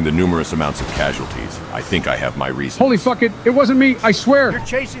 Considering the numerous amounts of casualties, I think I have my reasons. Holy fuck it! It wasn't me. I swear. You're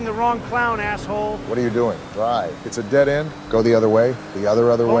chasing the wrong clown, asshole. What are you doing? Drive. It's a dead end. Go the other way. The other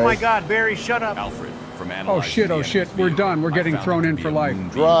way. Oh my God, Barry, shut up. Alfred, from Oh shit! Oh shit! We're done. We're getting thrown in for life.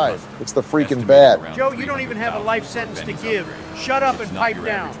 Drive. It's the freaking bat. Joe, you don't even have a life sentence to give. Shut up and pipe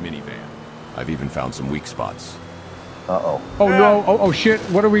down. Minivan. I've even found some weak spots. Uh-oh. Oh no! Oh shit!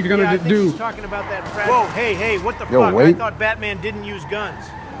 What are we gonna I think do? he's talking about that. Whoa! Hey! What the Yo, fuck? wait. I thought Batman didn't use guns.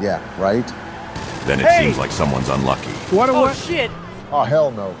 Yeah, right? Then it seems like someone's unlucky. Oh shit! Oh hell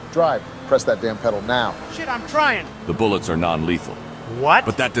no. Drive. Press that damn pedal now. Shit! I'm trying. The bullets are non-lethal. What?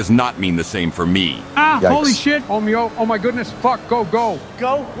 But that does not mean the same for me. Ah! Holy shit! Oh my goodness! Fuck! Go! Go?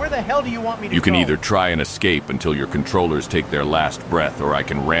 Where the hell do you want me to go? You can either try and escape until your controllers take their last breath, or I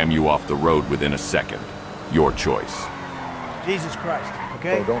can ram you off the road within a second. Your choice. Jesus Christ.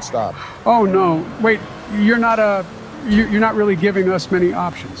 Okay. Oh, don't stop. Oh no! Wait, you're not you're not really giving us many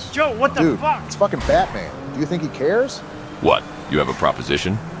options. Joe, what the Dude, fuck? it's fucking Batman. Do you think he cares? What? You have a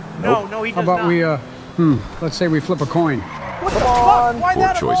proposition? No, he does How about not. we let's say we flip a coin. What the fuck? Why Poor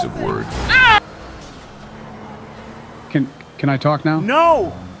that choice of of all words. Can I talk now?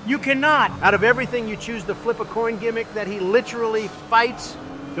 No, you cannot. Out of everything, you choose the flip a coin gimmick that he literally fights.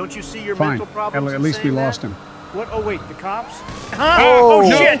 Don't you see your Fine. mental problems? At least we lost him. What? Oh wait, the cops? Huh? Oh,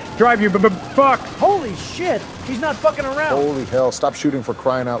 no. Shit! Drive you, fuck! Holy shit! He's not fucking around. Holy hell, stop shooting for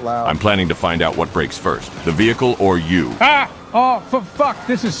crying out loud. I'm planning to find out what breaks first, the vehicle or you. Ah! Oh, fuck!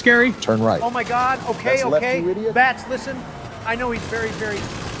 This is scary. Turn right. Oh my God! Okay, That's left, okay. you idiot. Bats, listen. I know he's very, very,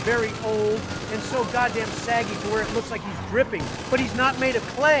 very old and so goddamn saggy to where it looks like he's dripping, but he's not made of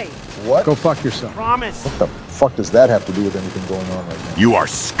clay. What? Go fuck yourself. Promise. What the fuck does that have to do with anything going on right now? You are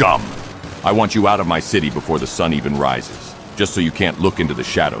scum. I want you out of my city before the sun even rises, just so you can't look into the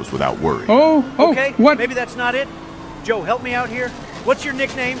shadows without worry. Oh, okay. What? Maybe that's not it. Joe, help me out here. What's your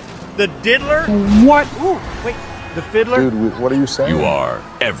nickname? The Diddler? What? Ooh, wait. The Fiddler? Dude, what are you saying? You are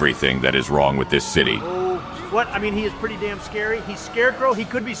everything that is wrong with this city. Oh, what? I mean, he is pretty damn scary. He's Scarecrow. He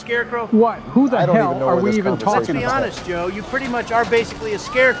could be Scarecrow. What? Who the I don't hell even know are where we this even conversation's talking Let's be about? honest, Joe. You pretty much are basically a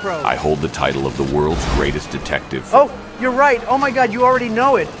Scarecrow. I hold the title of the world's greatest detective. Oh, you're right. Oh my God, you already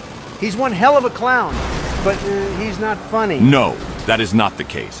know it. He's one hell of a clown, but he's not funny. No, that is not the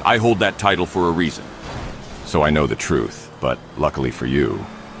case. I hold that title for a reason. So I know the truth, but luckily for you,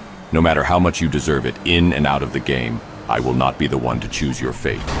 no matter how much you deserve it in and out of the game, I will not be the one to choose your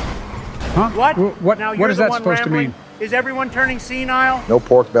fate. Huh? What? Now What is you're the that one supposed rambling? to mean? Is everyone turning senile? No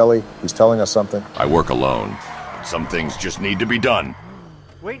pork belly. He's telling us something. I work alone, but some things just need to be done.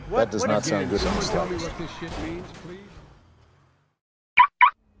 Wait, what? That does what not is- sound good in the Tell me slightest. what this shit means, please.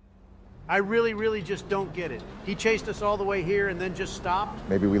 I really, really just don't get it. He chased us all the way here and then just stopped?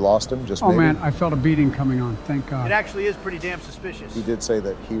 Maybe we lost him, just Oh maybe. man, I felt a beating coming on. Thank God. It actually is pretty damn suspicious. He did say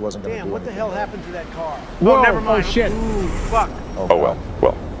that he wasn't going to Damn, do what the anything. hell happened to that car? Whoa, Oh, never mind. oh, shit. Ooh, fuck. Oh,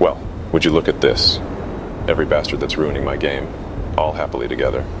 well. Would you look at this? Every bastard that's ruining my game. All happily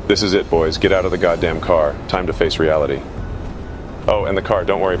together. This is it, boys. Get out of the goddamn car. Time to face reality. Oh, and the car,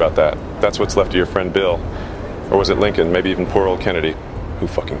 don't worry about that. That's what's left of your friend Bill. Or was it Lincoln? Maybe even poor old Kennedy. Who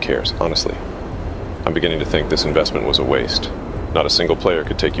fucking cares, honestly? I'm beginning to think this investment was a waste. Not a single player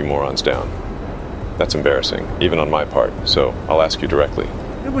could take you morons down. That's embarrassing, even on my part. So I'll ask you directly.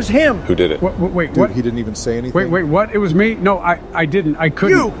 It was him. Who did it? Wait, Dude, what? he didn't even say anything. Wait, what? It was me? No, I didn't. I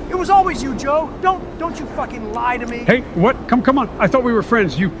couldn't. You! It was always you, Joe. Don't you fucking lie to me. Hey, what? Come on. I thought we were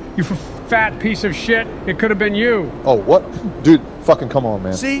friends. You fat piece of shit. It could have been you. Oh, what? Dude, fucking come on,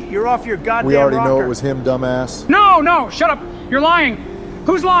 man. See, you're off your goddamn We already know rocker. it was him, dumbass. No, shut up. You're lying.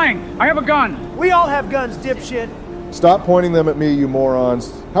 Who's lying? I have a gun. We all have guns, dipshit. Stop pointing them at me, you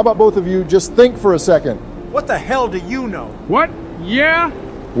morons. How about both of you just think for a second? What the hell do you know? What? Yeah?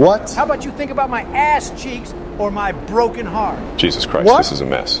 What? How about you think about my ass cheeks or my broken heart? Jesus Christ, What? this is a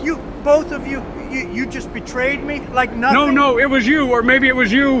mess. You, both of you, you just betrayed me like nothing? No, it was you, or maybe it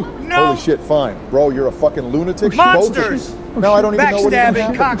was you. No. Holy shit, fine. Bro, you're a fucking lunatic. Monsters. Both of you. Now I don't even know what even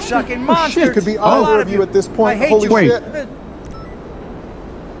Backstabbing, happened. cocksucking Oh, monsters. shit, it could be A lot either of of you at this point. I hate Holy you. Wait. shit.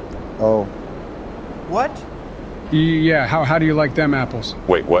 Oh. What? Yeah, how do you like them apples?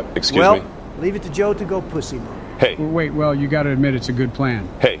 Wait, what? Excuse Well, me? leave it to Joe to go pussy mode. Hey, Wait, well, you got to admit it's a good plan.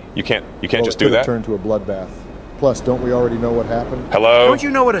 hey, you can't Well, just it do could have that? turned to a bloodbath. Plus, don't we already know what happened? Hello? Don't you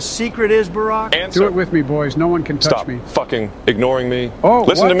know what a secret is, Barack? Answer. Do it with me, boys. No one can touch Stop me. fucking ignoring me. Oh,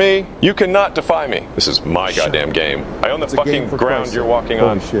 Listen what? to me. You cannot defy me. This is my goddamn game. I own the It's a game fucking for ground Christ's you're sake. walking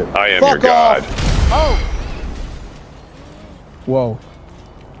Holy on. shit. I am Fuck your god. off. Oh, Whoa.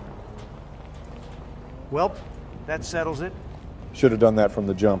 well, that settles it. Should have done that from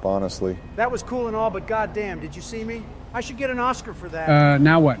the jump, honestly. That was cool and all, but goddamn, did you see me? I should get an Oscar for that.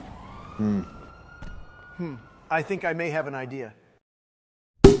 Now what? I think I may have an idea.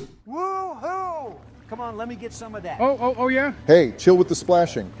 Woo-hoo! Come on, let me get some of that. Oh, yeah? Hey, chill with the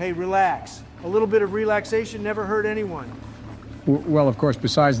splashing. Hey, relax. A little bit of relaxation never hurt anyone. Well, of course,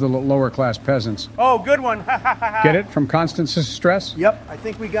 besides the lower class peasants. Oh, good one. Get it? From constant stress? Yep, I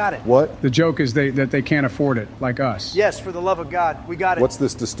think we got it. What? The joke is that they can't afford it, like us. Yes, for the love of God, we got it. What's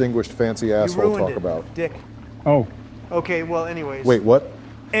this distinguished fancy asshole talk about? Dick. Oh. Okay, well, anyways. Wait, what?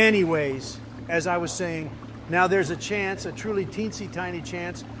 Anyways, as I was saying, now there's a chance, a truly teensy tiny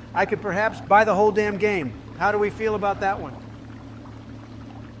chance, I could perhaps buy the whole damn game. How do we feel about that one?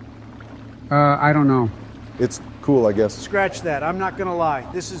 I don't know. It's cool, I guess. Scratch that. I'm not gonna lie.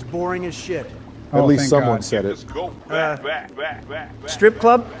 This is boring as shit. At least someone said it. Strip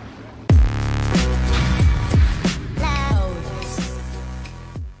club?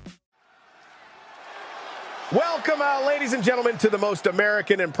 Welcome, ladies and gentlemen, to the most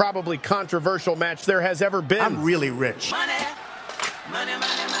American and probably controversial match there has ever been. I'm really rich.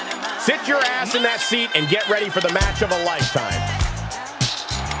 Sit your ass in that seat and get ready for the match of a lifetime.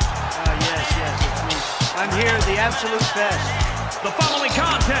 Yes, it's me. I'm here, the absolute best. The following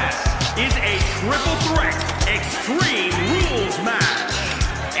contest is a triple threat extreme rules match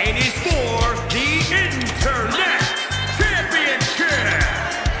and is for the Internet Championship.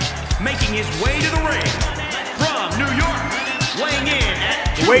 Making his way to the ring from New York, weighing in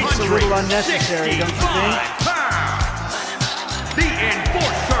at 265 Weight's a little unnecessary, don't you think? pounds, the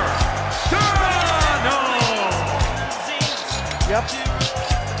Enforcer, Donald. Yep.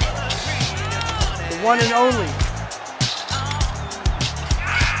 The one and only.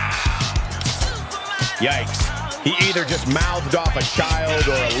 Yikes. He either just mouthed off a child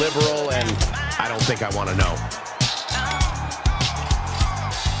or a liberal, and I don't think I want to know.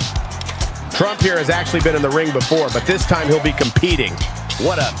 Trump here has actually been in the ring before, but this time he'll be competing.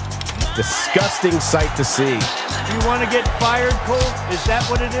 What a disgusting sight to see. Do you want to get fired, Cole? Is that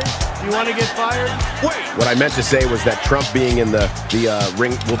what it is? Do you want to get fired? Wait! What I meant to say was that Trump being in the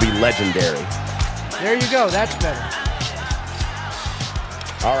ring will be legendary. There you go. That's better.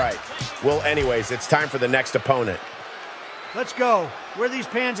 All right. Well, anyways, it's time for the next opponent. Let's go. Where are these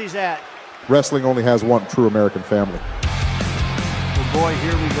pansies at? Wrestling only has one true American family. Oh boy,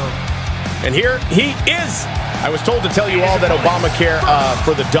 here we go. And here he is. I was told to tell you all that Obamacare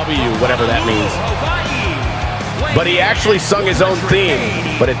for the W, whatever that means. But he actually sung his own theme,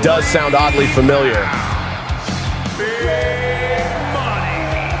 but it does sound oddly familiar.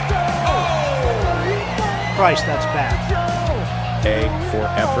 Christ, that's bad. A for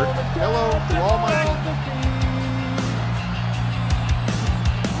effort. Hello to all my people.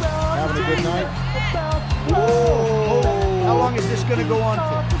 Having a good night? Whoa. How long is this going to go on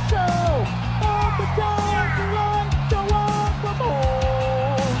for?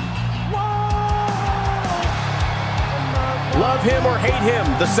 Love him or hate him,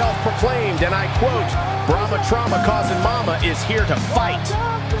 the self-proclaimed, and I quote, Brahma Trauma causing mama is here to fight.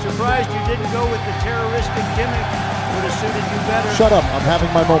 Surprised you didn't go with the terroristic gimmick. Would have suited you better. Shut up, I'm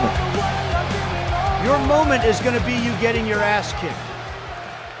having my moment. Your moment is going to be you getting your ass kicked.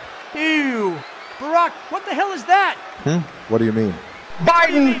 Ew. Barack, what the hell is that? What do you mean?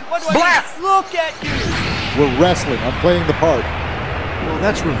 Biden, blast! Look at you. We're wrestling, I'm playing the part. Well,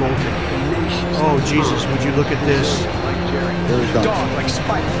 that's revolting. Oh, Jesus, would you look at this? There he comes. Dog like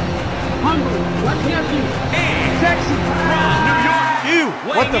Spike. Hungry like nephew. And sexy from New York. You!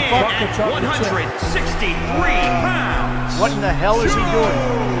 What the fuck? 163 pounds. What in the hell is he doing?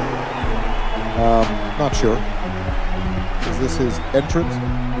 Not sure. Is this his entrance?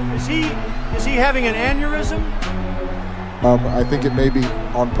 Is he having an aneurysm? I think it may be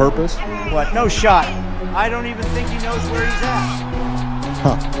on purpose. What? No shot. I don't even think he knows where he's at.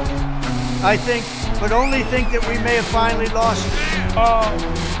 Huh. I think, but only think that we may have finally lost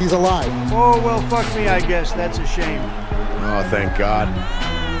him. He's alive. Oh, well, fuck me, I guess. That's a shame. Oh, thank God.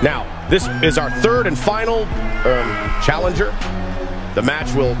 Now, this is our third and final challenger. The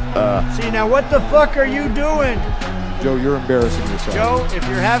match will... See, now what the fuck are you doing? Joe, you're embarrassing yourself. Joe, if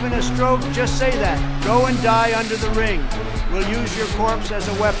you're having a stroke, just say that. Go and die under the ring. We'll use your corpse as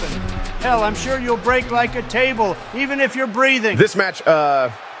a weapon. Hell, I'm sure you'll break like a table, even if you're breathing. This match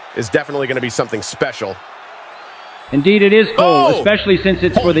is definitely going to be something special. Indeed it is, Cole, especially since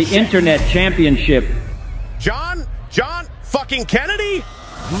it's for the Internet Championship. John fucking Kennedy?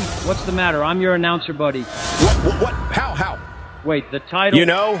 What's the matter? I'm your announcer, buddy. What? How? Wait, the title... You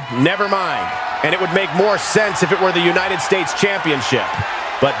know, never mind. And it would make more sense if it were the United States Championship.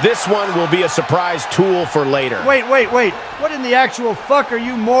 but this one will be a surprise tool for later. Wait. What in the actual fuck are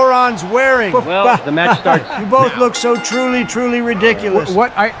you morons wearing? Well, the match starts. You both look so truly ridiculous.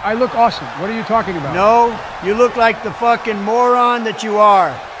 What? I look awesome. What are you talking about? No, you look like the fucking moron that you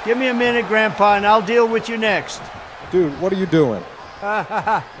are. Give me a minute, Grandpa, and I'll deal with you next. Dude, what are you doing?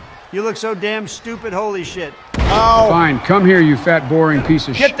 You look so damn stupid, holy shit. Ow. Fine, come here, you fat, boring piece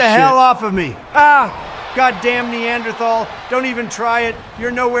of shit. Get the hell off of me. Goddamn Neanderthal. Don't even try it.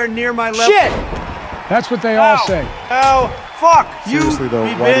 You're nowhere near my level. Shit! That's what they all say. Ow! Fuck! Seriously, though,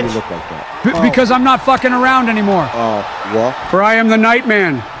 you why bitch. do you look like that? Because I'm not fucking around anymore. Oh, what? For I am the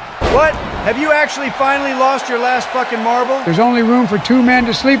Nightman. What? Have you actually finally lost your last fucking marble? There's only room for 2 men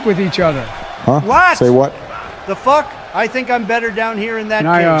to sleep with each other. Huh? What? Say what? The fuck? I think I'm better down here in that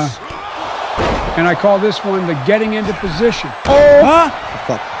And case. And I call this one the getting into position. Oh! Huh?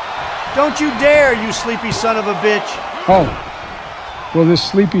 Fuck. Don't you dare, you sleepy son of a bitch. Oh. Well, this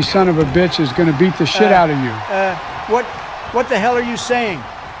sleepy son of a bitch is going to beat the shit out of you. What the hell are you saying?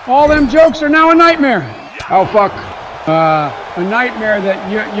 All them jokes are now a nightmare. Oh, fuck. A nightmare that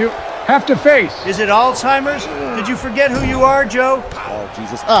you have to face. Is it Alzheimer's? Did you forget who you are, Joe? Oh,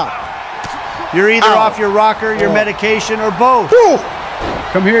 Jesus. You're either off your rocker, your medication, or both.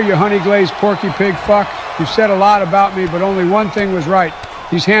 Come here, you honey-glazed porky pig fuck. You've said a lot about me, but only one thing was right.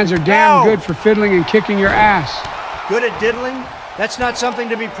 These hands are damn good for fiddling and kicking your ass. Good at diddling? That's not something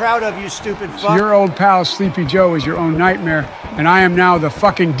to be proud of, you stupid fuck. So your old pal Sleepy Joe is your own nightmare, and I am now the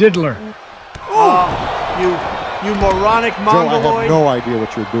fucking diddler. You moronic mongoloid. Joe, I have no idea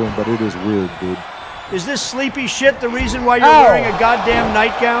what you're doing, but it is weird, dude. Is this sleepy shit the reason why you're wearing a goddamn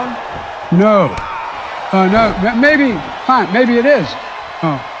nightgown? No. No, maybe it is.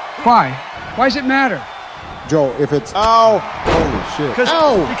 Oh, why? Why does it matter? Joe, if it's... Ow! Holy shit.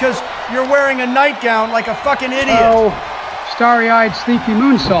 Because you're wearing a nightgown like a fucking idiot. Oh, starry-eyed, sleepy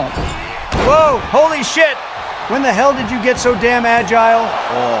moonsault. Whoa, holy shit! When the hell did you get so damn agile?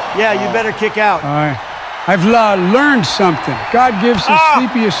 Yeah, you better kick out. I've learned something. God gives his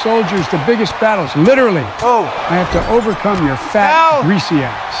sleepiest soldiers the biggest battles, literally. I have to overcome your fat, greasy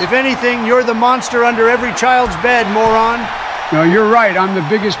ass. If anything, you're the monster under every child's bed, moron. No, you're right. I'm the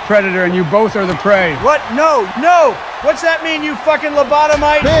biggest predator, and you both are the prey. What? No! What's that mean, you fucking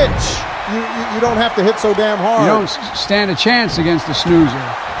lobotomite? Bitch! You don't have to hit so damn hard. You don't stand a chance against the snoozer.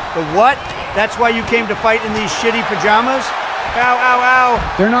 The what? That's why you came to fight in these shitty pajamas? Ow.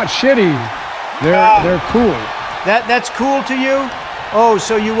 They're not shitty. They're cool. That's cool to you? Oh,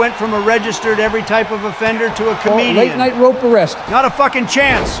 so you went from a registered every type of offender to a comedian. Late night rope arrest. Not a fucking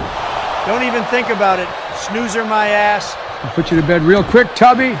chance. Don't even think about it. Snoozer my ass. I'll put you to bed real quick,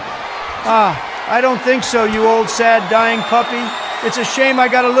 Tubby. I don't think so, you old sad dying puppy. It's a shame I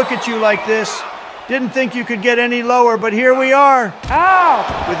gotta look at you like this. Didn't think you could get any lower, but here we are.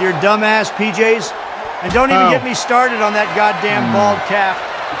 Ow! With your dumbass PJs. And don't even get me started on that goddamn bald calf.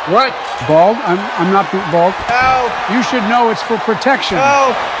 What? Bald? I'm not bald. Ow! You should know it's for protection. Oh!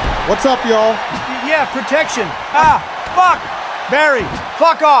 What's up, y'all? Yeah, protection. Fuck! Barry,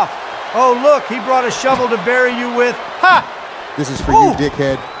 fuck off! Oh, look, he brought a shovel to bury you with. Ha! This is for you,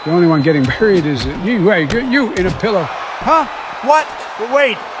 dickhead. The only one getting buried is you in a pillow. Huh? What?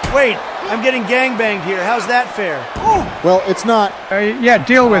 Wait. I'm getting gangbanged here. How's that fair? Well, it's not. Yeah,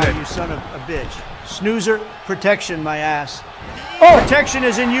 deal with it. You son of a bitch. Snoozer, protection, my ass. Oh! Protection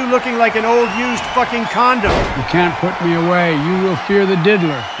is in you looking like an old used fucking condom. You can't put me away. You will fear the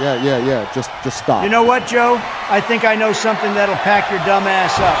diddler. Yeah. Just stop. You know what, Joe? I think I know something that'll pack your dumb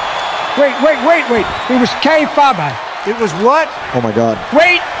ass up. Wait. It was K-Faba. It was what? Oh my God.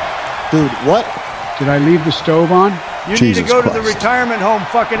 Wait! Dude, what? Did I leave the stove on? You need to go to the retirement home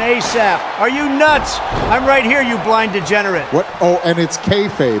fucking ASAP. Are you nuts? I'm right here, you blind degenerate. What? Oh, and it's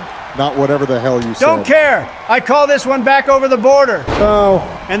kayfabe, not whatever the hell you said. Don't care. I call this one back over the border. Oh.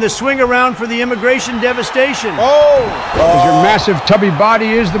 And the swing around for the immigration devastation. Because your massive tubby body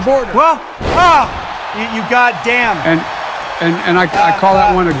is the border. Well, you goddamn. And I call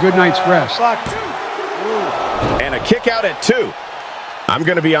that one a good night's rest. Fuck. And a kick out at 2. I'm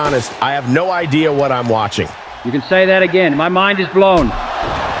going to be honest, I have no idea what I'm watching. You can say that again. My mind is blown.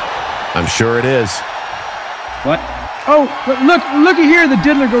 I'm sure it is. What? Oh, looky here. The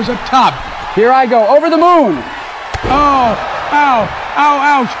diddler goes up top. Here I go. Over the moon. Oh, ow,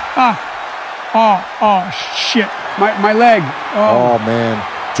 ouch. Oh, shit. My leg. Oh, man.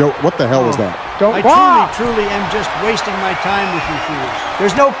 Joe, what the hell was that? I truly am just wasting my time with you fools.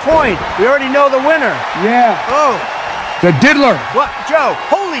 There's no point. We already know the winner. Yeah. Oh. The diddler. What? Joe,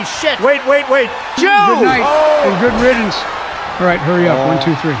 holy shit. Wait. Joe! Good night and good riddance. All right, hurry up. 1,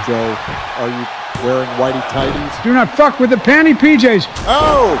 2, 3. Joe, are you wearing whitey tighties. Do not fuck with the panty PJs.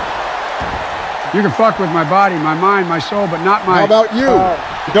 Oh! You can fuck with my body, my mind, my soul, but not my... How about you?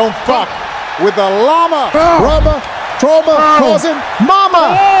 Don't fuck with the llama, rubber, trauma, causing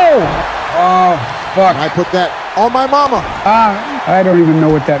mama. Oh, fuck. And I put that on my mama. I don't even know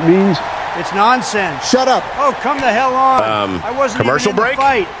what that means. It's nonsense. Shut up. Oh, come the hell on. I wasn't commercial even in break? the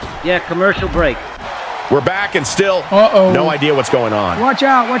fight. Yeah, commercial break. We're back and still no idea what's going on. Watch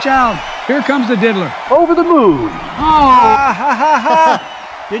out, watch out. Here comes the diddler. Over the moon. Ha ha ha.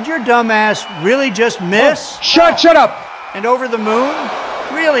 Did your dumb ass really just miss? Shut up. And over the moon?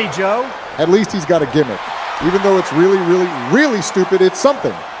 Really, Joe? At least he's got a gimmick. Even though it's really, really, really stupid, it's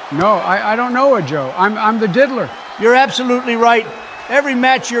something. No, I don't know it, Joe. I'm the diddler. You're absolutely right. Every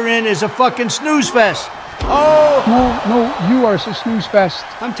match you're in is a fucking snooze fest. Oh! No, you are a snooze fest.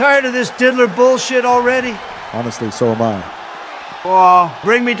 I'm tired of this diddler bullshit already. Honestly, so am I. Oh,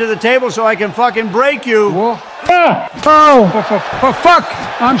 bring me to the table so I can fucking break you. Oh, fuck.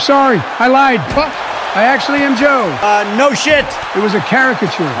 I'm sorry. I lied. Fuck. I actually am Joe. No shit. It was a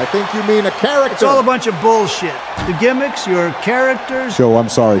caricature. I think you mean a character. It's all a bunch of bullshit. The gimmicks, your characters. Joe, I'm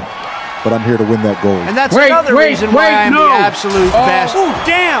sorry, but I'm here to win that gold. And that's another reason why I'm the absolute best. Ooh,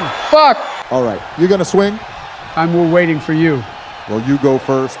 damn. Fuck. All right, you gonna swing? I'm waiting for you. Well, you go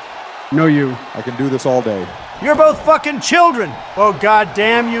first. No, you. I can do this all day. You're both fucking children. Oh,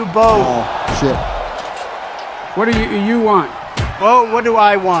 goddamn you both. Oh, shit. What do you want? Well, what do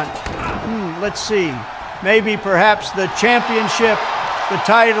I want? Let's see. Maybe perhaps the championship, the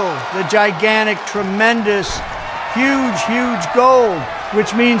title, the gigantic, tremendous, huge gold,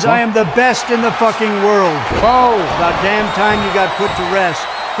 which means I am the best in the fucking world. Oh. About damn time you got put to rest.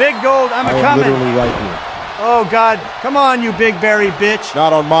 Big gold, I'm a-coming. Literally right here. Oh, God. Come on, you big berry bitch.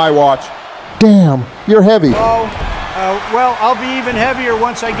 Not on my watch. Damn, you're heavy. Oh, well, I'll be even heavier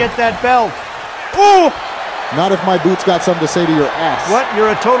once I get that belt. Ooh! Not if my boots got something to say to your ass. What?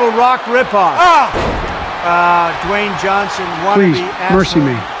 You're a total rock ripoff. Dwayne Johnson, wannabe Please, asshole. mercy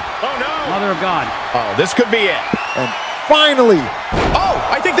me. Oh, no. Mother of God. Oh, this could be it. And finally. Oh,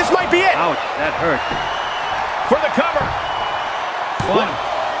 I think this might be it. Ouch, that hurt. For the cover. One.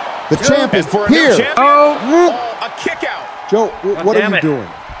 The champ is for a here. new champion. Oh. A kick out. Joe, what are you doing?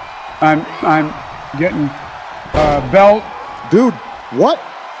 I'm getting belt. Dude, what?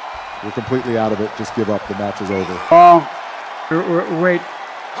 You're completely out of it. Just give up. The match is over. Oh, wait.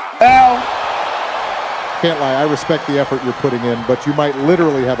 Ow. Can't lie. I respect the effort you're putting in, but you might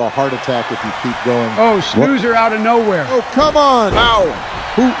literally have a heart attack if you keep going. Oh, snoozer out of nowhere. Oh, come on. Ow.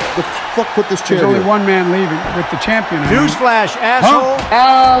 Who the fuck put this chair There's only here? one man leaving with the champion. Newsflash, asshole.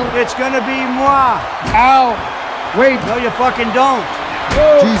 Huh? Ow. It's gonna be moi. Ow. Wait. No, you fucking don't.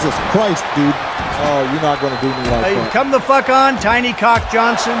 Jesus Christ, dude. Oh, you're not going to do me like Hey, that. come the fuck on, Tiny Cock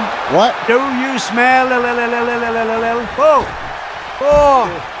Johnson. What? Do you smell? Whoa. Oh,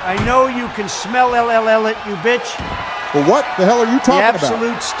 I know you can smell it, you bitch. Well, what the hell are you talking The about?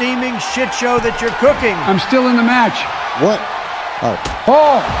 absolute steaming shit show that you're cooking. I'm still in the match. What?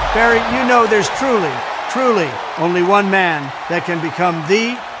 Oh. Barry, you know there's truly only one man that can become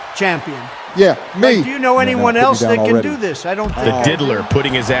the champion. Yeah, me. Like, do you know anyone else that can do this? I don't think. The diddler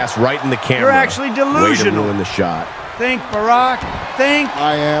putting his ass right in the camera. You're actually delusional. Way to ruin the shot. Think, Barack. Think.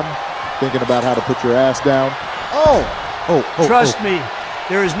 I am thinking about how to put your ass down. Oh. Trust me,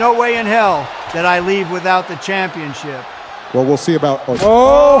 there is no way in hell that I leave without the championship. Well, we'll see about. Fuck!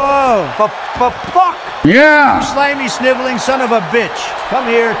 Yeah. You slimy, sniveling son of a bitch. Come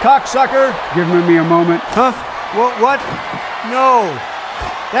here, cocksucker. Give me a moment. Huh? What? No.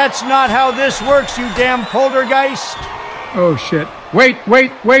 That's not how this works, you damn poltergeist. Oh, shit. Wait.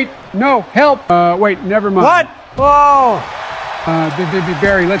 No, help. Wait, never mind. What? Oh.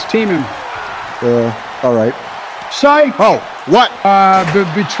 Barry, let's team him. All right. Psych. Oh, what?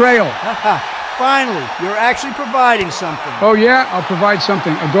 Betrayal. Finally, you're actually providing something. Oh, yeah, I'll provide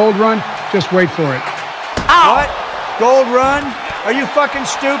something. A gold run. Just wait for it. Ow. What? Gold run? Are you fucking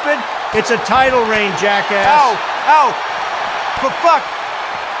stupid? It's a title reign, jackass. Ow. For fuck.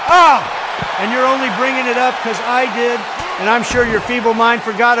 And you're only bringing it up because I did, and I'm sure your feeble mind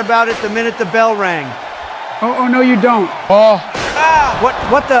forgot about it the minute the bell rang. Oh, no, you don't. Oh.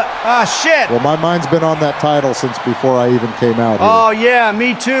 What the? Shit. Well, my mind's been on that title since before I even came out here. Oh, yeah,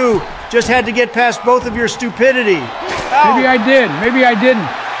 me too. Just had to get past both of your stupidity. Ow. Maybe I did. Maybe I didn't.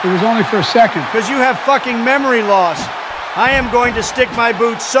 It was only for a second. Because you have fucking memory loss. I am going to stick my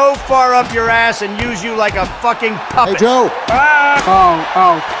boots so far up your ass and use you like a fucking puppet. Hey, Joe.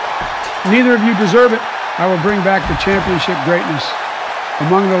 Oh. Neither of you deserve it. I will bring back the championship greatness.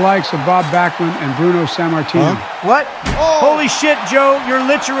 among the likes of Bob Backlund and Bruno Sammartino. What? Holy shit, Joe. You're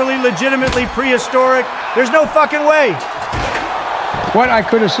literally, legitimately prehistoric. There's no fucking way. What? I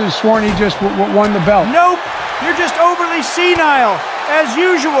could have sworn he just won the belt. Nope. You're just overly senile, as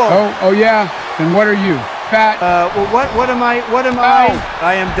usual. Oh yeah? Then what are you? Fat? What am I?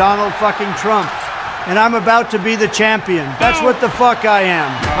 I am Donald fucking Trump. And I'm about to be the champion. That's what the fuck I am.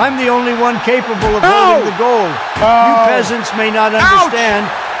 I'm the only one capable of holding the gold. You peasants may not understand,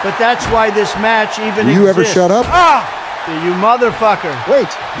 but that's why this match even exists. You ever shut up? You motherfucker.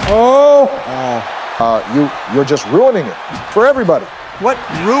 Wait. You're just ruining it for everybody. What?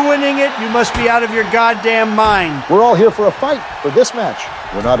 Ruining it? You must be out of your goddamn mind. We're all here for a fight, for this match.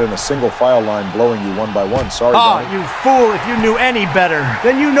 We're not in a single file line blowing you one by one. Sorry, Donnie. You fool. If you knew any better,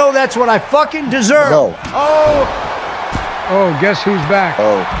 then you know that's what I fucking deserve. No. Oh, guess who's back?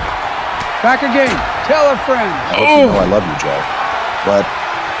 Back again. Tell a friend. I hope you know I love you, Joe. But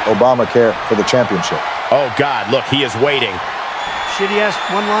Obamacare for the championship. Oh, God, look, he is waiting. Shitty-ass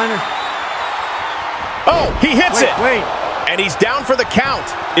one-liner. Oh, he hits it. Wait. And he's down for the count.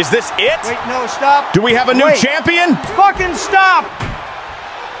 Is this it? Wait, no, stop. Do we have a new champion? Fucking stop.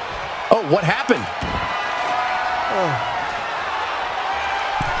 Oh, what happened?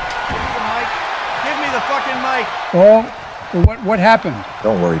 Give me the fucking mic. Oh, what happened?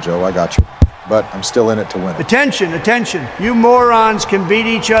 Don't worry, Joe, I got you. But I'm still in it to win it. Attention. You morons can beat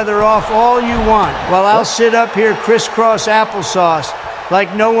each other off all you want, while I'll sit up here crisscross applesauce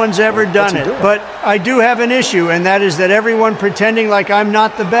like no one's ever done it. But I do have an issue, and that is that everyone pretending like I'm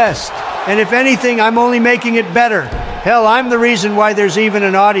not the best. And if anything, I'm only making it better. Hell, I'm the reason why there's even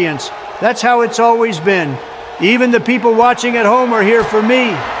an audience. That's how it's always been. Even the people watching at home are here for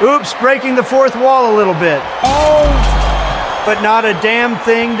me. Oops, breaking the fourth wall a little bit. But not a damn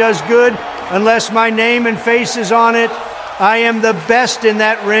thing does good unless my name and face is on it. I am the best in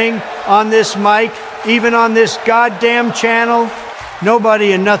that ring, on this mic, even on this goddamn channel.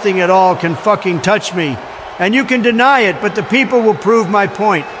 Nobody and nothing at all can fucking touch me. And you can deny it, but the people will prove my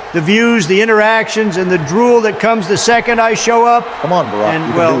point. The views, the interactions, and the drool that comes the second I show up. Come on, Barack,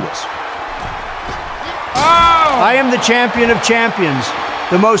 you can do this. I am the champion of champions,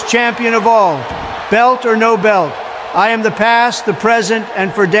 the most champion of all. Belt or no belt. I am the past, the present,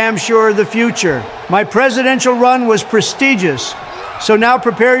 and for damn sure the future. My presidential run was prestigious. So now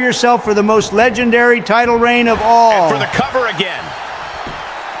prepare yourself for the most legendary title reign of all. And for the cover again.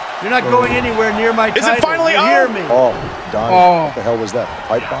 You're not going anywhere near my title. Is it finally you hear me? Donnie, what the hell was that? A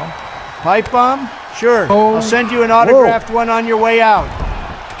pipe bomb? Pipe bomb? Sure. I'll send you an autographed one on your way out.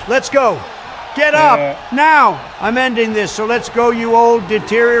 Let's go. Get up. Now. I'm ending this, so let's go, you old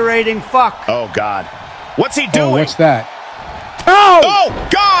deteriorating fuck. Oh, God. What's he doing? What's that? Oh,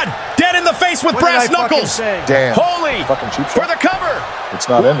 God! Dead in the face with brass knuckles. Damn. Holy. Fucking cheap For shot. the cover. It's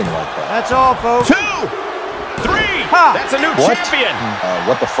not ending like that. That's all, folks. 2, 3. That's a new champion.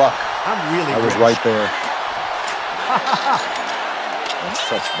 What the fuck? I'm really I was rich. right there. That's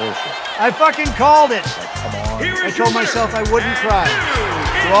such bullshit. I fucking called it. Come on. I told myself I wouldn't cry.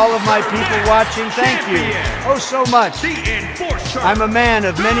 To all of my people watching, thank you. Oh, so much. I'm a man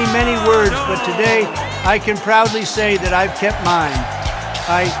of many, many words, but today I can proudly say that I've kept mine.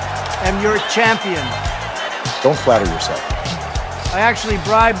 I am your champion. Don't flatter yourself. I actually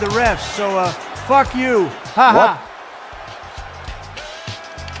bribed the refs, so fuck you. Ha ha.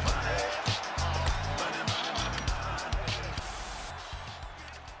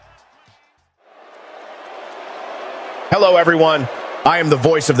 Hello, everyone. I am the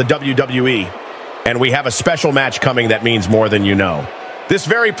voice of the WWE, and we have a special match coming that means more than you know. This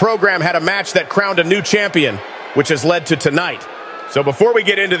very program had a match that crowned a new champion, which has led to tonight. So before we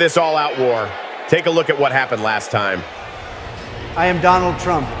get into this all-out war, take a look at what happened last time. I am Donald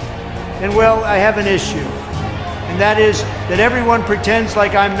Trump, and well, I have an issue. And that is that everyone pretends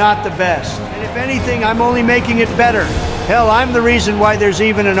like I'm not the best. And if anything, I'm only making it better. Hell, I'm the reason why there's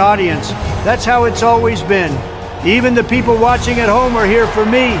even an audience. That's how it's always been. Even the people watching at home are here for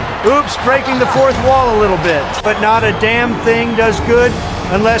me. Oops, breaking the fourth wall a little bit. But not a damn thing does good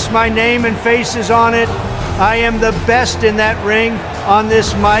unless my name and face is on it. I am the best in that ring, on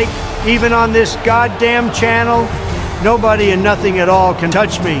this mic, even on this goddamn channel. Nobody and nothing at all can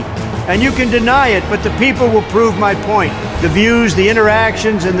touch me. And you can deny it, but the people will prove my point. The views, the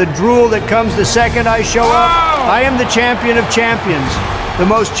interactions, and the drool that comes the second I show up. I am the champion of champions, the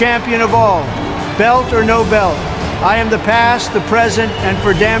most champion of all. Belt or no belt. I am the past, the present, and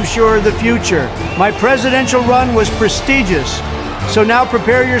for damn sure the future. My presidential run was prestigious. So now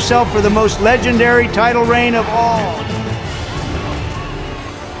prepare yourself for the most legendary title reign of all.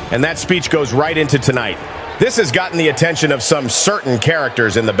 And that speech goes right into tonight. This has gotten the attention of some certain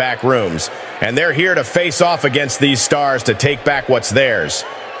characters in the back rooms, and they're here to face off against these stars to take back what's theirs,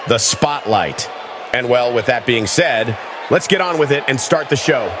 the spotlight. And well, with that being said, let's get on with it and start the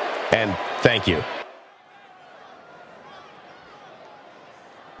show. And thank you.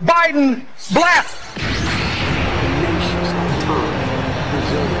 Biden, blast!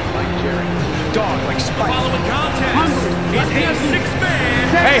 Dog like Spike. The following contest is a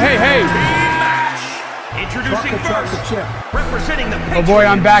six-man Hey. match. Introducing first, representing the Patriots. Oh boy,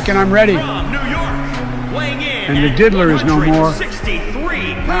 I'm back and I'm ready. From New York, weighing in And the diddler is no more.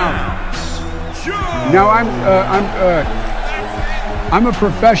 63 pounds. Now I'm a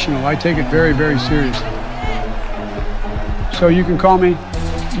professional. I take it very, very seriously. So you can call me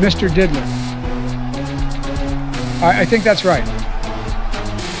Mr. Diddler. I think that's right.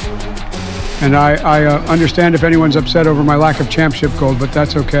 And I understand if anyone's upset over my lack of championship gold, but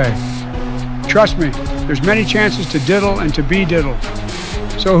that's okay. Trust me, there's many chances to diddle and to be diddled.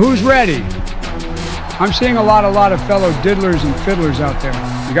 So who's ready? I'm seeing a lot of fellow diddlers and fiddlers out there.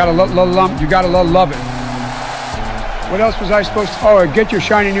 You gotta love it. What else was I supposed to? Oh, get your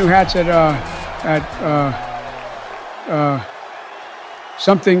shiny new hats at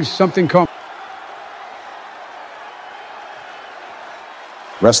something.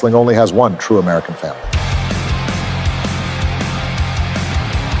 Wrestling only has one true American family.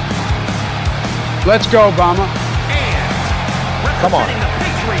 Let's go, Obama. Come on.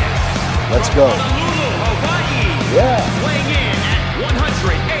 Let's go. Yeah. Weighing in at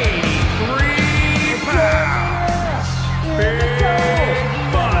 183 pounds. Big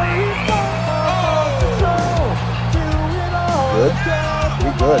body. Good.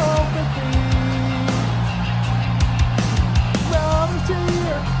 Pretty good.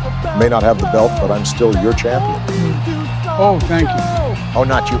 May not have the belt, but I'm still your champion. Oh, thank you. Oh,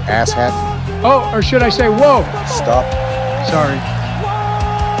 not you asshat. Oh, or should I say, whoa. Stop. Sorry.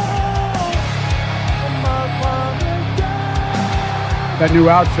 That new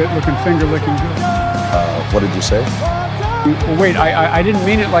outfit looking finger-licking good. What did you say? Well, wait, I didn't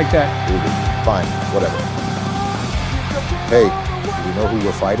mean it like that. Fine, whatever. Hey, do we know who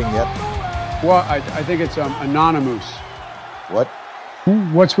we're fighting yet? Well, I think it's Anonymous. What?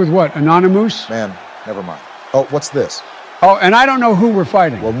 What's with what? Anonymous? Man, never mind. Oh, what's this? Oh, and I don't know who we're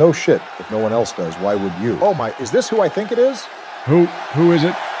fighting. Well, no shit. If no one else does, why would you? Oh my, is this who I think it is? Who is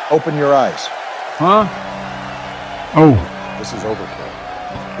it? Open your eyes. Huh? Oh. This is overkill.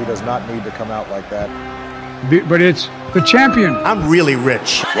 He does not need to come out like that. But it's the champion. I'm really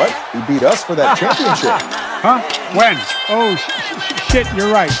rich. What? He beat us for that championship. Huh? When? Oh, shit, you're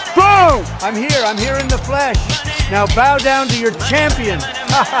right. Boom! I'm here in the flesh. Now bow down to your champion.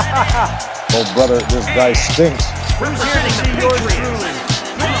 Oh, brother, this guy stinks. Who's here to see yours truly?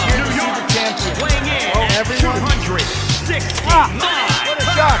 Who's here to see the champion? Weighing in at 269. What a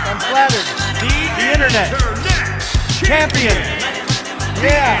shock. I'm flattered. The internet. Champion.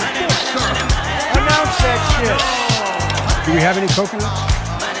 Yeah. Announce that shit. Do we have any coconuts?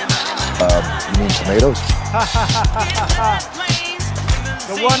 You mean tomatoes?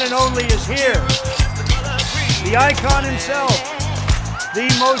 The one and only is here. The icon himself. The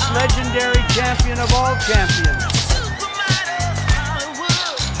most legendary champion of all champions.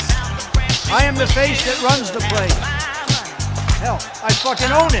 I am the face that runs the place. Hell, I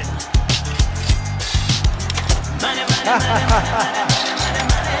fucking own it.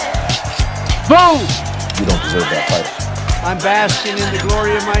 Boom! You don't deserve that title. I'm basking in the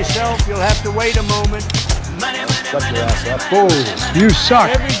glory of myself. You'll have to wait a moment. Shut your ass up. Oh, you suck.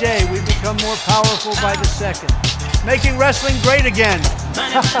 Every day we become more powerful by the second. Making wrestling great again.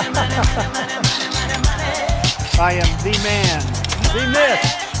 I am the man, the myth,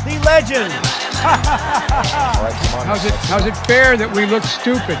 the legend. All right, come on. How's it fair that we look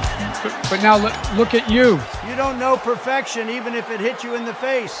stupid? But now look at you. You don't know perfection even if it hit you in the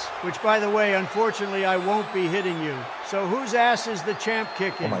face. Which, by the way, unfortunately, I won't be hitting you. So whose ass is the champ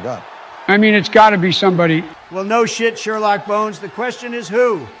kicking? Oh, my God. I mean, it's got to be somebody. Well, no shit, Sherlock Bones. The question is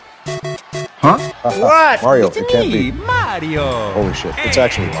who? Huh? What? Mario, it can't be. Mario. Holy shit, it's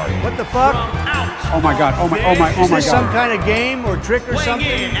actually Mario. What the fuck? Oh my God, oh my Is this God. some kind of game or trick or something?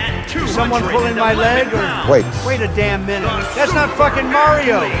 Is someone pulling my leg or? Wait a damn minute. That's not fucking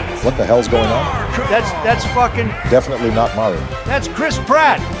Mario. What the hell's going on? That's fucking. Definitely not Mario. That's Chris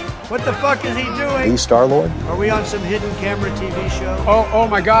Pratt. What the fuck is he doing? The Star-Lord? Are we on some hidden camera TV show? Oh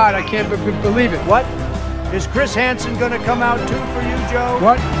my God, I can't believe it. What? Is Chris Hansen gonna come out too for you, Joe?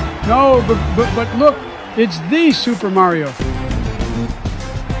 What? No, but look, it's the Super Mario.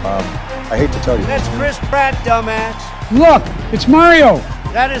 I hate to tell you. That's Chris Pratt, dumbass. Look, it's Mario.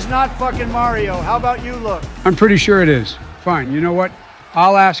 That is not fucking Mario. How about you look? I'm pretty sure it is. Fine, you know what?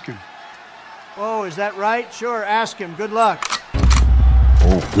 I'll ask him. Oh, is that right? Sure, ask him. Good luck.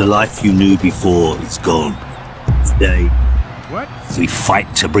 The life you knew before is gone. Today, what? We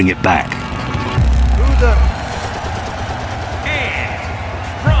fight to bring it back. Who the...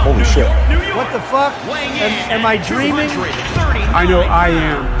 Holy shit. What the fuck? Am I dreaming? I know I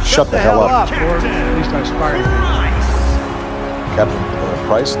am. Shut the hell up. Or at least I aspire to be. Captain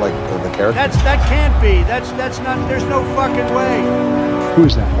Price, like the character? That can't be. That's not... There's no fucking way.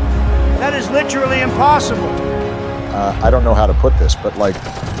 Who's that? That is literally impossible. I don't know how to put this, but like,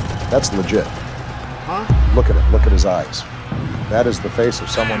 that's legit. Huh? Look at it. Look at his eyes. That is the face of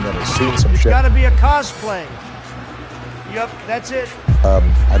someone that has seen some shit. It's gotta be a cosplay. Yup, that's it.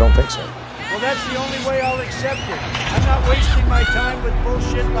 I don't think so. Well, that's the only way I'll accept it. I'm not wasting my time with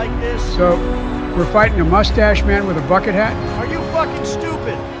bullshit like this. So, we're fighting a mustache man with a bucket hat? Are you fucking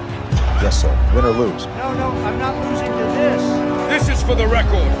stupid? Yes, sir. Win or lose. No, I'm not losing to this. This is for the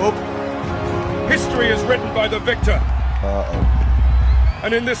record. History is written by the victor. Uh-oh.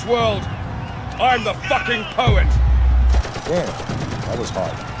 And in this world, I'm the fucking poet. Damn, that was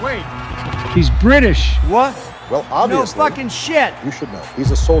hard. Wait, he's British. What? Well, obviously. No fucking shit. You should know.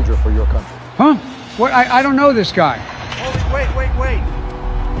 He's a soldier for your country. Huh? What? I don't know this guy. Wait.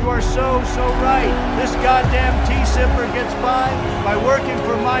 You are so right. This goddamn tea-sipper gets by working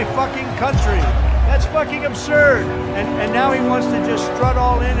for my fucking country. That's fucking absurd. And now he wants to just strut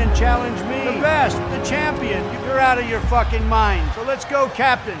all in and challenge me. The best, the champion. You're out of your fucking mind. So let's go,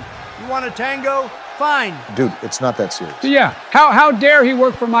 Captain. You want a tango? Fine. Dude, it's not that serious. Yeah. How dare he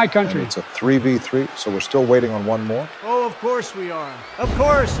work for my country? And it's a 3v3, so we're still waiting on one more? Oh, of course we are. Of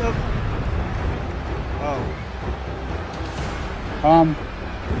course. Oh.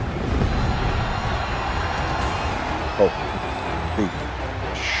 Holy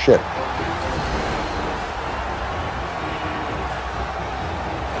shit.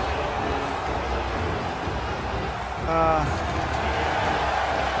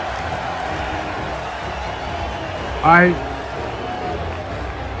 I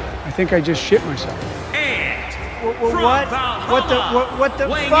think I just shit myself. What the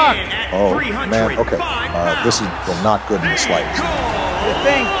fuck? Oh, man, okay. This is not good in the slightest. You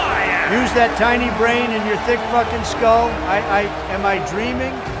think? Use that tiny brain in your thick fucking skull? Am I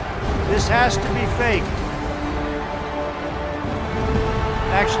dreaming? This has to be fake.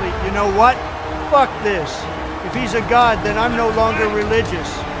 Actually, you know what? Fuck this. If he's a god, then I'm no longer religious.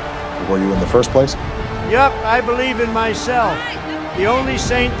 Were you in the first place? Yup, I believe in myself. The only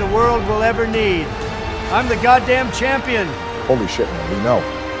saint the world will ever need. I'm the goddamn champion. Holy shit, man, we know.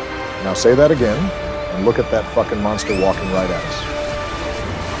 Now say that again, and look at that fucking monster walking right at us.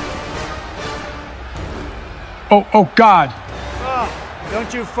 Oh, God. Oh,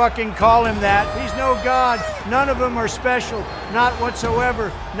 don't you fucking call him that. He's no god. None of them are special. Not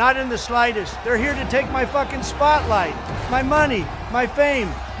whatsoever. Not in the slightest. They're here to take my fucking spotlight. My money. My fame.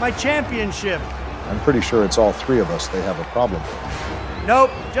 My championship. I'm pretty sure it's all three of us they have a problem with.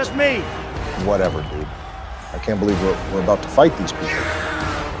 Nope, just me. Whatever, dude. I can't believe we're about to fight these people.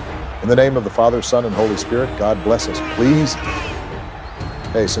 In the name of the Father, Son, and Holy Spirit, God bless us, please.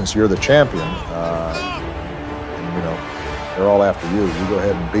 Hey, since you're the champion, and, you know, they're all after you. You go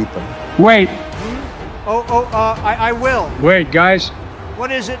ahead and beat them. Wait. I will. Wait, guys.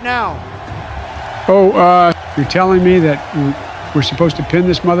 What is it now? You're telling me that we're supposed to pin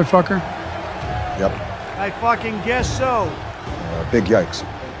this motherfucker? Yep. I fucking guess so. Big yikes.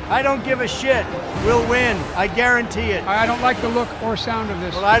 I don't give a shit. We'll win. I guarantee it. I don't like the look or sound of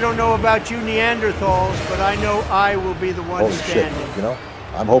this. Well, I don't know about you Neanderthals, but I know I will be the one Holy standing. shit, you know?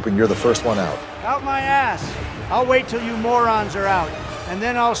 I'm hoping you're the first one out. Out my ass. I'll wait till you morons are out, and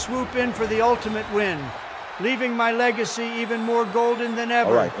then I'll swoop in for the ultimate win, leaving my legacy even more golden than ever.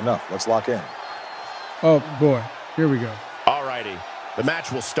 All right, enough. Let's lock in. Oh, boy. Here we go. All righty. The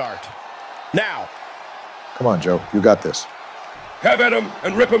match will start. Now. Come on, Joe. You got this. Have at him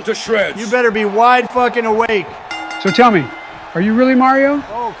and rip him to shreds. You better be wide fucking awake. So tell me, are you really Mario?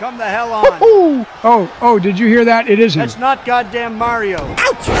 Oh, come the hell on. Oh, did you hear that? It isn't. That's not goddamn Mario.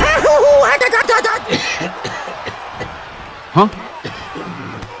 Huh?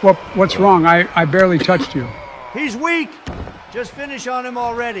 What's wrong? I barely touched you. He's weak. Just finish on him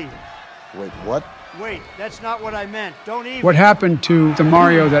already. Wait, what? Wait, that's not what I meant. Don't even. What happened to the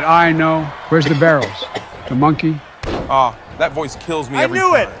Mario that I know? Where's the barrels? The monkey? Oh, that voice kills me every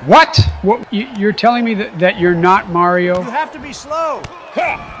time. I knew it! What? You're telling me that you're not Mario? You have to be slow.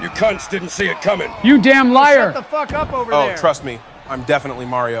 Ha! You cunts didn't see it coming. You damn liar! Shut the fuck up over there. Oh, trust me. I'm definitely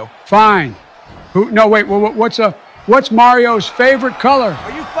Mario. Fine. No, wait, what's a What's Mario's favorite color?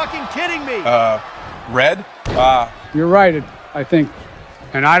 Are you fucking kidding me? Red? You're right, I think.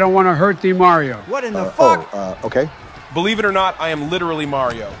 And I don't want to hurt thee, Mario. What in the fuck? Okay. Believe it or not, I am literally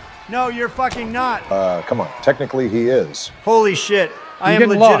Mario. No, you're fucking not. Come on. Technically, he is. Holy shit. I am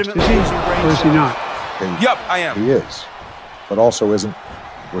getting lost, legitimately is he? losing brain Or is he cells. not? Yup, I am. He is. But also isn't.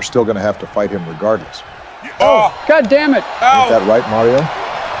 We're still going to have to fight him regardless. Oh! God damn it. Ow. Is that right, Mario?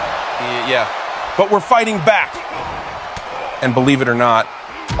 Yeah. But we're fighting back. And believe it or not,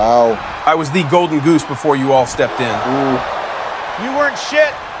 Ow. I was the golden goose before you all stepped in. Ooh. You weren't shit.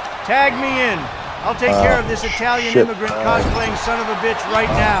 Tag me in. I'll take care of this Italian shit. immigrant cosplaying son of a bitch right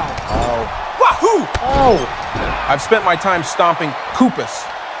now. Ow. Wahoo! Ow. I've spent my time stomping Koopas.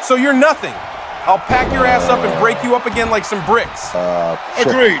 So you're nothing. I'll pack your ass up and break you up again like some bricks. Shit.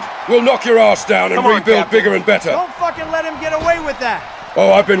 Agreed. We'll knock your ass down and Come on, rebuild Captain. bigger and better. Don't fucking let him get away with that.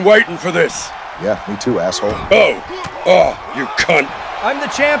 Oh, I've been waiting for this. Yeah, me too, asshole. Oh, you cunt. I'm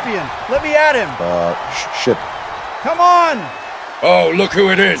the champion. Let me at him. Shit. Come on. Oh, look who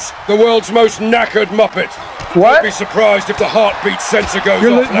it is. The world's most knackered Muppet. What? Don't be surprised if the heartbeat sensor goes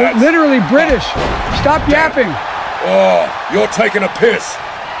You're, off, lads. literally British. Stop yapping. Oh, you're taking a piss.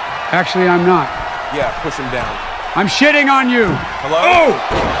 Actually, I'm not. Yeah, push him down. I'm shitting on you. Hello? Oh!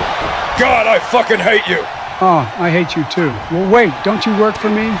 God, I fucking hate you. Oh, I hate you too. Well, wait, don't you work for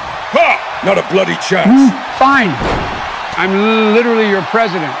me? Ha! Not a bloody chance. Fine. I'm literally your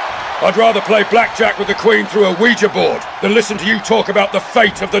president. I'd rather play blackjack with the Queen through a Ouija board than listen to you talk about the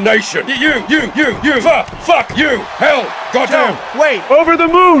fate of the nation. You, fuck you, hell, goddamn. Wait. Over the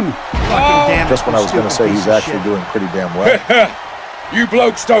moon. Fucking damn it. Just when I was going to say he's actually shit. doing pretty damn well. You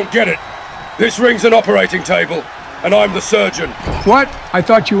blokes don't get it. This ring's an operating table, and I'm the surgeon. What? I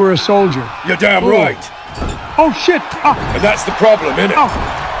thought you were a soldier. You're damn right. Oh, shit. And that's the problem, innit?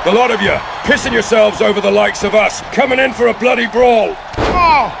 The lot of you, pissing yourselves over the likes of us, coming in for a bloody brawl.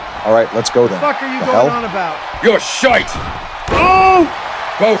 All right, let's go then. What the fuck are you The going hell? on about? You're shite.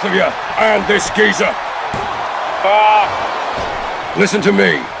 Both of you, and this geezer. Listen to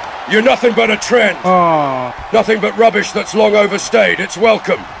me. You're nothing but a trend. Nothing but rubbish that's long overstayed. It's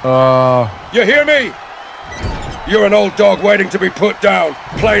welcome. You hear me? You're an old dog waiting to be put down,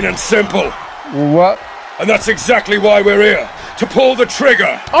 plain and simple. What? And that's exactly why we're here, to pull the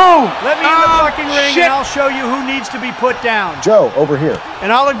trigger. Let me in the fucking ring shit. and I'll show you who needs to be put down. Joe, over here.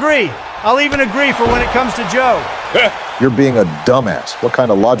 And I'll agree. I'll even agree for when it comes to Joe. You're being a dumbass. What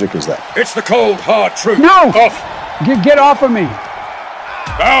kind of logic is that? It's the cold, hard truth. No! Off. Get off of me.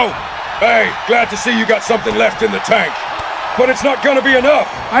 Oh, hey, glad to see you got something left in the tank. But it's not gonna be enough.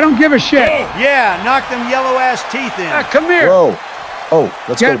 I don't give a shit. Yeah, knock them yellow ass teeth in. Come here. Whoa. Oh,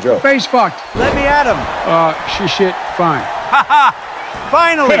 let's go, Get Joe. face fucked. Let me at him. Shit, fine.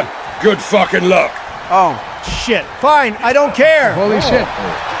 Finally. Good fucking luck. Oh, shit. Fine, I don't care. Holy shit.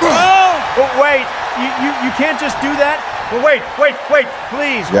 Oh, wait. You can't just do that? Well, wait,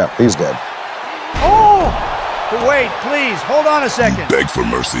 please. Yeah, he's dead. Oh! But wait, please, hold on a second. Beg for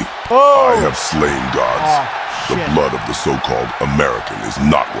mercy. Oh! I have slain gods. The blood of the so-called American is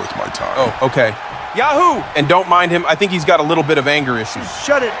not worth my time. Oh, okay. Yahoo! And don't mind him. I think he's got a little bit of anger issues.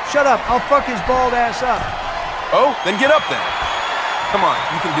 Shut up. I'll fuck his bald ass up. Oh, then get up then. Come on,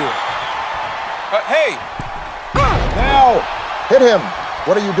 you can do it. Hey! Now! Hit him!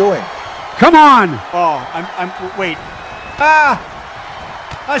 What are you doing? Come on! Oh, wait.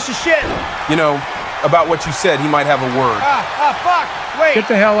 Shit. You know, about what you said, he might have a word. Fuck. Wait. Get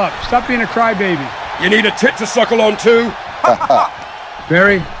the hell up. Stop being a crybaby. You need a tit to suckle on too?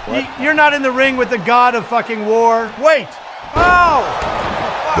 Barry? You're not in the ring with the god of fucking war. Wait. Oh!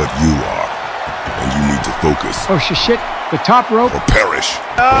 But you are. And you need to focus. Oh, shit. The top rope. Or perish.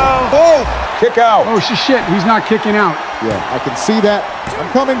 Oh! Kick out! Oh, shit. He's not kicking out. Yeah, I can see that. I'm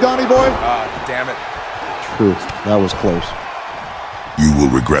coming, Donnie boy. Damn it. Truth. That was close. You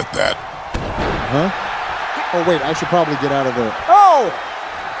will regret that. Huh? Oh, wait, I should probably get out of there. Oh!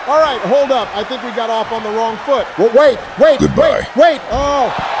 All right, hold up. I think we got off on the wrong foot. Well, wait. Goodbye. Wait.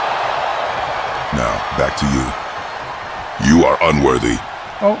 Oh! Now, back to you. You are unworthy.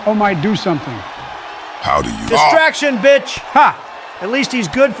 Oh, might do something. How do you... Distraction, bitch. Ha! At least he's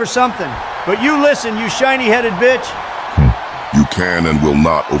good for something. But you listen, you shiny-headed bitch. You can and will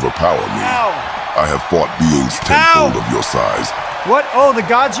not overpower me. Ow! I have fought beings tenfold of your size. What? Oh, the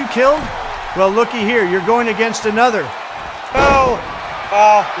gods you killed? Well, looky here. You're going against another. Oh!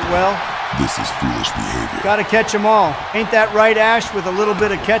 Well... This is foolish behavior. Gotta catch them all. Ain't that right, Ash, with a little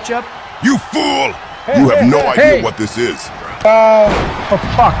bit of ketchup? You fool! You have no idea what this is. Oh,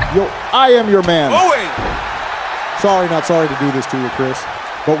 fuck. Yo, I am your man. Oh, wait! Sorry, not sorry to do this to you, Chris.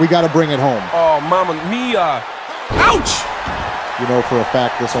 But we gotta bring it home. Oh, Mamma Mia. Ouch! You know for a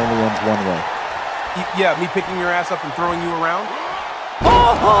fact this only ends one way. Yeah, me picking your ass up and throwing you around?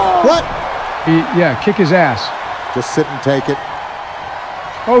 What? Yeah, kick his ass. Just sit and take it.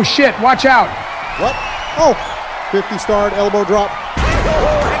 Oh shit, watch out. What? Oh, 50-starred elbow drop.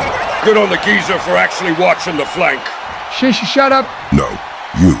 Good on the geezer for actually watching the flank. Shish, shut up. No,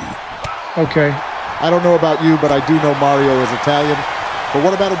 you. Okay. I don't know about you, but I do know Mario is Italian. But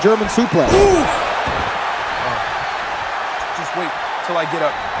what about a German suplex? Just wait till I get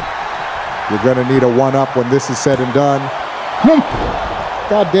up. You're gonna need a one-up when this is said and done.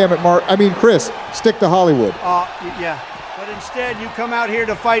 God damn it, Chris, stick to Hollywood. Yeah. But instead, you come out here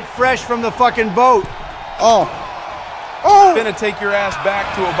to fight fresh from the fucking boat. Oh. Finna take your ass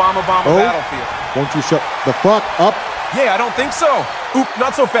back to Obama battlefield. Won't you shut the fuck up? Yeah, I don't think so. Oop,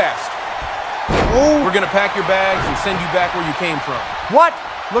 not so fast. Oh. We're gonna pack your bags and send you back where you came from. What?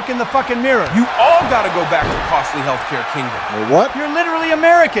 Look in the fucking mirror. You all gotta go back to costly healthcare kingdom. What? You're literally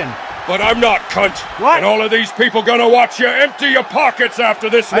American. But I'm not, cunt. What? And all of these people gonna watch you empty your pockets after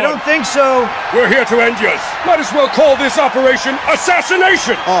this one. I don't think so. We're here to end yours. Might as well call this operation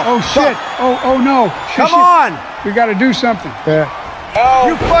assassination. Oh shit. Oh no. Come on. We gotta do something. Oh.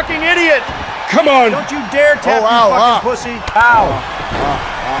 You fucking idiot. Come on. Don't you dare tap you fucking pussy. Ow.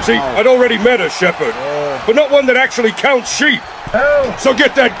 See, I'd already met a shepherd, but not one that actually counts sheep. So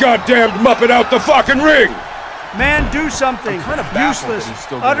get that goddamned muppet out the fucking ring. Man, do something. Useless.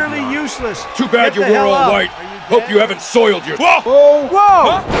 Utterly useless. Too bad you were all white. Hope you haven't soiled your... Whoa!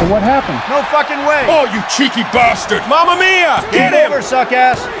 Well, what happened? No fucking way. Oh, you cheeky bastard. Mamma mia! Get over, suck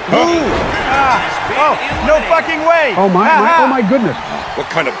ass. No fucking way. Oh my goodness. What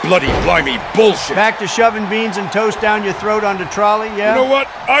kind of bloody blimey bullshit? Back to shoving beans and toast down your throat onto trolley, yeah? You know what?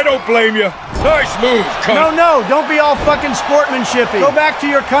 I don't blame you. Nice move, cunt. No, don't be all fucking sportsmanshipy. Go back to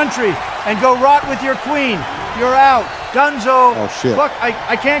your country and go rot with your queen. You're out. Dunzo. Oh, shit. Fuck,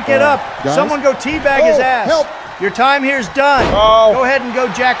 I can't get up. Guys? Someone go teabag his ass. Help. Your time here's done. Go ahead and go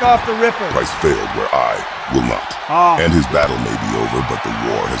jack off the Ripper. Christ failed where I will not. And his battle may be over, but the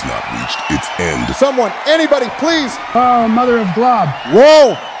war has not reached its end. Someone, anybody, please. Oh, mother of glob.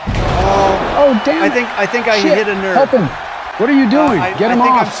 Whoa. Oh, damn it. I think I hit a nerve. Help him. What are you doing? Get him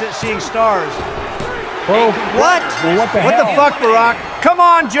off. I think I'm seeing stars. Oh. What? Well, what the fuck, Barack? Come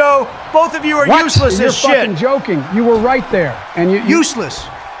on, Joe. Both of you are useless You're as shit. fucking joking. You were right there. And you useless.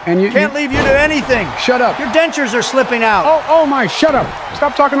 And you can't leave you to anything. Shut up. Your dentures are slipping out. Oh my, shut up.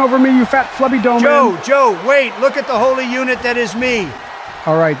 Stop talking over me, you fat flubby dome man. Joe, wait. Look at the holy unit that is me.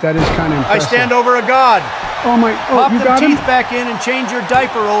 All right, that is kind of impressive. I stand over a god. Oh my, Pop you them got teeth him? back in and change your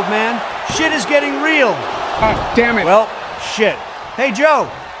diaper, old man. Shit is getting real. Damn it. Well, shit. Hey, Joe.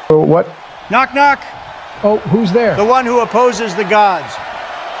 What? Knock, knock. Oh, who's there? The one who opposes the gods.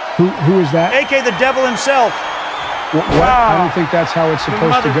 Who is that? A.K. the devil himself. What? I don't think that's how it's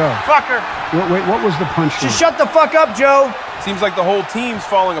supposed to go. Fucker. Wait, what was the punchline? Just shut the fuck up, Joe. Seems like the whole team's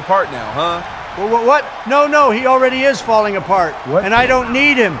falling apart now, huh? Well, what? No, he already is falling apart. What? And I don't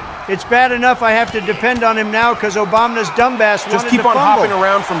need him. It's bad enough I have to depend on him now because Obama's dumbass wanted to Just keep on fumble. hopping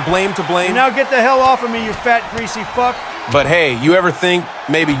around from blame to blame. Now get the hell off of me, you fat, greasy fuck. But hey, you ever think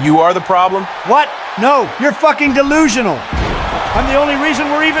maybe you are the problem? What? No, you're fucking delusional. I'm the only reason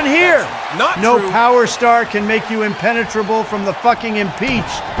we're even here. Not no true. power star can make you impenetrable from the fucking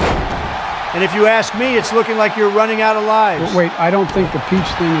impeached. And if you ask me, it's looking like you're running out of lives. Wait, I don't think the peach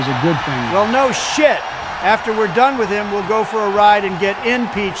thing is a good thing. Well, no shit. After we're done with him, we'll go for a ride and get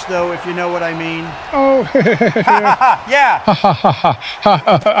impeached, though, if you know what I mean. Oh, yeah.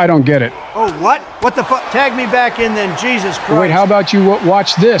 I don't get it. Oh, what? What the fuck? Tag me back in then, Jesus Christ. Wait, how about you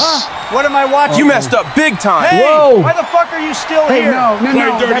watch this? What am I watching? You messed up big time. Hey, Whoa. Why the fuck are you still here? No,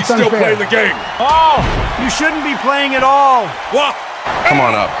 Playing dirty, that's still unfair. playing the game. Oh, you shouldn't be playing at all. What? Come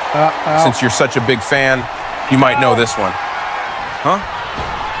on up. Since you're such a big fan, you might know this one. Huh?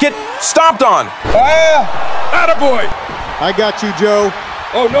 Get stomped on. Attaboy. I got you, Joe.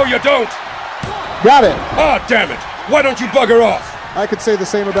 Oh, no, you don't. Got it. Ah, damn it. Why don't you bugger off? I could say the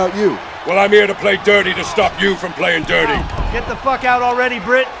same about you. Well, I'm here to play dirty to stop you from playing dirty. Get the fuck out already,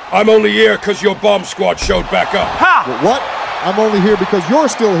 Britt. I'm only here because your bomb squad showed back up. Ha! What? I'm only here because you're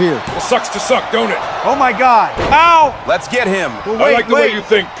still here. Well, sucks to suck, don't it? Oh my God. Ow! Let's get him. Well, I like the way you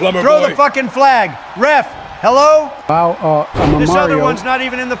think, plumber Throw boy. the fucking flag. Ref, hello? Wow, I'm a This Mario. other one's not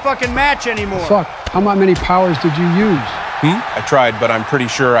even in the fucking match anymore. Fuck, how many powers did you use? I tried, but I'm pretty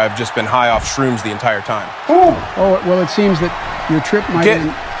sure I've just been high off shrooms the entire time. Oh, well, it seems that your trip might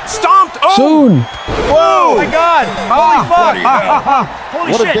end stomped. Oh! soon. Whoa! My God! Holy fuck!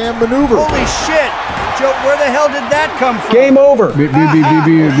 Holy What shit! a damn maneuver. Holy shit! Joe, where the hell did that come from? Game over. Bitch.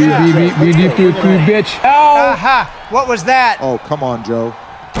 Aha! What was that? Oh, come on, Joe.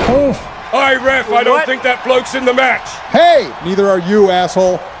 Oof. Hi, ref. I don't think that bloke's in the match. Hey! Neither are you,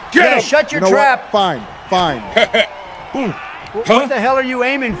 asshole. Get him! Shut your You know trap. what? Fine. What the hell are you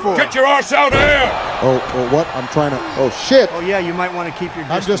aiming for? Get your arse out of here! Oh, what? I'm trying to... Oh, shit. Oh, yeah, you might want to keep your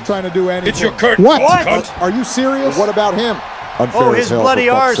distance. I'm just trying to do anything. It's your curtain. What? Cunt. Are you serious? What about him? Unfair Oh, as his hell, bloody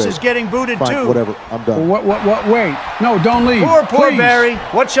for fuck's arse sake. is getting booted, Fine, too. whatever. I'm done. What, wait. No, don't leave. Poor Please. Barry.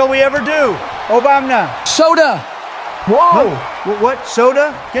 What shall we ever do? Obama. Soda. Whoa. Huh? What?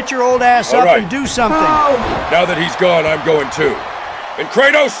 Soda? Get your old ass All up right. and do something. Now that he's gone, I'm going too. And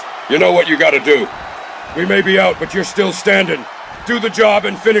Kratos, you know what you gotta do. We may be out, but you're still standing. Do the job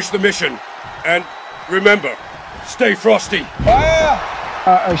and finish the mission. And remember, stay frosty. Fuck.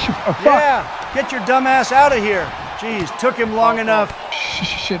 Yeah, get your dumb ass out of here. Jeez, took him long enough.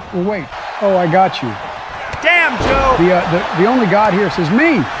 Shit. Well, wait. Oh, I got you. Damn, Joe. The only God here says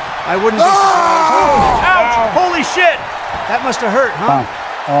me. I wouldn't be surprised. Ouch! Holy shit! That must have hurt, huh?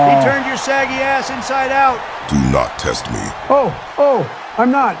 He turned your saggy ass inside out. Do not test me. Oh,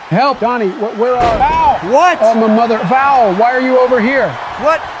 I'm not. Help, Donnie. Where are... Val! What? Oh, my mother. Val, why are you over here?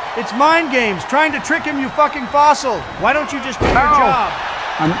 What? It's mind games. Trying to trick him, you fucking fossil. Why don't you just do your job?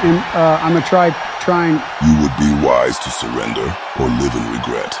 I'm gonna trying. You would be wise to surrender or live in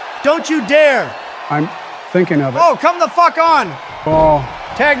regret. Don't you dare! I'm thinking of it. Oh, come the fuck on! Oh.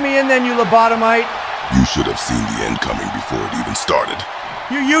 Tag me in then, you lobotomite. You should have seen the end coming before it even started.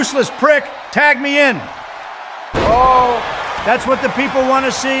 You useless prick! Tag me in! Oh, that's what the people want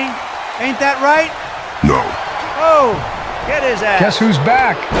to see? Ain't that right? No. Oh, get his ass. Guess who's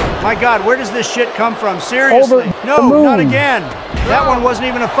back? My God, where does this shit come from? Seriously? Over No, the moon. not again. That one wasn't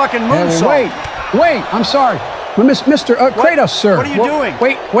even a fucking moonsault. Wait, I'm sorry. Mr. Kratos, sir. What are you doing?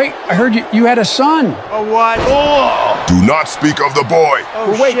 Wait, I heard you had a son. Oh, what? Oh, Do not speak of the boy.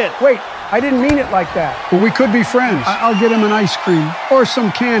 shit. Wait, I didn't mean it like that. But we could be friends. I'll get him an ice cream or some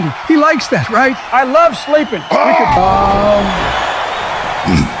candy. He likes that, right? I love sleeping. We could,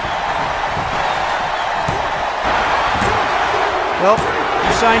 Well,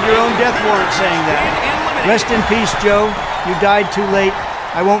 you signed your own death warrant saying that. Rest in peace, Joe. You died too late.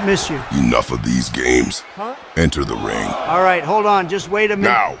 I won't miss you. Enough of these games. Huh? Enter the ring. All right, hold on. Just wait a minute.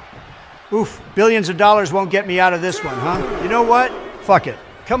 Now. Oof, billions of dollars won't get me out of this one, huh? You know what? Fuck it.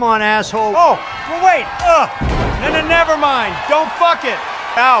 Come on, asshole. Oh, well, wait. No, never mind. Don't fuck it.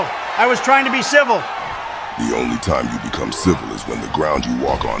 Ow, I was trying to be civil. The only time you become civil is when the ground you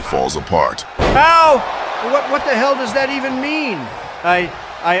walk on falls apart. Ow! What the hell does that even mean? I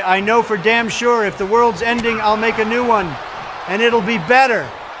know for damn sure if the world's ending, I'll make a new one. And it'll be better.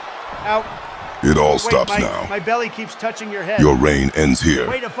 Ow. It all Wait, stops my, now. My belly keeps touching your head. Your reign ends here.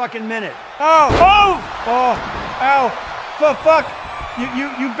 Wait a fucking minute. Ow! Fuck!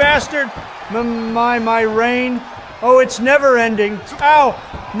 You bastard! My reign. Oh, it's never ending. Ow!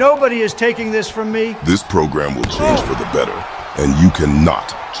 Nobody is taking this from me. This program will change for the better, and you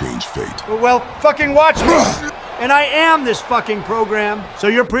cannot change fate. Well, fucking watch me. And I am this fucking program, so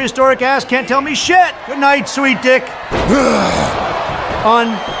your prehistoric ass can't tell me shit. Good night, sweet dick. 1,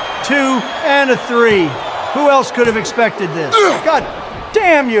 2, and a 3. Who else could have expected this? God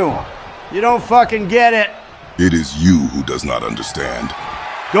damn you! You don't fucking get it. It is you who does not understand.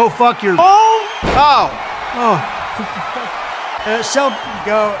 Go fuck your... Self...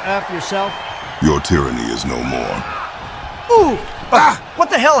 Go after yourself. Your tyranny is no more. Ooh! What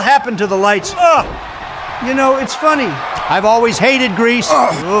the hell happened to the lights? You know, it's funny. I've always hated Greece.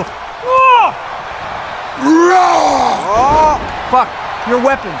 Fuck. Your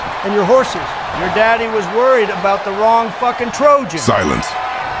weapons and your horses. Your daddy was worried about the wrong fucking Trojan. Silence.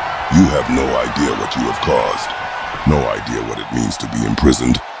 You have no idea what you have caused. No idea what it means to be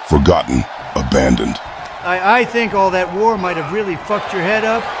imprisoned, forgotten, abandoned. I think all that war might have really fucked your head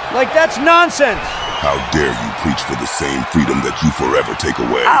up. Like, that's nonsense! How dare you preach for the same freedom that you forever take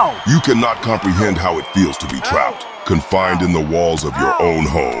away? Ow. You cannot comprehend how it feels to be trapped, confined in the walls of your own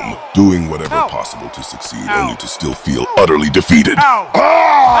home, doing whatever possible to succeed, only to still feel utterly defeated.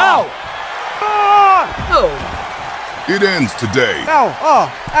 Ow! It ends today.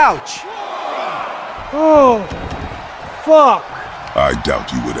 Ouch! Oh, fuck! I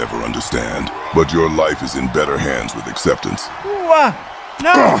doubt you would ever understand, but your life is in better hands with acceptance.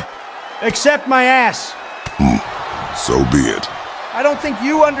 No! Accept my ass. So be it. I don't think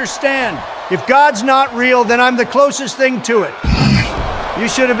you understand. If God's not real, then I'm the closest thing to it. You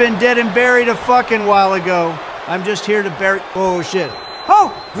should have been dead and buried a fucking while ago. I'm just here to bury... Oh, shit.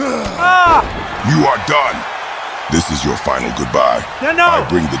 You are done. This is your final goodbye. No. I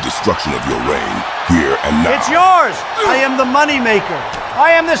bring the destruction of your reign, here and now. It's yours! I am the moneymaker.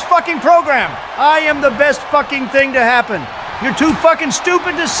 I am this fucking program. I am the best fucking thing to happen. You're too fucking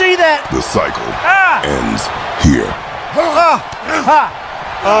stupid to see that. The cycle ends here.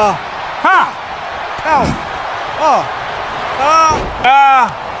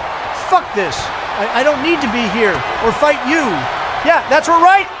 Fuck this. I don't need to be here or fight you. Yeah, that's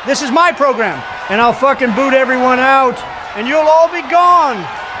right. This is my program. And I'll fucking boot everyone out. And you'll all be gone.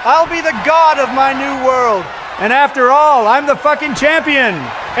 I'll be the god of my new world. And after all, I'm the fucking champion.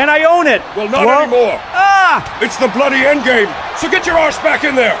 And I own it. Well, not anymore. It's the bloody end game. So get your arse back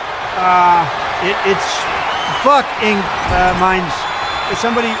in there. It's fucking mine's.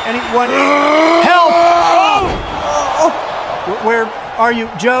 Somebody, anyone, help! Where are you,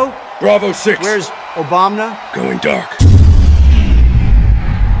 Joe? Bravo 6. Where's Obama? Going dark.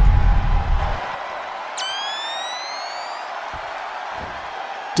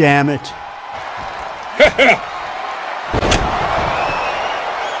 Damn it.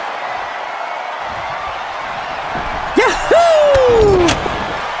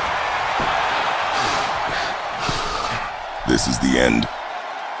 This is the end.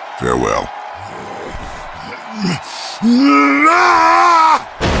 Farewell.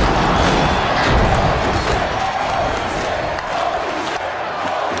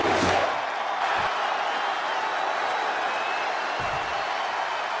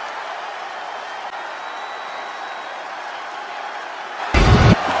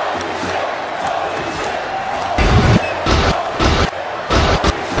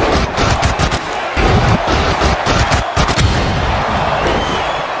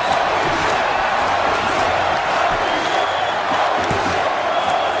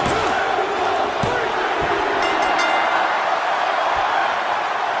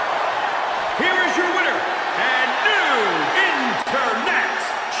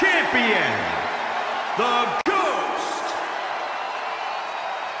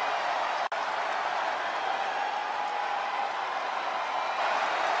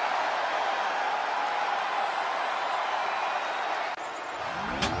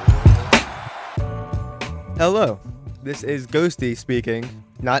 Hello, this is Ghosty speaking,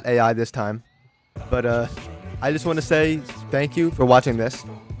 not AI this time, but I just want to say thank you for watching this,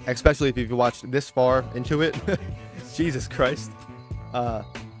 especially if you've watched this far into it. Jesus Christ.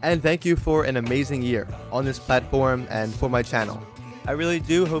 And thank you for an amazing year on this platform and for my channel. I really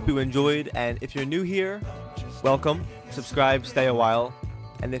do hope you enjoyed, and if you're new here, welcome, subscribe, stay a while,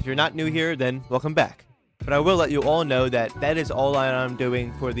 and if you're not new here, then welcome back. But I will let you all know that that is all I am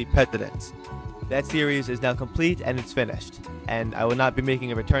doing for the Presidents. That series is now complete and it's finished, and I will not be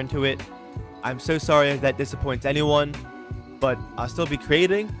making a return to it. I'm so sorry if that disappoints anyone, but I'll still be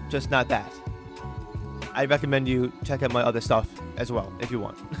creating, just not that. I recommend you check out my other stuff as well, if you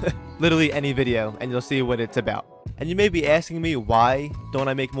want. Literally any video, and you'll see what it's about. And you may be asking me, why don't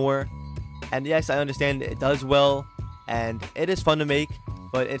I make more? And yes, I understand it does well, and it is fun to make,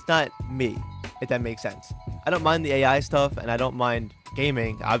 but it's not me, if that makes sense. I don't mind the AI stuff, and I don't mind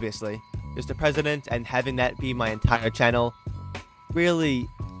gaming, obviously. Just the President and having that be my entire channel really,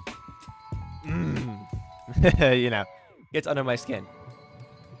 you know, gets under my skin.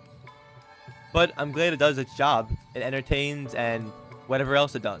 But I'm glad it does its job. It entertains and whatever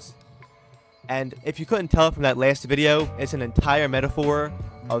else it does. And if you couldn't tell from that last video, it's an entire metaphor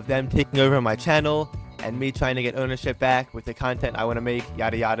of them taking over my channel and me trying to get ownership back with the content I want to make,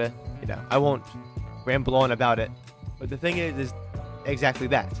 yada yada. You know, I won't ramble on about it. But the thing is exactly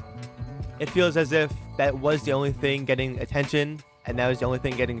that. It feels as if that was the only thing getting attention, and that was the only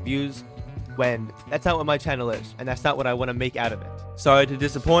thing getting views, when that's not what my channel is, and that's not what I want to make out of it. Sorry to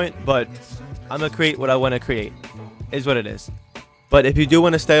disappoint, but I'm going to create what I want to create, is what it is. But if you do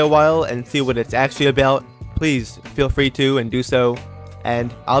want to stay a while and see what it's actually about, please feel free to and do so,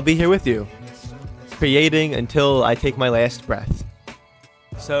 and I'll be here with you, creating until I take my last breath.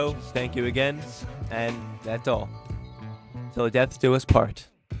 So, thank you again, and that's all. Till death do us part.